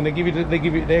clothing.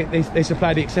 They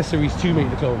supply the accessories to make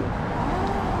the clothing.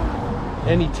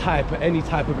 Any type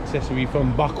of accessory,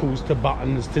 from buckles to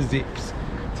buttons to zips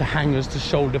to hangers to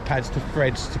shoulder pads to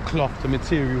threads to cloth to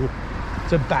material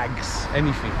to bags,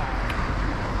 anything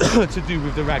to do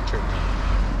with the rag trade.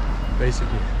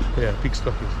 Basically, yeah, big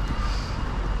stockings.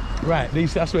 Right,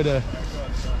 that's where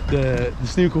the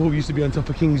snooker hall used to be on top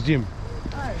of King's Gym.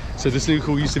 Oh. So the snooker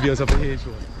hall used to be on top of here.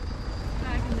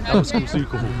 Old school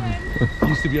snooker hall.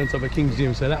 Used to be on top of King's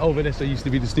Gym. So that over there used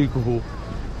to be the snooker hall.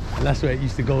 And that's where it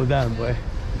used to go down, boy.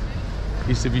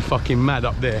 Used to be fucking mad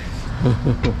up there.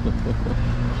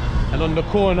 And on the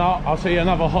corner, I'll tell you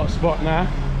another hot spot now.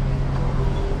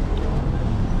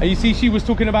 And you see, she was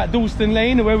talking about Dalston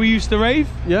Lane, where we used to rave.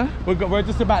 Yeah. We're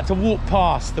just about to walk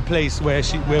past the place where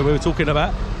we were talking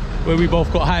about, where we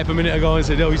both got hype a minute ago and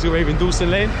said, "Oh, we used to rave in Dalston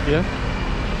Lane." Yeah.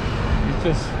 It's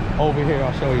just over here.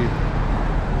 I'll show you.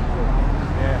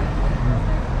 Yeah.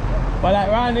 But like,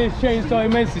 around here's changed so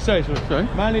immensely. Sorry.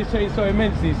 Man, it's changed so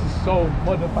immensely. It's so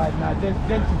modified now,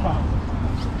 densified.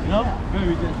 You know,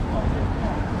 very densified.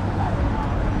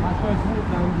 My first walk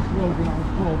down this road when I was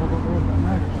 12, I got the road that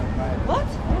night. What?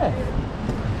 Yeah.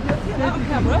 That on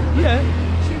camera? Yeah.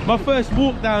 My first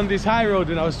walk down this high road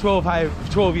when I was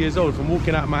 12 years old, from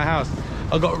walking out of my house,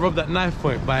 I got robbed at knife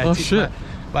point by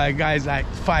a guy's like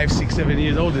 5, 6, 7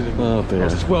 years older than me. Oh dear. I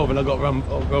was 12 and I got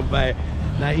robbed by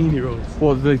 19-year-olds.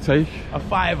 What did they take? A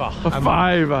fiver. A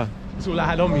fiver. That's all I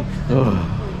had on me. Oh.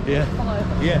 Yeah.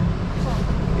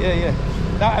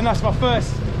 And that's my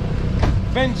first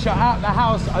venture out the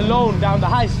house alone down the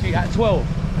high street at 12.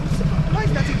 Why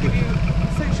did that give you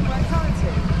social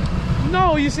anxiety?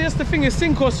 No, you see, that's the thing, it's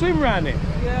sink or swim around it.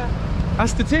 Yeah.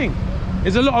 That's the thing.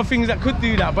 There's a lot of things that could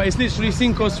do that, but it's literally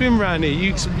sink or swim around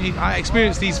here. I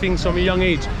experienced these things from a young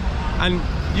age, and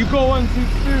you go on to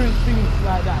experience things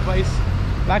like that. But it's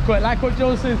like what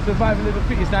Joe said, survival of the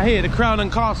fittest. Now here, the Crown and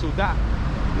Castle, that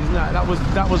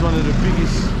was one of the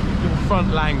biggest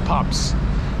frontline pubs.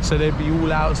 So they'd be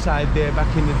all outside there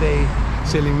back in the day,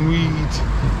 selling weed,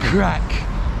 crack,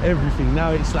 everything. Now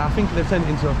it's like, I think they've turned it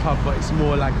into a pub, but it's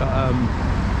more like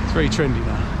it's very trendy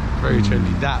now. Very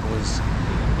trendy. That was,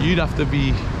 you'd have to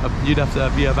be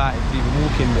about it to even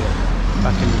walk in there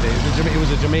back in the day. It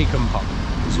was a Jamaican pub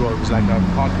as well. It was like a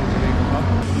hardcore Jamaican pub.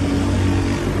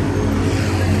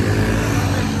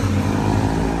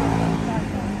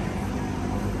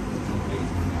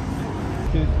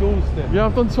 Yeah,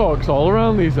 I've done talks all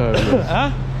around these areas.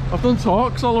 Huh? I've done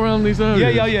talks all around these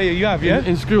areas. Yeah, you have, yeah?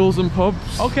 In schools and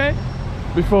pubs. Okay.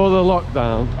 Before the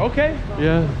lockdown. Okay.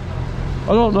 Yeah.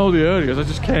 I don't know the areas, I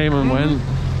just came and went.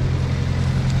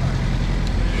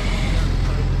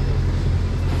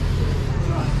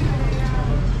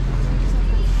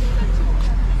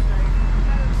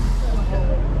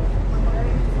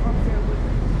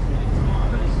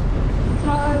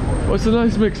 Well, it's a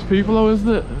nice mix of people though, isn't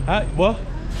it? What?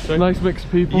 Sorry? Nice mix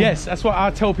of people. Yes, that's what I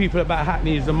tell people about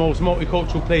Hackney is the most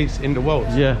multicultural place in the world.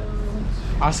 Yeah.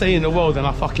 I say in the world and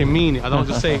I fucking mean it. I don't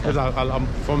just say it because I'm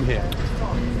from here.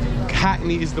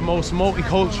 Hackney is the most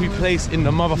multicultural place in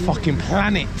the motherfucking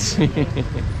planet.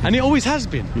 And it always has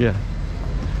been. Yeah.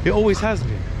 It always has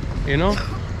been, you know?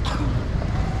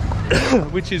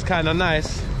 Which is kind of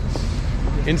nice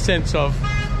in sense of,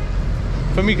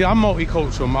 for me, 'cause I'm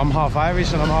multicultural. I'm half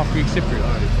Irish and I'm half Greek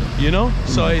Cypriot, you know?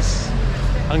 So it's,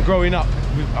 and growing up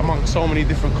amongst so many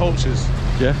different cultures,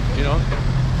 Yeah. you know?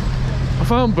 I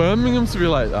found Birmingham to be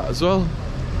like that as well.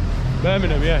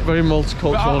 Birmingham, yeah. Very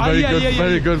multicultural, But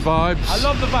very good vibes. I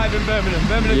love the vibe in Birmingham.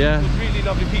 Birmingham Yeah. people, really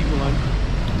lovely people, man.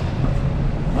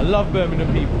 I love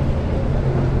Birmingham people.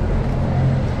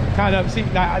 Kind of, see,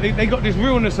 like, they got this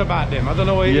realness about them. I don't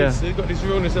know what it is. They've got this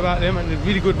realness about them and they're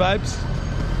really good vibes.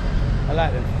 I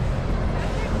like them.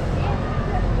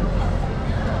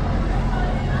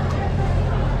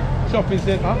 Shopping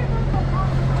centre.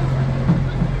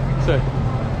 So.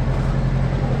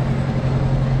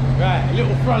 Right, a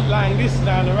little front line, this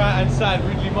down the right hand side,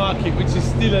 Ridley Market, which is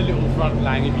still a little front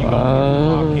line if you go to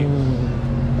Ridley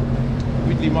Market.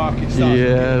 Ridley Market starts.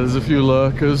 Yeah, there's a few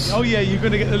lurkers. Oh yeah, you're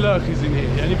going to get the lurkers in here.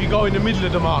 And if you go in the middle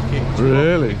of the market,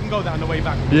 Really? you can go down the way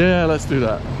back. Yeah, let's do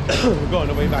that. We'll go on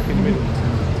the way back in the middle.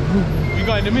 If you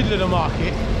go in the middle of the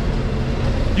market,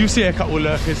 you see a couple of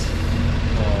lurkers.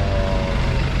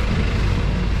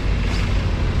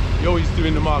 You're always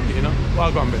doing the market, you know?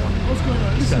 Well, go on, brother. What's going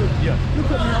on? Listen, Yeah.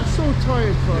 look at me, I'm so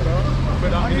tired, brother.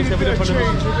 I need a bit of change.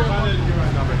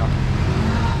 Right now, brother.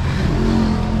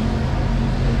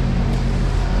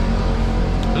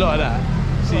 A lot of that.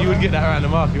 See, you would get that around the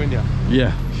market, wouldn't you?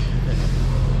 Yeah.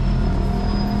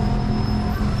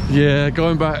 Yeah,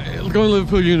 going to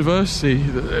Liverpool University,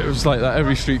 it was like that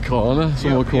every street corner,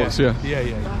 somewhere close, yeah.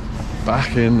 Yeah.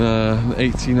 Back in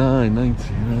 89,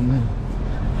 90, around then.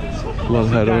 A lot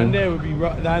of Down heroin. there would be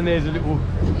down there's a little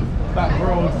back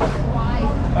road.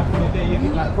 Back in the day, you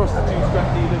get like prostitutes,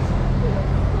 scrap dealers.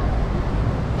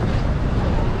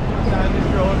 Down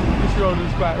this road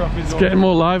is quite rough as well. It's getting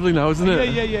more lively now, isn't it?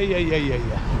 Yeah.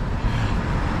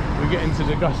 We're getting to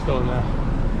the gusto now.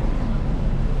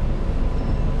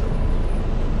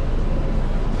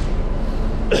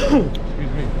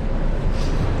 Excuse me.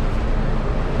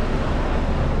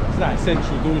 It's like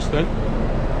central Dalston.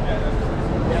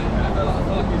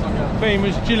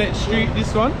 Famous Gillette Street,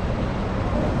 this one.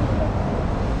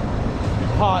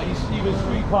 Parties, even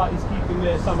street parties keeping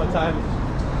there summertime.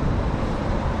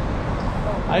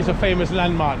 And it's a famous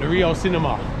landmark, the Rio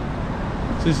Cinema.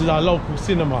 So this is our local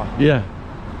cinema, Yeah.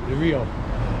 the Rio.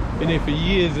 Been here for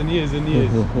years and years and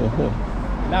years.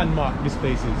 Landmark, this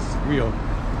place is Rio.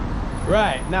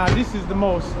 Right, now this is the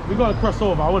most, we're going to cross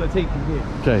over, I want to take you here.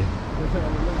 Okay.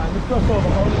 And this cross over,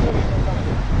 I want to tell you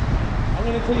something. I'm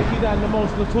going to take you down the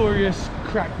most notorious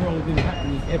crack road in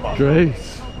Hackney ever. Great.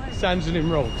 Sandslim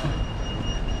Road.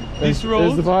 There's the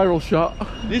viral shot.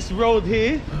 This road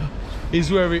here is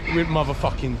where it went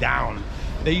motherfucking down.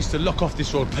 They used to lock off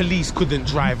this road. Police couldn't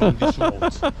drive on this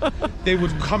road. They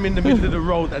would come in the middle of the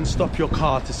road and stop your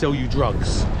car to sell you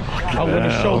drugs. I'm going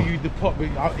to show you the pop.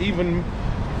 Even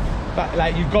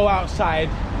like you go outside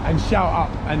and shout up,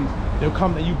 and they'll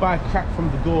come and you buy crack from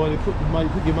the door. They put your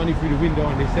money through the window,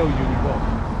 and they sell you. And you go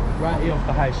right here off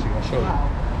the high street. I'll show you.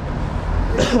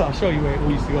 I'll show you where it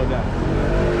all used to go down.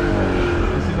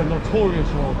 This is a notorious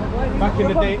road. Back in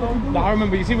the day, like, I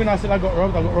remember, you see when I said I got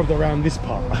robbed around this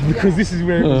part because this is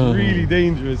where it was really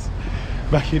dangerous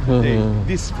back in the day.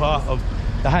 This part of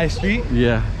the high street,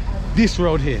 Yeah. this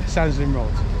road here, Sandslim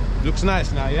Road. Looks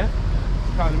nice now, yeah?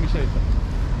 Come on, let me show you something.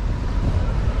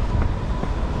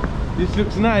 This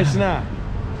looks nice now.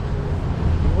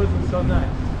 It wasn't so nice.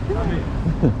 Come in.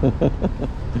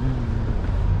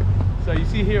 So you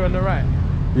see here on the right,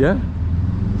 Yeah.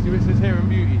 see what it says Hair and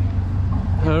Beauty?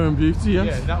 Hair and Beauty, yes.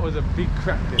 Yeah, that was a big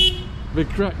crack den. Big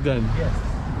crack den. Yes.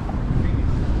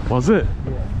 Biggest. Was it?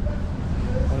 Yeah.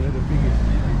 One of the biggest.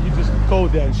 You just go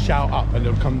there and shout up and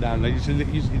they'll come down. Like you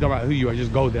don't matter who you are,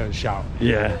 just go there and shout.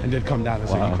 Yeah. And they'll come down and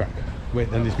say you crack. Wait,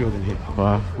 in this building here.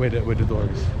 Wow. Where the door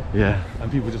is. Yeah.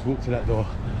 And people just walk to that door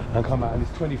and come out, and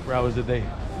it's 24 hours a day,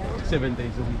 7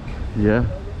 days a week. Yeah.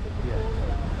 Yeah.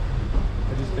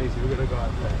 At this place, we're gonna go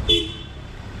out there.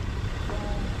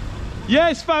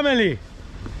 Yes, family.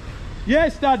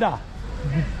 Yes, Dada.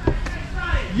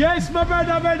 Yes, my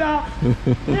brother. Right,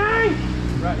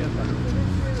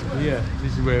 yeah,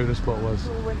 this is where the spot was.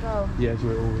 Yeah, it's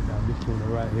where it all went down. This corner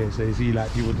right here. So you see,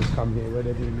 like, people just come here where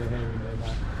they're doing their hair and they're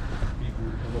like, people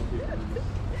come up here and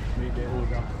make their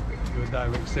order. your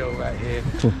direct sale right here,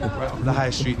 right off the high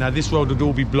street. Now this road would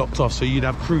all be blocked off, so you'd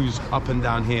have crews up and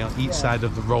down here on each side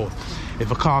of the road.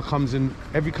 If a car comes in,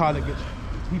 every car that gets,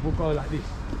 people go like this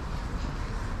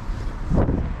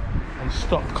and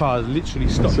stop cars, literally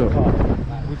stop the car.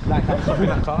 Like stopping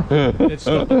that car, they'd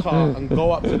stop the car and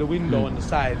go up to the window on the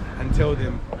side and tell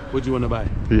them, what do you want to buy?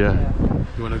 Yeah.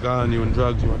 You want a gun, you want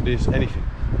drugs, you want this, anything.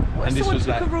 What And if this someone was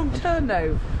took like a wrong turn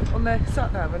though on their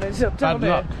sat nav and ended up down bad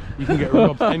luck. there? You can get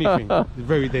robbed anything. It's a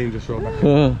very dangerous road back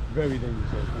here. Very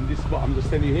dangerous road. And this spot, I'm just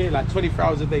telling you here, like 24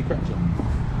 hours a day crack job.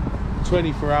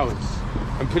 24 hours.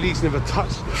 And police never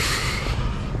touched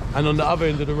it. And on the other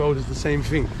end of the road is the same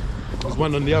thing. There's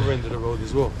one on the other end of the road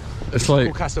as well. It's called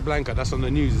like Casablanca, that's on the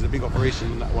news. There's a big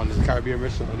operation in that one. There's a Caribbean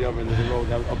restaurant on the other end of the road.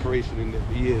 They have an operation in there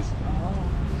for years.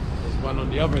 There's one on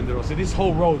the other end of the road. So this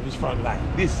whole road was front line.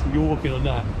 This, you're walking on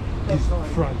that, is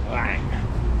front line.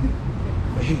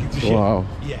 wow.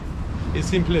 Yeah. It's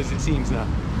simple as it seems now.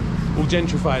 All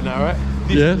gentrified now, right?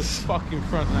 This Yes. is the fucking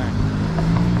front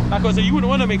line. Like I said, you wouldn't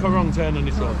want to make a wrong turn on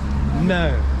this road.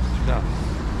 No. No.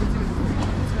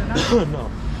 No.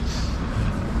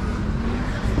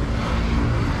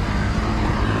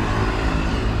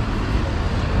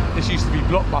 This used to be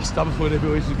Blockbuster before they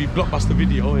built. It used to be Blockbuster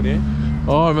Video in here.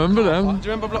 Oh, I remember them. Do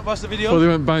you remember Blockbuster Video? Before they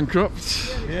went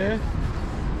bankrupt. Yeah.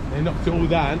 They knocked it all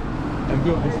down and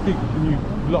built this big new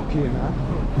block here now.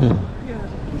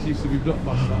 This used to be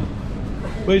Blockbuster.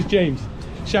 Where's James?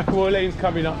 Shacklewell Lane's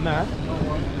coming up now.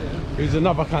 It was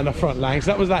another kind of front line.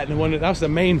 So that was like the one. That was the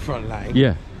main front line.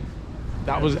 Yeah.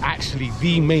 That was actually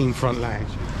the main front line.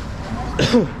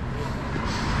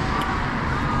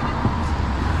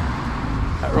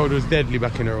 That road was deadly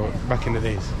back in the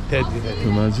days. Deadly.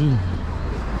 Imagine.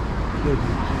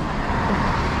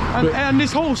 And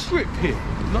this whole strip here,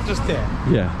 not just there.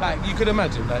 Yeah. Like you could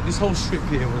imagine, like this whole strip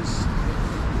here was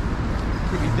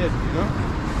pretty deadly, you know?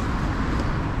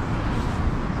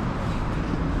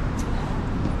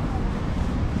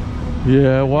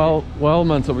 Yeah, well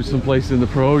meant to be some place in the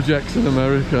projects in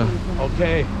America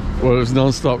Okay. where it was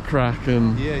non-stop crack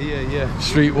and Yeah.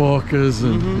 streetwalkers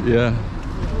and yeah.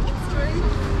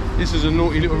 This is a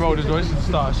naughty little road as well. This is the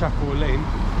start of Shacklewell Lane.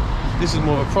 This is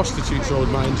more of a prostitutes road,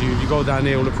 mind you. If you go down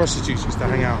here, all the prostitutes used to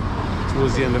hang out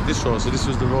towards the end of this road. So this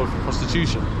was the road for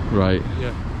prostitution. Right.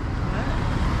 Yeah.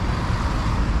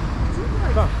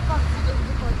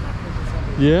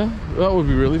 Yeah, that would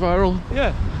be really viral.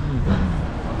 Yeah.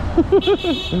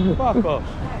 Fuck off.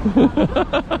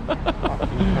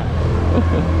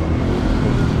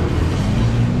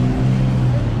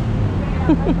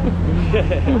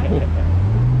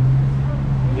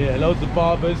 Yeah, loads of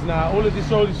barbers now. All of this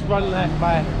road is run like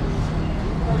by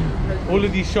all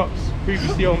of these shops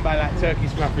previously owned by like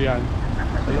Turkish mafia and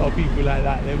a lot of people like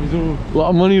that. There was all A lot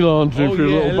of money laundering through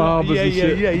little barbers yeah, and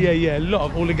shit. yeah. A lot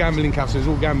of all the gambling caps. There's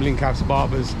all gambling caps,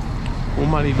 barbers, all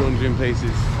money laundering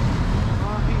places.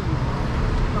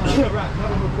 This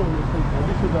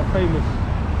was a famous.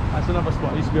 That's another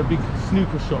spot. It used to be a big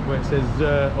snooker shop where it says,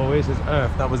 where it says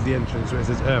Earth. That was the entrance where it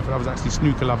says Earth. And that was actually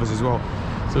snooker lovers as well.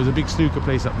 So there's a big snooker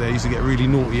place up there. It used to get really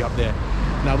naughty up there.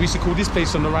 Now we used to call this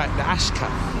place on the right the Ash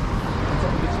Cat.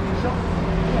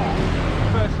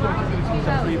 First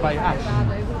shop by Ash.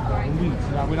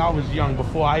 Now, when I was young,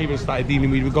 before I even started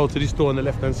dealing weed, we'd go to this door on the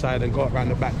left hand side and go around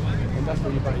the back. And that's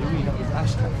where you buy your weed. That was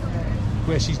Ash Cat.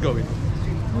 Where she's going.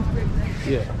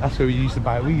 Yeah, that's where we used to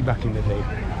buy weed back in the day.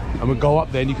 And we'd go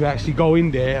up there and you could actually go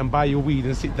in there and buy your weed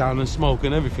and sit down and smoke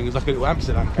and everything. It was like a little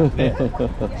Amsterdam cat there.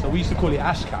 So we used to call it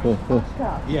Ash Cat.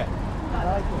 Yeah.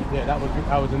 Yeah, that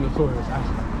was a notorious Ash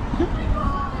Cat.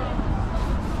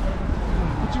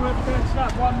 Did you ever go to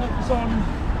that one that was on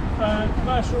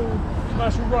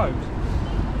commercial road?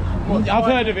 I've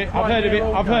heard of it.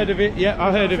 Yeah,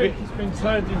 I've heard of it. It's been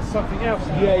turned into something else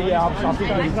now. Yeah, I think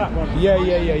it was that one.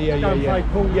 Yeah. Gunplay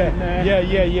Pool in there.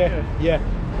 Yeah.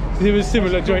 It was a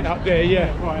similar joint up there,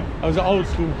 yeah. Right. I was an old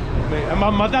school mate. And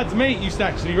my dad's mate used to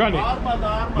actually run it.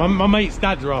 My mate's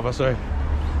dad, rather, sorry.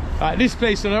 This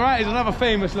place on the right is another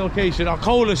famous location,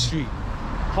 Arcola Street.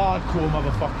 Hardcore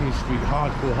motherfucking street.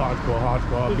 Hardcore.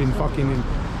 I've been fucking in.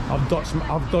 I've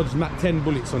dodged Mac 10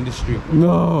 bullets on this street.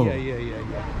 No. Yeah.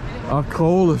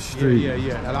 Arcola Street.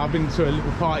 Yeah. And I've been to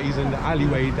little parties in the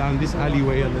alleyway, down this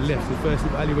alleyway on the left, the first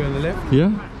little alleyway on the left.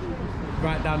 Yeah.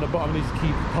 Right down the bottom, they used to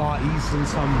keep parties and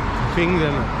some things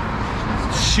and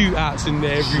shootouts in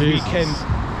there every weekend.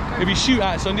 There'd be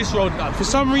shootouts on this road. For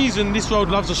some reason, this road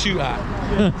loves a shootout.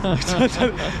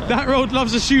 That road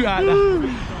loves a shootout.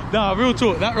 No, real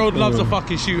talk. That road loves a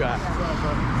fucking shootout.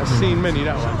 I've seen many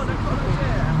that one.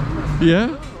 Yeah.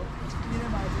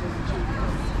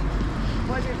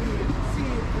 Why don't we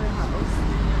see the house,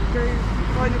 go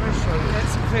find your restaurant, get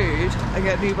some food, and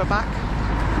get an Uber back.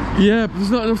 Yeah, but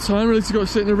there's not enough time really to go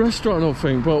sit in a restaurant or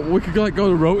thing. But we could like go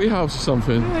to Roti House or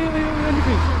something. Yeah,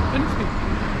 anything.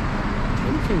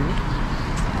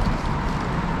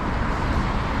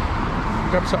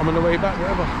 Grab something on the way back,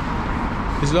 whatever.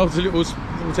 There's loads of little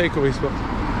takeaway spots.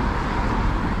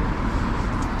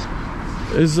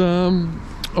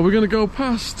 Are we going to go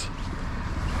past?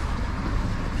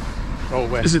 Oh,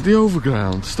 where? Is it the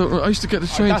Overground? I used to get the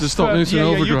train to Stoke Newington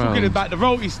Overground. You're talking about the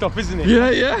Roti stop, isn't it? Yeah.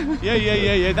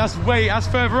 Yeah. That's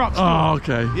further up. Oh,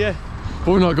 okay. Yeah.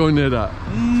 But we're not going near that.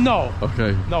 No.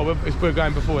 Okay. No, we're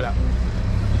going before that.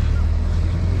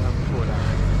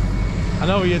 I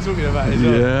know what you're talking about as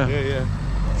well. Yeah.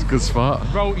 It's a good spot.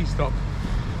 Roti stop.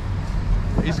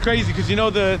 It's crazy because you know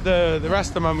the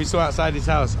Rasta man we saw outside his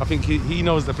house. I think he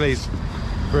knows the place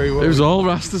very well. It was all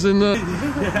Rastas in there.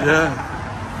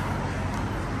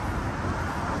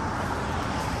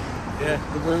 Yeah.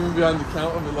 The women behind the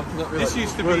counter were looking at me. This like,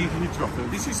 used to be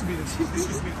the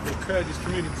Kurdish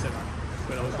community centre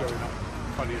when I was growing up.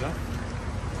 Funny enough.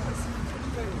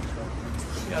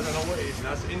 Yeah, I don't know what it is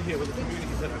now. So in here was a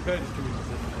community centre, Kurdish community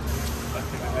centre. Back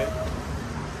in the day.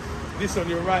 This on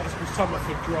your right is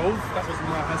Summerford Grove. That's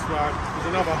where there's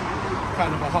another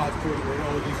kind of a hardcore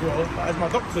road as well. But as my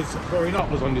doctors growing up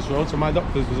was on this road, so my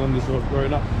doctors was on this road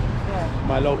growing up. Yeah.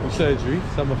 My local surgery,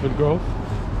 Summerford Grove.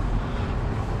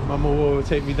 Mama will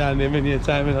take me down there many a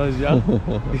time when I was young.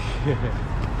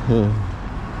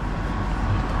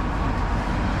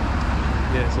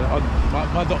 Yeah, so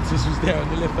my doctors was there on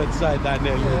the left hand side down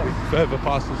there, a little bit further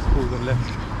past the school on the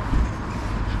left.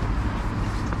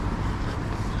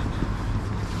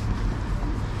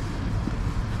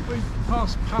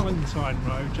 Past Palantine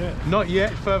Road yet? Not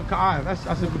yet, further cut. That's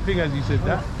a good thing as you said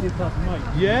that. Your cousin mate.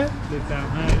 Yeah? Live down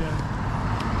there, yeah.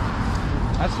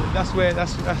 That's where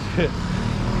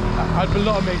I have a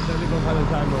lot of mates that live on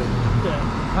Palantine Road. Yeah.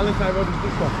 Palantine Road is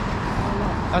this one.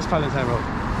 That's Palantine Road.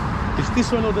 Is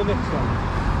this one or the next one?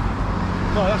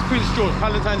 No, that's Prince George.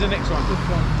 Palantine's the next one. This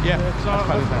one. Yeah, because that's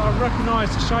Palantine. I recognise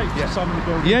the shape of some of the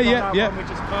buildings. Yeah. One we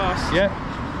just passed. Yeah.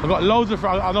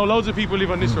 I know loads of people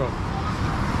live on this road.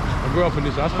 I grew up on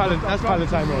this road. That's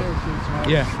Palantine Road.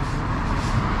 Yeah.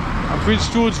 And Prince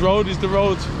George Road is the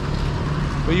road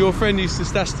where your friend used to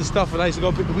stash the stuff, and I used to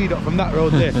go pick the weed up from that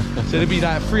road there. So there'd be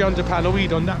like £300 of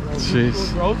weed on that road, Prince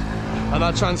George Road, and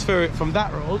I'd transfer it from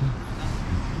that road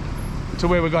to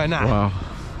where we're going now. Wow.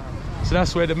 So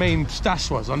that's where the main stash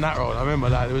was, on that road. I remember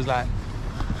that. It was like a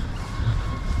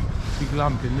big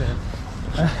lump in there.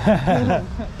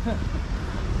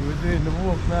 We were doing the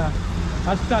walk now.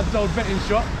 That's Dad's old betting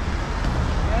shop.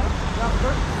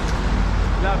 Ladbroke.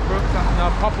 Now,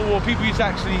 Papa War, people used to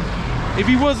actually, if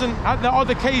he wasn't, at the odd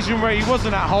occasion where he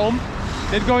wasn't at home,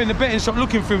 they'd go in the betting shop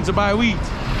looking for him to buy weed.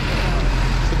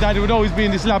 So Daddy would always be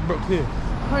in this Ladbroke here.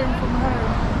 Home from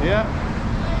home. Yeah.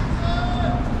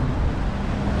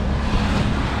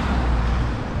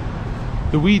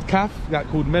 The weed cafe, that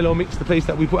called Mellow Mix, the place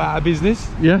that we put out of business.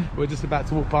 Yeah. We're just about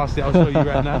to walk past it, I'll show you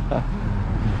right now.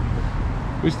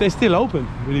 Which they're still open,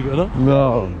 believe it or not.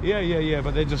 No. Yeah,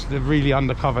 but they're really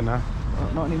undercover now.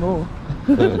 Not anymore.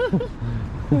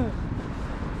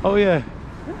 Oh yeah,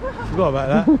 forgot about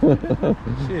that.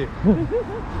 Shit.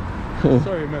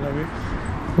 Sorry, Mellow Mix.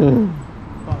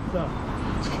 Fucked up.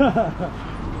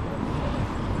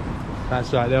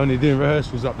 That's right, they're only doing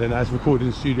rehearsals up there now, it's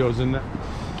recording studios and that.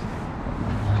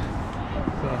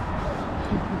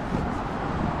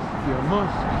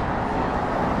 Mosque.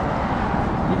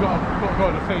 We've got to go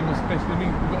to the famous place. I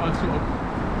mean, we've got to sort of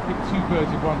hit two birds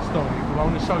with one stone. I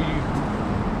want to show you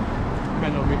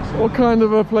Mellow Mix. What kind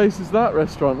of a place is that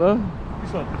restaurant there?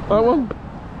 This one. That one?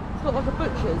 It's got like a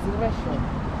butcher's in a restaurant.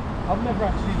 I've never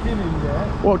actually been in there.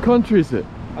 What country is it?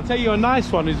 I'll tell you a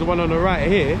nice one is the one on the right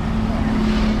here.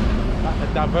 Like the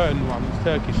Davern one, it's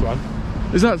Turkish one.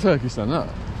 Is that Turkish then, that?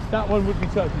 That one would be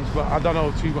Turkish, but I don't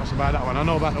know too much about that one. I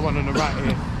know about the one on the right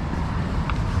here.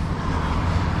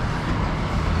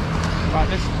 Right,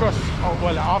 let's cross. Oh,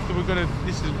 well, after we're gonna.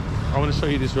 I want to show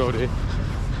you this road here.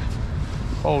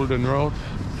 Olden Road.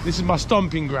 This is my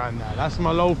stomping ground now. That's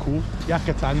my local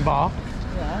Yakatan bar.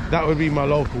 Yeah. That would be my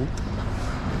local.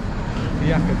 The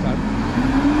Yakatan.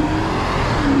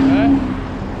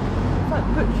 It's like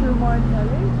butcher and wine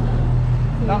deli.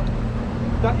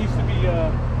 That used to be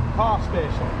a car spare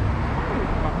shop.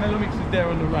 Like Mellow Mix is there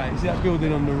on the right. See that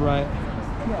building on the right?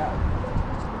 Yeah.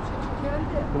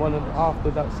 The one after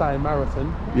that sign,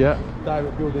 Marathon. Yeah.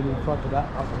 Direct building in front of that,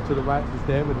 up to the right is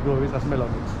there where the door is, that's Mellow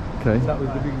Mix. Okay. So that was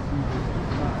the biggest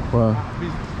business. Wow.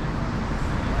 Let's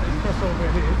cross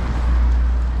over here.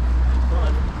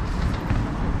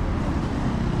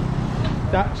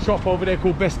 That shop over there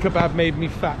called Best Kebab made me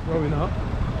fat growing up.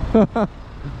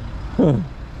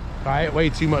 I ate way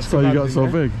too much. So you got so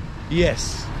there. big?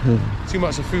 Yes. Too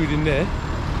much of food in there.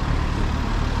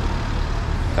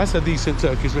 That's a decent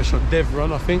Turkish restaurant,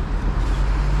 Devran, I think.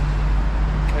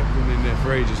 I've been in there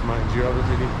for ages, mind you. I haven't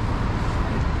really.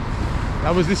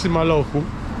 This is my local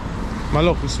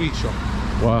sweet shop.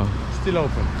 Wow. Still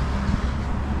open.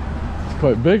 It's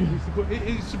quite big. It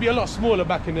used to be a lot smaller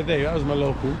back in the day. That was my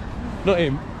local. Not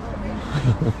him.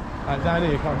 Right, down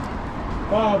here, come.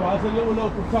 Barber, it's a little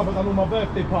local club. I've done all my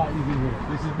birthday parties in here.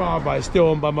 This is Barber. It's still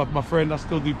owned by my friend. I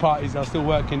still do parties. I still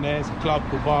work in there. It's a club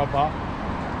called Barber.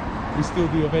 We still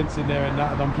do events in there and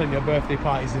that. I've done plenty of birthday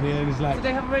parties in here. And it's like. Do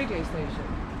they have a radio station?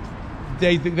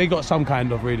 They got some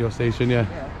kind of radio station, yeah.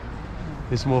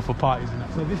 It's more for parties and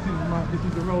that. So this is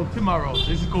the road, Timar Road.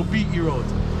 This is called Beatty Road.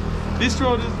 This is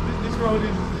half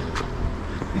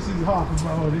of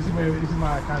my road. This is where it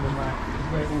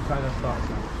all kind of starts.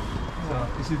 So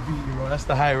this is Beatty Road. That's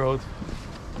the high road.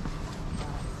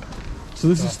 So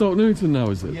this is Stoke Newington now,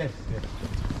 is it? Yes.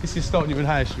 This is Stoke Newington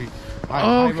High Street.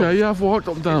 Oh, okay, yeah, I've walked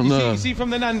up down there. You see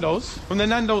from the Nando's,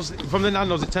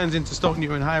 it turns into Stoke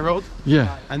Newington High Road.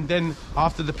 Yeah. And then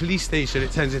after the police station,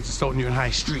 it turns into Stoke Newington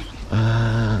High Street.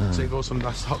 So it goes from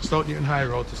Stoke Newington High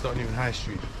Road to Stoke Newington High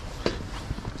Street.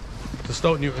 So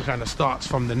Stoke Newington kind of starts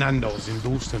from the Nando's in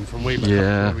Dalston, from way back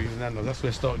up to the Nando's. That's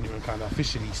where Stoke Newington kind of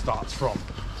officially starts from.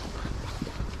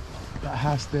 That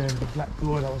house there with the black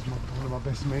door, that was one of my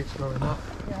best mates growing up.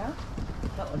 Yeah?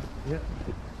 That one? Yeah.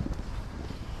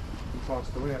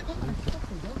 Passed away actually.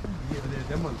 Yeah,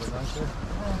 them ones are nice.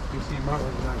 You see my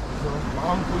ones are nice as well. My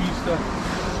uncle used to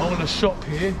own a shop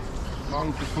here. My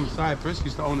uncle from Cyprus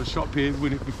used to own a shop here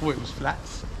before it was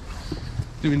flats.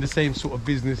 Doing the same sort of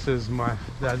business as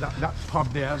that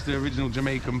pub there. That's the original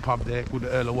Jamaican pub there called the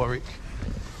Earl of Warwick.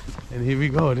 And here we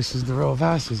go. This is the row of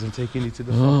houses. I'm taking you to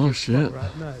the fucking spot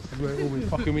right now. This is where it always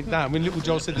fucking went down. When Little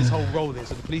Joe said this whole road there,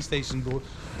 so the police station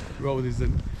road is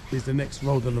the next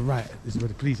road on the right. This is where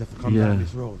the police have to come down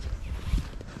this road.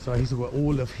 So he said, well,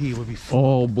 all of here will be full.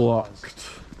 All blocked.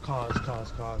 Cars.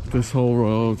 This whole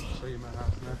road. I'll show you my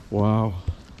house now. Wow.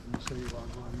 Let me show you what I'm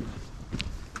going to do.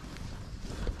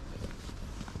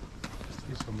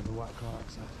 Here's some of the white car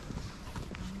outside.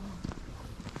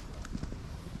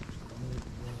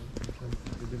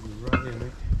 Right here,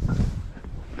 mate.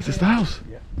 Is this the house?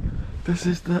 Yeah. This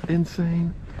is the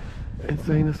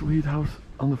insanest weed house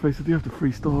on the face of the earth, the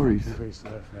 3 stories.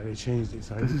 Now they changed it.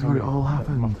 So This is where it all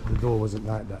happened. The door wasn't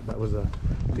like that. That was a.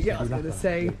 Yeah, I was going to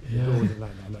say. The door wasn't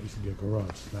like that. That used to be a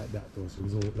garage, like that door. So it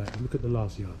was all like. Look at the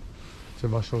last yard. So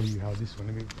if I show you how this one.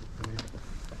 Let me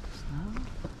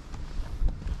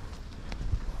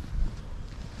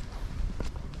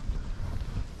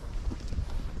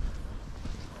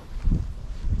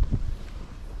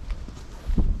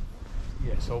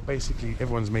So basically,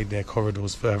 everyone's made their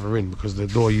corridors further in because the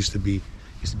door used to be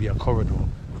a corridor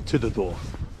to the door.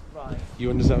 Right. You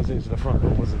understand what I'm saying? So the front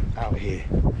door wasn't out here.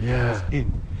 Yeah. It was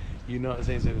in. You know what I'm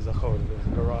saying? So there was a corridor, there was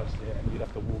a garage there, and you'd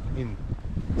have to walk in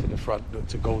to the front door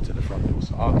to go to the front door.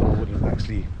 So our door wouldn't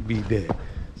actually be there.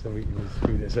 So it was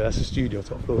through there. So that's the studio.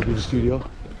 Top floor would be the studio.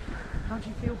 How do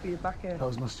you feel being back here? That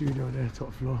was my studio there,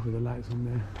 top floor with the lights on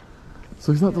there.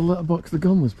 So is that the letterbox the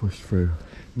gun was pushed through?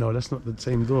 No, that's not the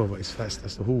same door, but that's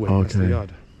the hallway. Okay. That's the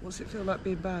yard. What's it feel like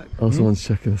being back? Oh, someone's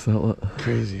checking us out. Look.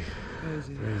 Crazy.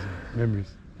 Crazy.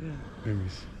 Memories. Yeah.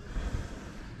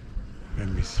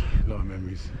 Memories. A lot of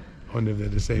memories. I wonder if they're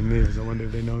the same names. I wonder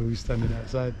if they know who's standing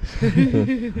outside.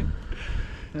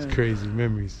 It's crazy.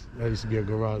 Memories. That used to be a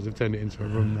garage. They've turned it into a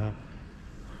room now.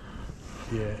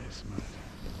 Yeah, it's mad.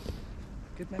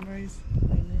 Good memories?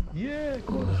 Yeah, of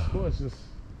course. Just,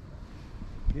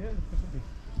 yeah, definitely.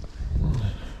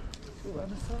 Cool.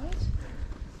 Other side?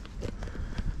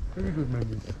 Very good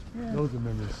memories. Yeah. Loads of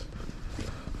memories.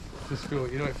 Just feel,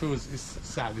 it's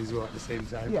sad as well at the same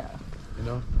time. Yeah. You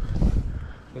know?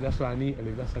 But that's where I need to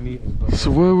live. That's where I need to live. So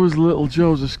where was Little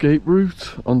Joe's escape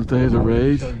route on the day of the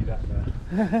raid? I'll show you that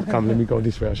now. Come, let me go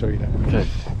this way. I'll show you that. Okay.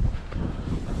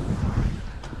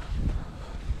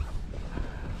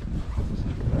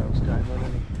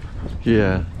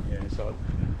 Yeah. Yeah, so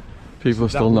People are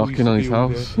still that knocking on his used to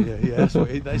be house. all there. Yeah,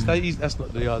 that's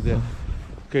not the yard there.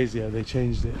 Crazy, yeah, they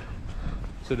changed it.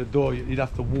 So the door, you'd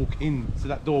have to walk in. So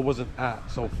that door wasn't out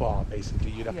so far,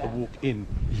 basically. You'd have to walk in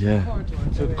Yeah.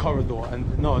 to the corridor,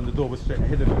 and the door was straight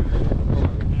ahead of you.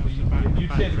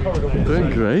 You'd say the corridor. Doing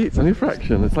great. It's only a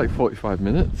fraction. It's like 45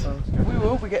 minutes. We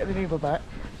will be getting an Uber back.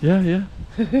 Yeah.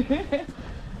 This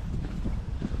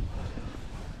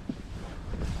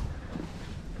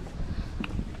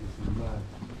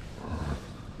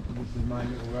is my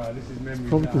little this is memory.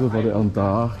 Probably because I've had it on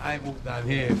dark. I ain't walked down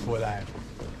here for like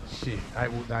shit. I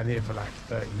ain't walked down here for like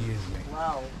 30 years, mate.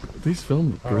 Wow. These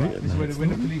films are great. This is when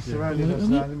the police surrounded us.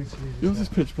 Let me see. Yours is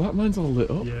pitch black, mine's all lit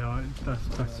up. Yeah,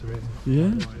 that's the reason.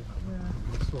 Yeah.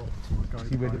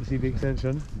 See the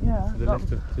extension? Yeah. To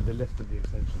the left of the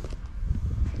extension.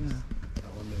 Yeah.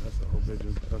 That one there, that's the whole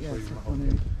bedroom. I'll Yeah, show you it's my that whole one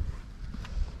bed.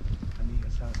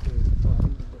 Anita's house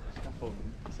there.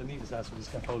 Scaffolding. It's Anita's house with the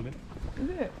scaffolding. Is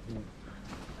it?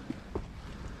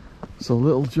 So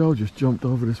little Joe just jumped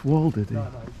over this wall, did he? No,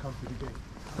 he come through the gate.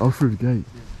 Oh, through the gate.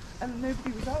 And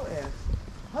nobody was out here.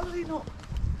 How did he not?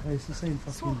 Hey, it's the same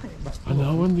fucking Swat back I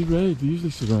know when they raid, they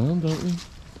usually surround, don't they?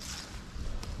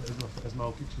 There's my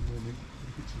old kitchen there, mate.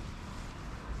 The kitchen.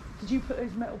 Did you put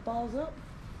those metal bars up?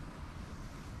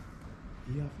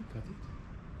 Yeah, I think I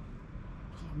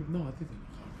did. No, I didn't. I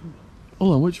can't remember.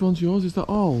 Hold on, which one's yours? Is that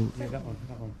all? Yeah, that one,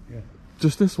 yeah.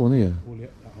 Just this one here? All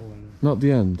that whole one. Not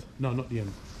the end? No, not the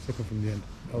end. Second from the end.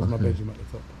 That was my bedroom at the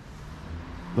top.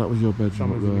 That was your bedroom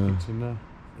Someone's in the up kitchen now.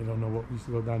 They don't know what used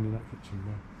to go down in that kitchen,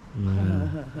 bro.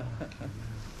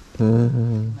 there.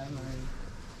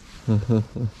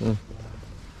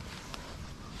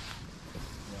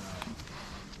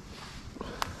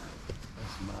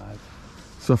 That's mad.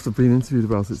 So after being interviewed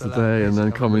about it So, like, today and then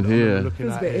basically, coming here, looking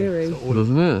It's a at bit it, eerie. so all,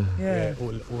 doesn't it? Yeah.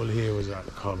 all here was like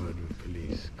covered with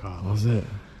police. Was it?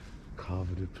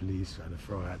 Covered with police trying to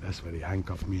throw out. That's where they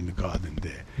handcuffed me in the garden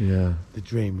there. Yeah. The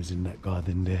drain was in that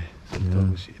garden there. Some Yeah.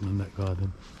 dog was shitting on that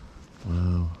garden.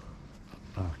 Wow.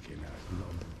 Okay,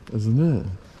 now. Isn't it?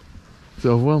 Is it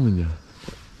overwhelming you?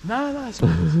 No, it's all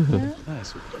good. No,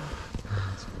 it's all good.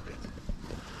 It's all good.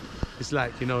 It's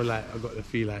like, you know, like, I got to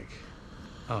feel like,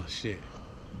 oh shit.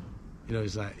 You know,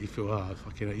 it's like, you feel, oh,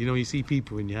 fucking, you know, you see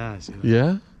people in your house. You know?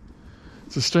 Yeah?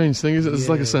 It's a strange thing, isn't it? There's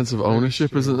like a sense of very ownership,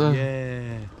 strange. isn't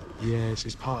there? Yeah,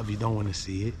 it's part of you don't want to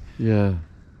see it. Yeah.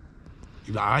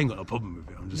 You're like, I ain't got no problem with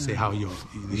it. I'm just saying how the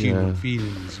human Yeah.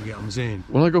 feelings, you get what I'm saying?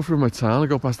 When I go through my town, I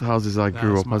go past the houses I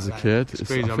grew That's up as a like, kid. It's It's,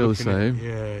 crazy. I I'm feel the looking at- same.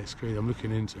 yeah, it's crazy. I'm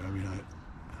looking into it. I mean, like,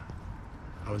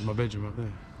 that was my bedroom up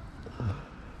there.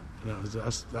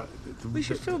 And We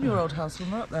should film your old house when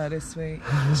we're up there this week.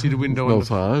 See the window No on the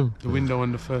time. The window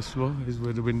on the first floor is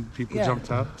where people Yeah.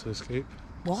 jumped out to escape.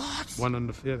 What? One on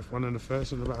the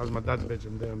first, and that was my dad's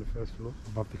bedroom there on the first floor,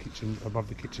 above the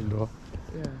kitchen door.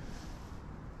 Yeah.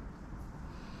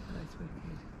 That's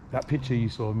wicked. That picture you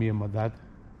saw of me and my dad,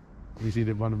 you see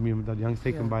the one of me and my dad young,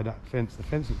 taken Yeah. by that fence. The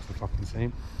fence looks the fucking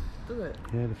same. Does it?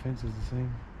 Yeah, the fence is the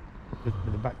same. The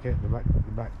back gate, the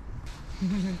back.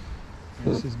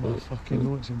 This is my fucking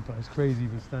launching pad. It's crazy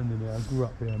even standing there. I grew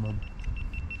up here, man.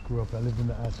 I lived in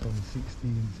the house from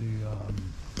 16 to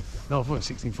no, from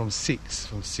 16 from 6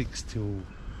 till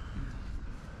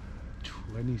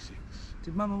 26.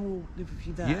 Did Mum all live with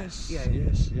you there? Yes, Yeah.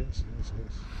 yes.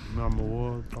 Mama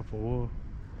war, Papa war.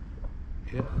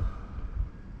 Yeah.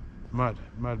 Mad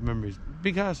memories.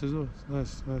 Big house as well.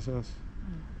 Nice house.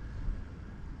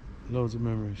 Loads of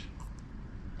memories.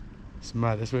 It's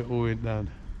mad. That's where it all went down.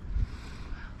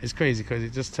 It's crazy because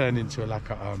it just turned into like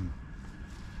a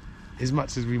as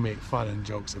much as we make fun and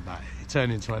jokes about it, it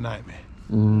turned into a nightmare.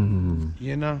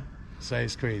 You know? So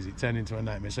it's crazy. It turned into a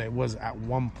nightmare. So it was at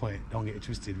one point, don't get it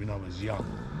twisted, when I was young,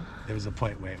 there was a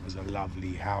point where it was a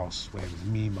lovely house where it was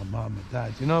me, my mum, my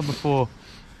dad. You know, before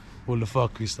all the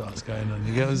fuckery starts going on.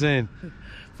 You get what I'm saying?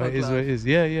 But it is what it is.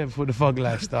 Yeah, before the fug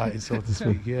life started, so to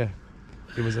speak, yeah.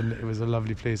 It was a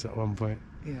lovely place at one point.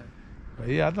 Yeah. But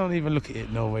yeah, I don't even look at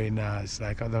it no way now. It's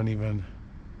like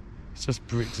it's just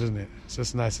bricks, isn't it? It's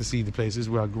just nice to see the places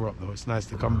where I grew up, though. It's nice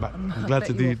to come back. I'm glad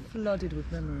to do. You're flooded with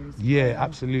memories. Yeah,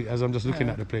 absolutely. As I'm just looking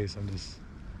at the place, I'm just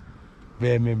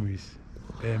bare memories.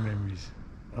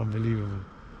 Unbelievable.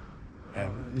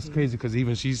 It's crazy because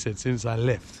even she said since I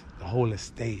left, the whole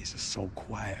estate is just so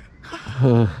quiet.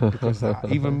 Because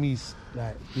even me,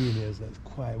 like being here, is like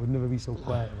quiet. It would never be so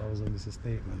quiet if I was on this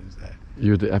estate, man. It was like,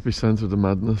 You're the epicenter of the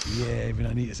madness. yeah, even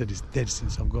Anita said it's dead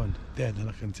since I'm gone. Dead, and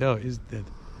I can tell it is dead.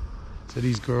 So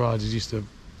these garages used to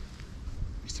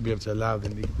be able to allow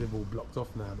them. They've all blocked off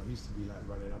now, but it used to be like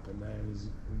running up and down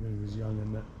when he was young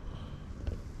and that.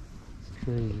 It's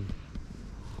crazy.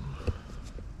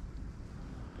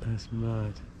 That's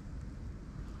mad.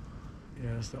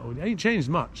 Yeah, that's the old. It ain't changed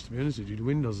much, to be honest with you. The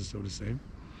windows are still the same.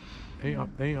 They ain't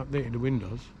updated the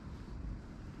windows.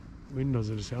 Windows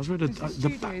are the same. I swear the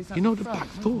back, you know, the back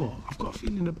door. I've got a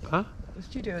feeling the The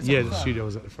studio is yeah, at the front. studio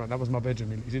was at the front. That was my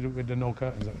bedroom. You see with the no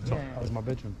curtains at the top? Yeah. That was my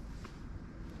bedroom.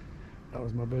 That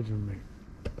was my bedroom,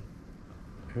 mate.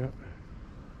 Yeah.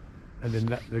 And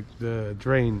then the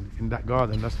drain in that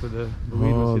garden, that's where the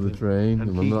weed was Oh, hidden. the drain. And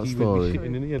Remember that Kiki story? would be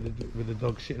shitting in here with the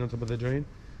dog shitting on top of the drain.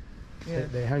 Yeah.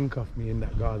 They handcuffed me in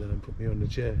that garden and put me on the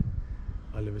chair.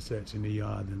 I live searching the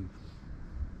yard and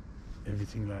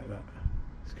everything like that.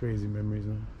 It's crazy memories,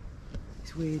 man.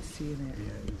 It's weird seeing it.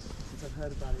 Yeah, it is. Since I've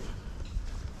heard about it.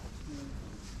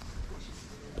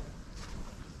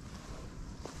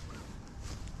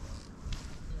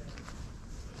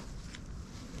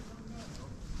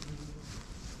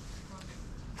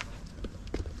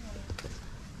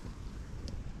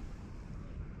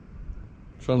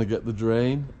 Trying to get the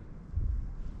drain.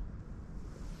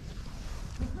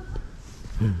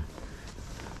 You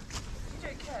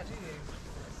don't care, do you?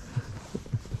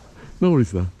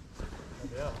 Nobody's there.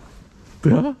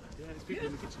 They are? Yeah, it's people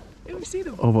in the kitchen. Yeah, we see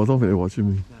them. Oh, but I don't think they're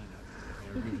watching me.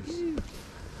 Look at you.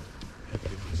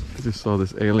 I just saw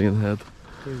this alien head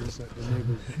Crazy, it's like the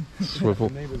neighbours. swivel.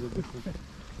 The neighbours are different.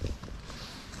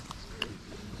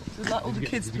 So like all the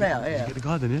kids play out here. Get the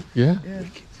garden, yeah? Yeah? Yeah.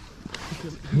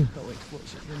 Can't wait to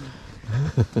watch it.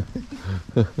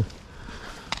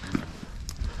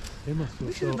 They must feel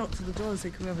We should so. have knocked on the door and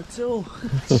said, "Can we have a tour?"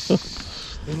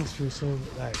 They must feel so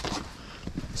like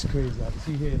it's crazy. Like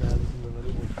see here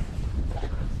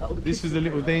now, this is a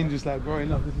little dangerous. Like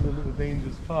growing up, this is a little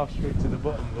dangerous path straight to the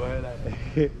bottom. Where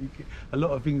like a lot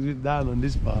of things went down on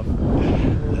this path.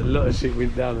 A lot of shit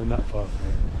went down on that path.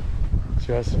 Man.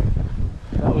 Trust me.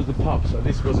 That was the pub, so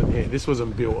this wasn't here. This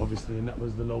wasn't built, obviously, and that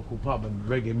was the local pub. And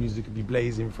reggae music could be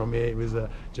blazing from here. It was a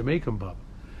Jamaican pub,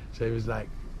 so it was like.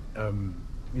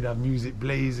 You'd have music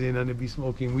blazing and they'd be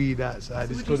smoking weed outside.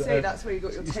 So It's would you called, say that's where you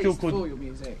got your it's taste still called- for your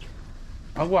music?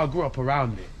 I grew up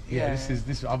around it. Yeah, Yeah.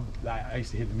 this. I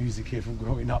used to hear the music here from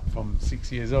growing up, from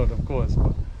 6 years old, of course.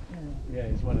 But yeah,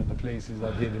 it's one of the places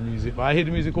I'd hear the music. But I hear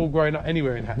the music all growing up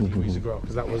anywhere in Hackney. We used to grow up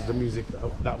because that was the music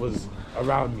that was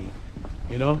around me.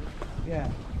 You know, Yeah.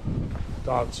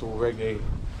 dancehall, reggae,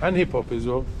 and hip hop as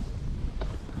well.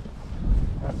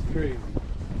 That's crazy.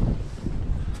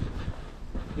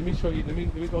 Let me show you. Let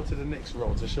me go to the next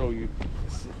row to show you.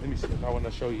 Let me see. I want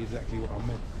to show you exactly what I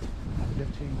meant.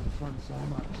 They've changed the front so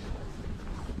much.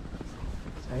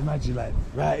 So imagine like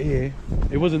right here,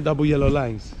 it wasn't double yellow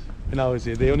lines when I was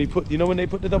here. They only put, you know when they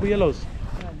put the double yellows?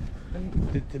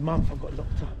 The month I got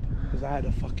locked up because I had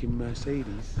a fucking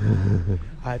Mercedes.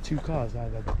 I had two cars. I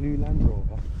had a blue Land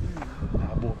Rover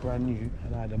that I bought brand new,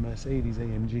 and I had a Mercedes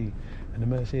AMG. And the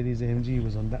Mercedes AMG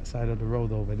was on that side of the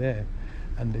road over there.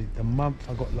 And the month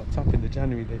I got locked up in the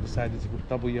January, they decided to put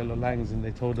double yellow lines and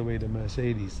they towed away the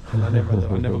Mercedes. And I never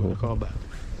got the car back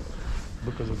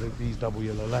because of these double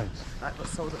yellow lines. That got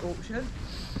sold at auction.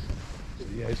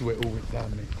 Yeah, it's where it all went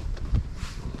down, mate.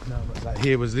 No, but like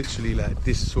here was literally like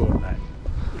this sort of like,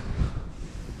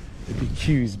 it'd be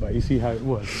queues, but you see how it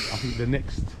was. I think the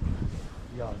next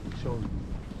yard will show you.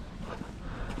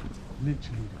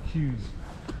 Literally the queues.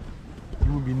 You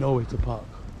wouldn't be nowhere to park.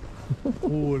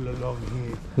 All along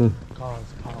here, cars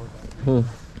piled up.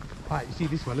 Right, you see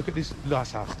this one? Look at this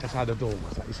last house. That's how the door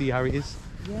was. Like, you see how it is?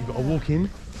 Yeah. You got to walk in.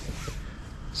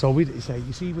 So we say,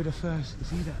 you see where the first, you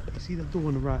see the door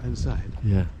on the right hand side?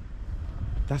 Yeah.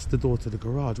 That's the door to the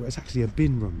garage. Well, it's actually a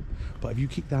bin room. But if you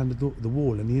kick down the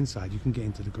wall on the inside, you can get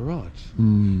into the garage.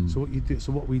 So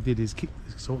what we did is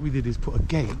put a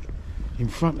gate in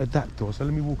front of that door. So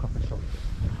let me walk up and show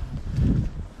you.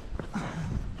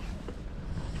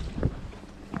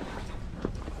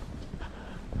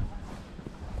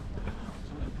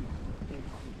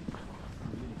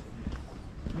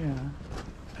 Yeah.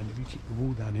 And if you keep the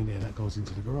wall down in there, that goes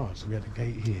into the garage. So we had a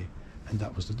gate here, and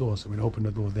that was the door. So we'd open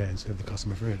the door there and serve the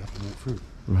customer through it. They have to walk through.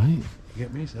 Right. You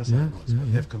get me? So that's how Yeah, it was. yeah, But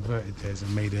yeah. they've converted theirs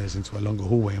and made theirs into a longer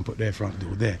hallway and put their front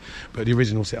door there. But the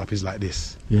original setup is like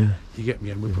this. Yeah. You get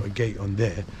me? And we put a gate on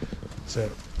there to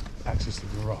access the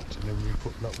garage. And then we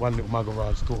put like one little, my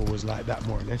garage door was like that,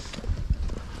 more or less.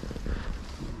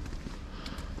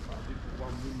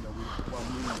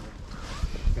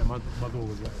 Yeah, my door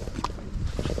was like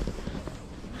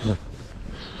that.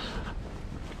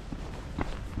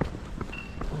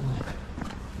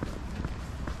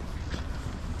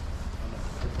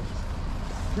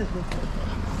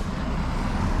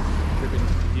 Living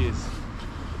for years.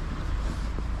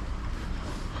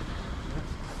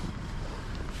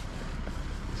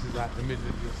 This is like the middle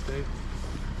of the estate.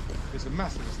 It's a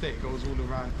massive estate, it goes all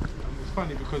around. And it's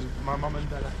funny because my mum and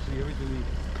dad actually originally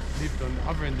lived on the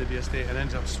other end of the estate and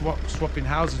ended up swapping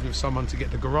houses with someone to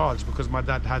get the garage because my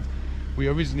dad had, we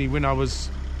originally, when I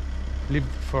lived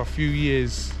for a few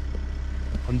years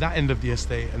on that end of the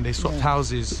estate and they swapped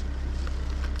houses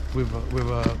with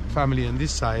a family on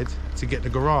this side to get the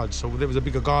garage. So there was a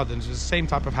bigger garden. So it was the same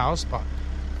type of house, but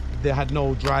they had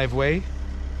no driveway,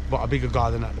 but a bigger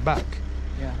garden at the back.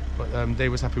 Yeah. But they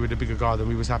was happy with the bigger garden.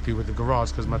 We was happy with the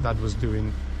garage because my dad was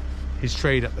doing his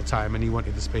trade at the time and he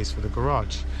wanted the space for the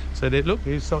garage. So they look,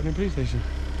 here's Saltney Police Station.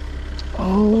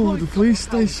 Oh, the police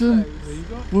station. There you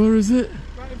go. Where is it?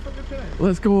 Right in front of the place.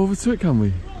 Let's go over to it, can we?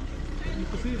 You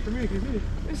can see it from here, can you see it?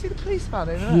 You see the police van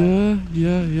over there?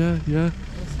 Yeah.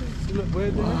 So look,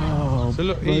 where they Wow. So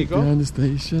look, here you Right go. behind the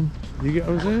station. You get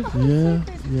what I'm saying? Yeah,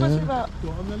 Must be yeah. about Go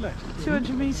on the left.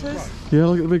 200 metres. Yeah,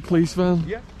 look at the big police van.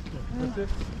 Yeah, that's it.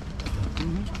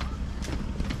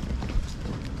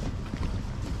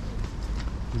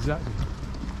 Exactly.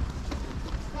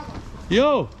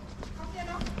 Yo!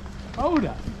 Hold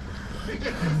up.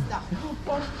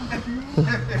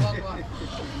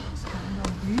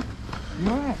 You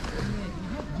alright?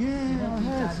 Yeah, I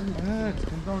heard.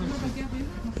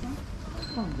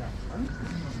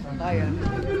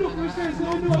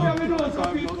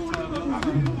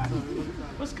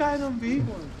 What's going on, B?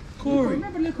 Corey.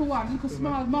 Remember little one, little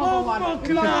small, Oh, marble one. fuck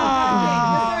Very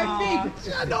nah. big.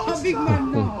 A big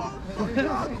man now.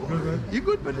 You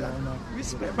good, brother?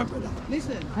 Respect my brother.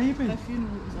 Listen, How you been? the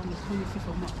funeral is on the 25th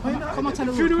of March. Come on, tell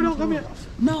the Funeral road, don't come yet?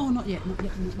 No, not yet.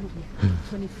 25th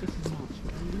of March.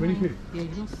 25th? Yeah, you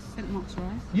know St. Mark's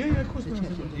Rise? Yeah, of course.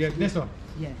 Yeah, this one.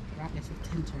 Yeah, right, that's at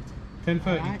 10:30.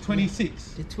 10:30. Alright,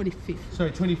 26. The 25th.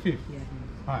 Sorry, 25th. Yeah.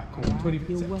 Alright, cool. Alright, 25th.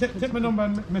 you're Te- welcome Take my to- number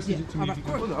and message Yeah, it to me. alright, if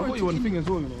you can. I've got you on the thing as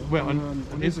well, you know. Where, on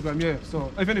on Instagram, yeah.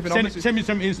 So if anything, I'll Send, message. send me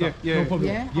some Insta. Yeah. No problem.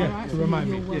 Yeah, Yeah, alright, to remind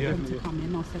me. you're Yeah, welcome to come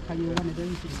in. No, Seppa, you're one of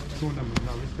those. Cool number.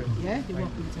 No, respect. Yeah, you're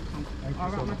welcome to come. All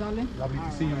right, my darling. Lovely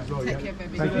to see you as well. Take Yeah. care,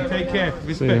 baby. Thank you. Take care. ya.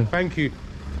 Respect. Thank you.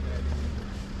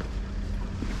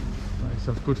 It's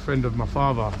a good friend of my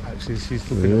father, actually. She's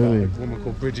talking Really? about a woman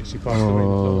called Bridget. She passed away not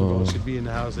long Oh. ago. She'd be in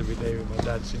the house every day with my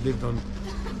dad. She lived on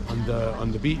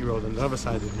the Beatty Road on the other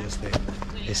side of the estate.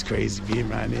 It's crazy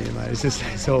being around here, man. It's just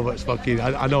like so much fucking.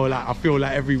 I know, like I feel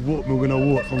like every walk we're gonna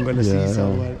walk, I'm gonna Yeah. see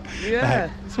someone. Yeah.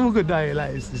 Like, it's all good day.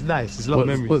 Like it's nice. It's a lot of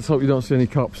memories. Let's hope you don't see any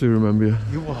cops who remember you.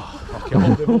 You are. Okay, I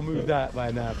hope they've all moved out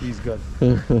by now, please God.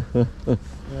 Yes,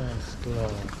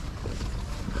 God.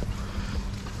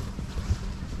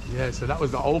 Yeah, so that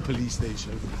was the old police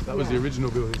station. That was the original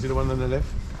building. See the one on the left?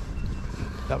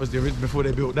 That was the original, before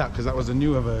they built that, because that was a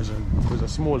newer version. It was a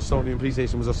small, Saltney Police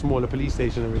Station was a smaller police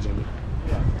station originally.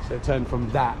 Yeah. So it turned from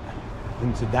that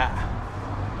into that.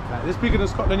 Like, it's bigger than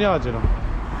Scotland Yard, you know.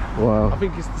 I Wow.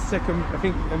 think it's the second. I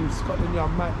think Scotland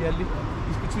Yard might be a little.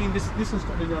 It's between this and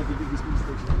Scotland Yard, the biggest police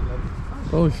station in London.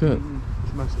 Holy shit.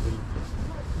 It's massive.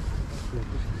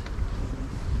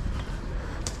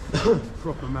 Isn't it?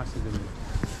 Proper massive. Isn't it?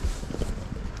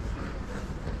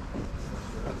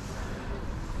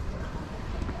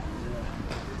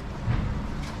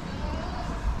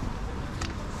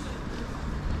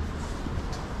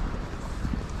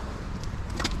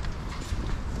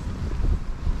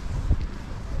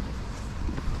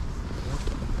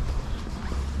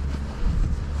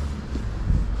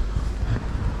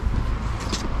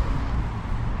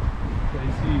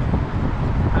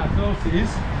 It is.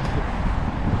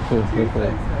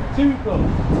 Too close.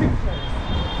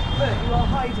 Look, you are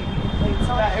hiding in plain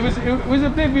sight. Like, it was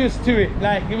oblivious to it.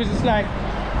 Like it was just like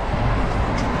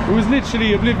it was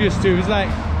literally oblivious to it. It was like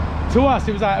to us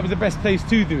it was like it was the best place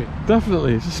to do it.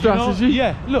 Definitely, it's a You know? strategy.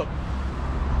 Yeah, look.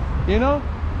 You know?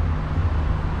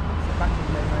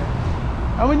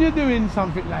 And when you're doing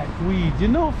something like weed, you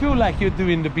don't feel like you're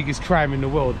doing the biggest crime in the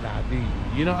world now, do you?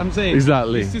 You know what I'm saying?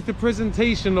 Exactly. It's just the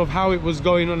presentation of how it was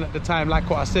going on at the time, like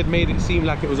what I said, made it seem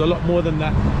like it was a lot more than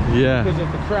that Yeah. because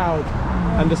of the crowd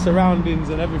and the surroundings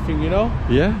and everything, you know?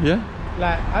 Yeah, yeah.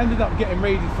 Like I ended up getting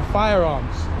raided for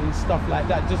firearms and stuff like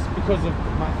that just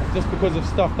because of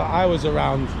stuff that I was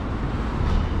around.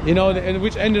 You know, and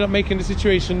which ended up making the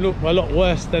situation look a lot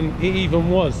worse than it even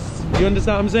was. You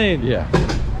understand what I'm saying? Yeah.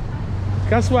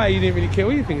 That's why you didn't really care.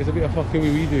 What do you think? It's a bit of fucking what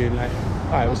you doing? Like,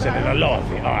 I was selling a lot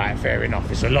of it. All right, fair enough.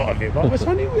 It's a lot of it, but it's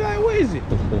funny. Like, what is it?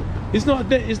 It's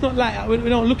not. It's not like we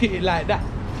don't look at it like that.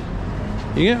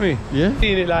 You get me? Yeah.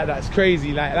 Seeing it like that's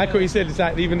crazy. Like what you said. It's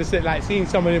like even like seeing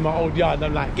someone in my old yard. And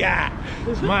I'm like, yeah,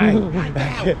 it's mine.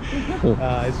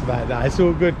 It's like that. It's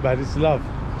all good, man. It's love.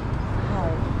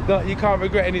 No, you can't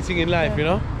regret anything in life, you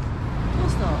know. Of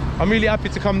course not. I'm really happy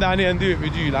to come down here and do it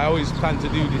with you. Like, I always plan to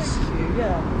do this,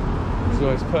 Yeah. so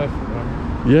it's perfect,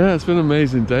 man. Yeah, it's been an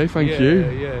amazing day. Thank you.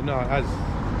 Yeah, no, it has.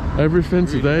 Everything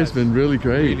Really today has has. been really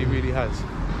great. Really, really has.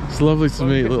 It's lovely to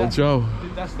meet little Joe.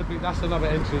 That's another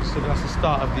entrance, so that's the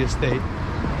start of the estate.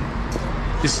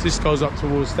 This goes up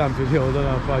towards Stamford Hill. I don't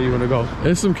know how far you want to go.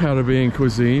 There's some Caribbean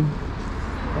cuisine.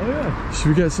 Oh yeah. Should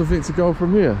we get something to go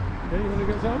from here? Yeah, you want to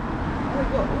get some?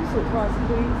 they've got all sorts of rice and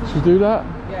beans. Should we do that?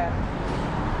 Yeah.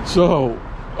 So,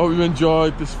 hope you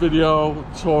enjoyed this video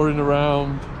touring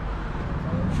around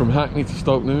from Hackney to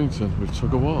Stoke Newington with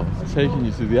Tug of War, taking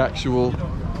you to the actual That's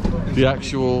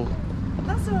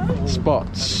all right.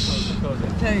 spots.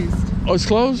 Closed. Oh, it's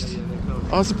closed?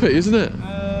 Oh, that's a pity, isn't it?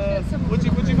 What do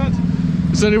you fancy?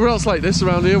 Is there anywhere else like this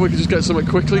around here we can just get something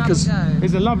quickly? Because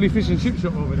There's a lovely fish and chip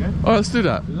shop over there. oh, let's do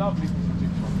that. Lovely fish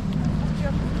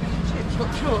and chip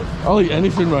shop. Sure. I'll eat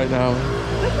anything right now.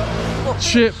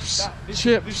 Chips, This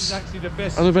chips, is actually the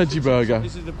best. and a veggie burger.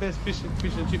 This is the best fish and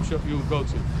chip shop you'll go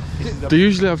to. This is the They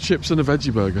usually have chips and a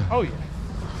veggie burger. Oh yeah.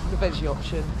 The veggie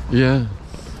option. Yeah. You're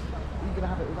going to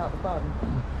have it without the bun.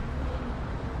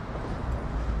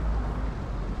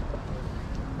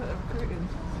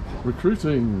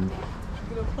 Recruiting.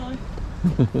 Should we apply?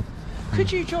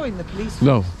 Could you join the police?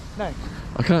 No, No.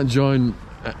 I can't join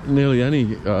nearly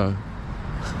any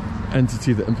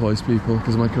entity that employs people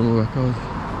because of my criminal record.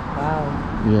 Wow.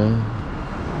 Yeah.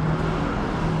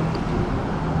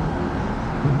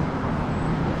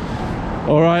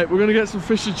 All right, we're gonna get some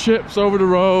fish and chips over the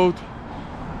road.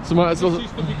 So might as well. This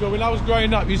used to be good. When I was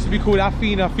growing up, it used to be called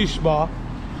Athena Fish Bar.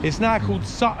 It's now called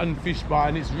Sutton Fish Bar,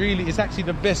 and it's actually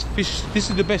the best fish. This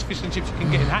is the best fish and chips you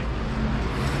can get in Hackney.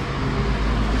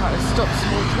 Right, stop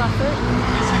small traffic.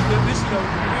 This is a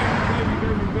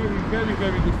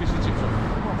very good fish and chip shop.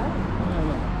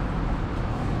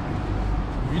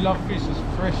 If you love fish, it's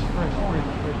fresh.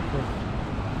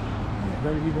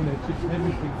 Very even their chips,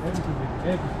 everything.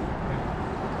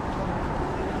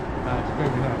 It's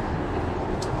very nice.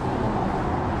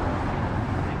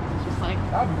 It's just like, I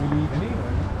haven't really eaten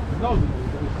either. There's loads of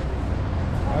them.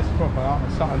 That's proper out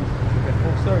of Sutton.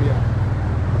 Oh, sorry, yeah.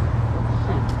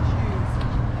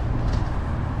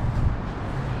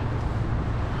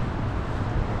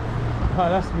 Oh,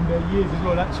 that's been there years as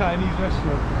well, that Chinese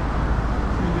restaurant.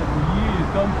 It's been there for years,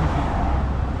 donkeys.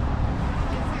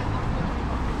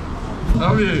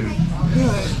 How are you?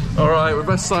 All right, we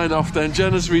best sign off then.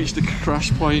 Jenna's reached the crash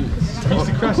point. It's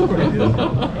the crash point.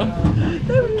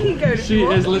 No, we keep going. She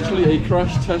is literally a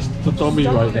crash test for dummy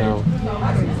right now.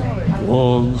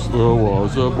 Once there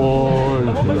was a boy. I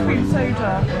want my cream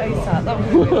soda ASAP. That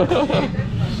would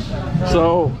be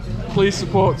So please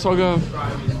support Tugger.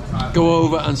 Go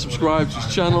over and subscribe to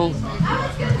his channel.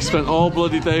 He spent all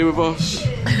bloody day with us.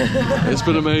 It's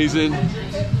been amazing.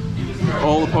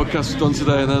 All the podcasts we've done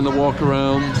today and then the walk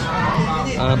around.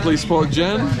 Please support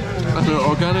Jen and her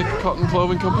organic cotton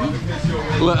clothing company.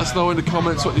 Let us know in the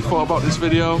comments what you thought about this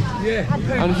video. Yeah.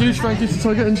 And a huge thank you to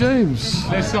Tugger and James.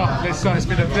 Let's start. It's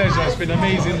been a pleasure. It's been an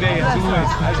amazing day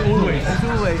as always.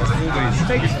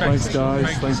 Thanks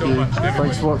guys. Thank so you. much.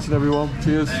 Thanks for watching everyone.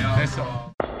 Cheers. Let's start.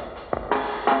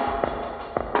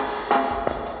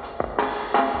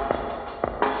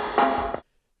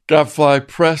 Gadfly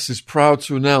Press is proud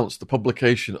to announce the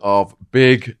publication of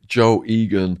Big Joe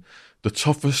Egan, the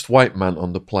toughest white man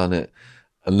on the planet.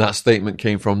 And that statement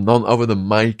came from none other than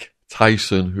Mike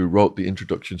Tyson, who wrote the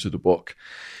introduction to the book.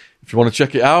 If you want to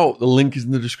check it out, the link is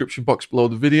in the description box below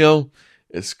the video.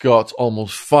 It's got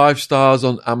almost 5 stars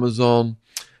on Amazon,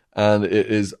 and it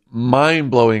is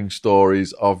mind-blowing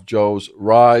stories of Joe's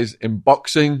rise in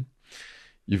boxing.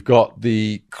 You've got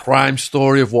the crime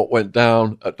story of what went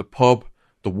down at the pub,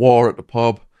 the war at the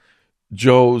pub,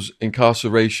 Joe's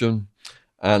incarceration,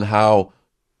 and how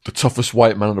the toughest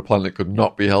white man on the planet could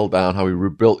not be held down, how he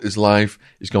rebuilt his life.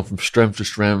 He's gone from strength to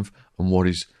strength, and what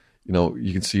he's,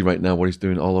 you can see right now what he's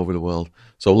doing all over the world.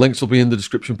 So links will be in the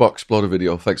description box below the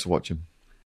video. Thanks for watching.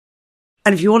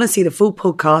 And if you want to see the full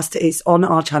podcast, it's on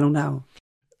our channel now.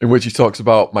 In which he talks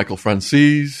about Michael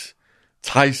Francis,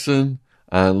 Tyson,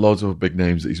 and loads of big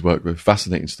names that he's worked with.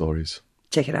 Fascinating stories.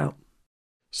 Check it out.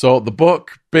 So the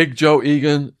book, Big Joe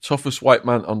Egan, Toughest White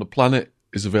Man on the Planet,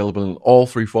 is available in all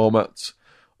 3 formats: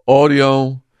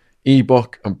 audio,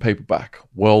 ebook, and paperback,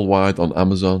 worldwide on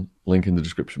Amazon. Link in the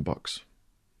description box.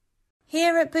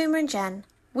 Here at Boomer and Jen,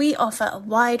 we offer a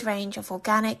wide range of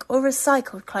organic or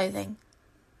recycled clothing.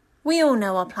 We all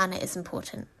know our planet is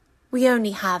important. We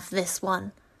only have this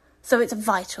one, so it's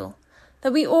vital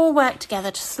that we all work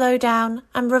together to slow down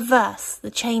and reverse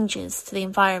the changes to the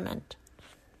environment.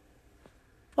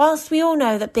 Whilst we all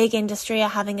know that big industry are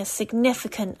having a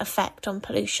significant effect on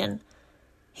pollution,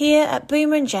 here at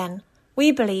Boomer and Jen,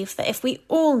 we believe that if we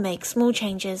all make small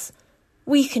changes,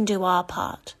 we can do our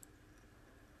part.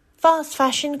 Fast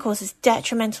fashion causes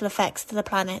detrimental effects to the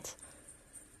planet.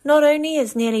 Not only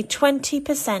is nearly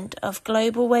 20% of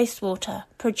global wastewater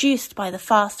produced by the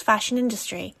fast fashion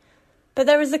industry, but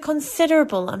there is a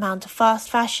considerable amount of fast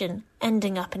fashion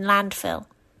ending up in landfill.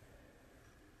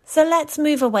 So let's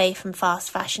move away from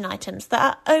fast fashion items that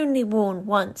are only worn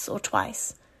once or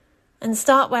twice and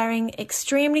start wearing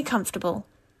extremely comfortable,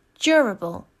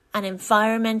 durable and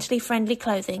environmentally friendly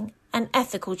clothing and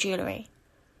ethical jewellery.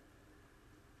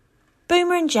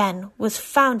 Boomer and Jen was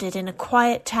founded in a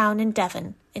quiet town in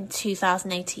Devon in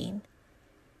 2018.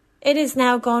 It has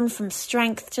now gone from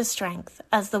strength to strength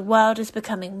as the world is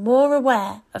becoming more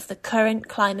aware of the current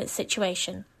climate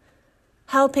situation,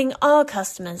 helping our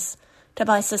customers to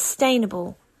buy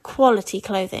sustainable, quality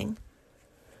clothing.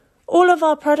 All of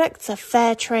our products are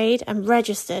fair trade and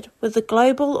registered with the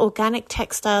Global Organic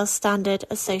Textiles Standard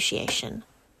Association.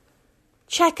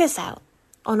 Check us out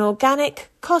on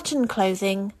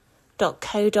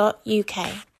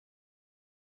organiccottonclothing.co.uk.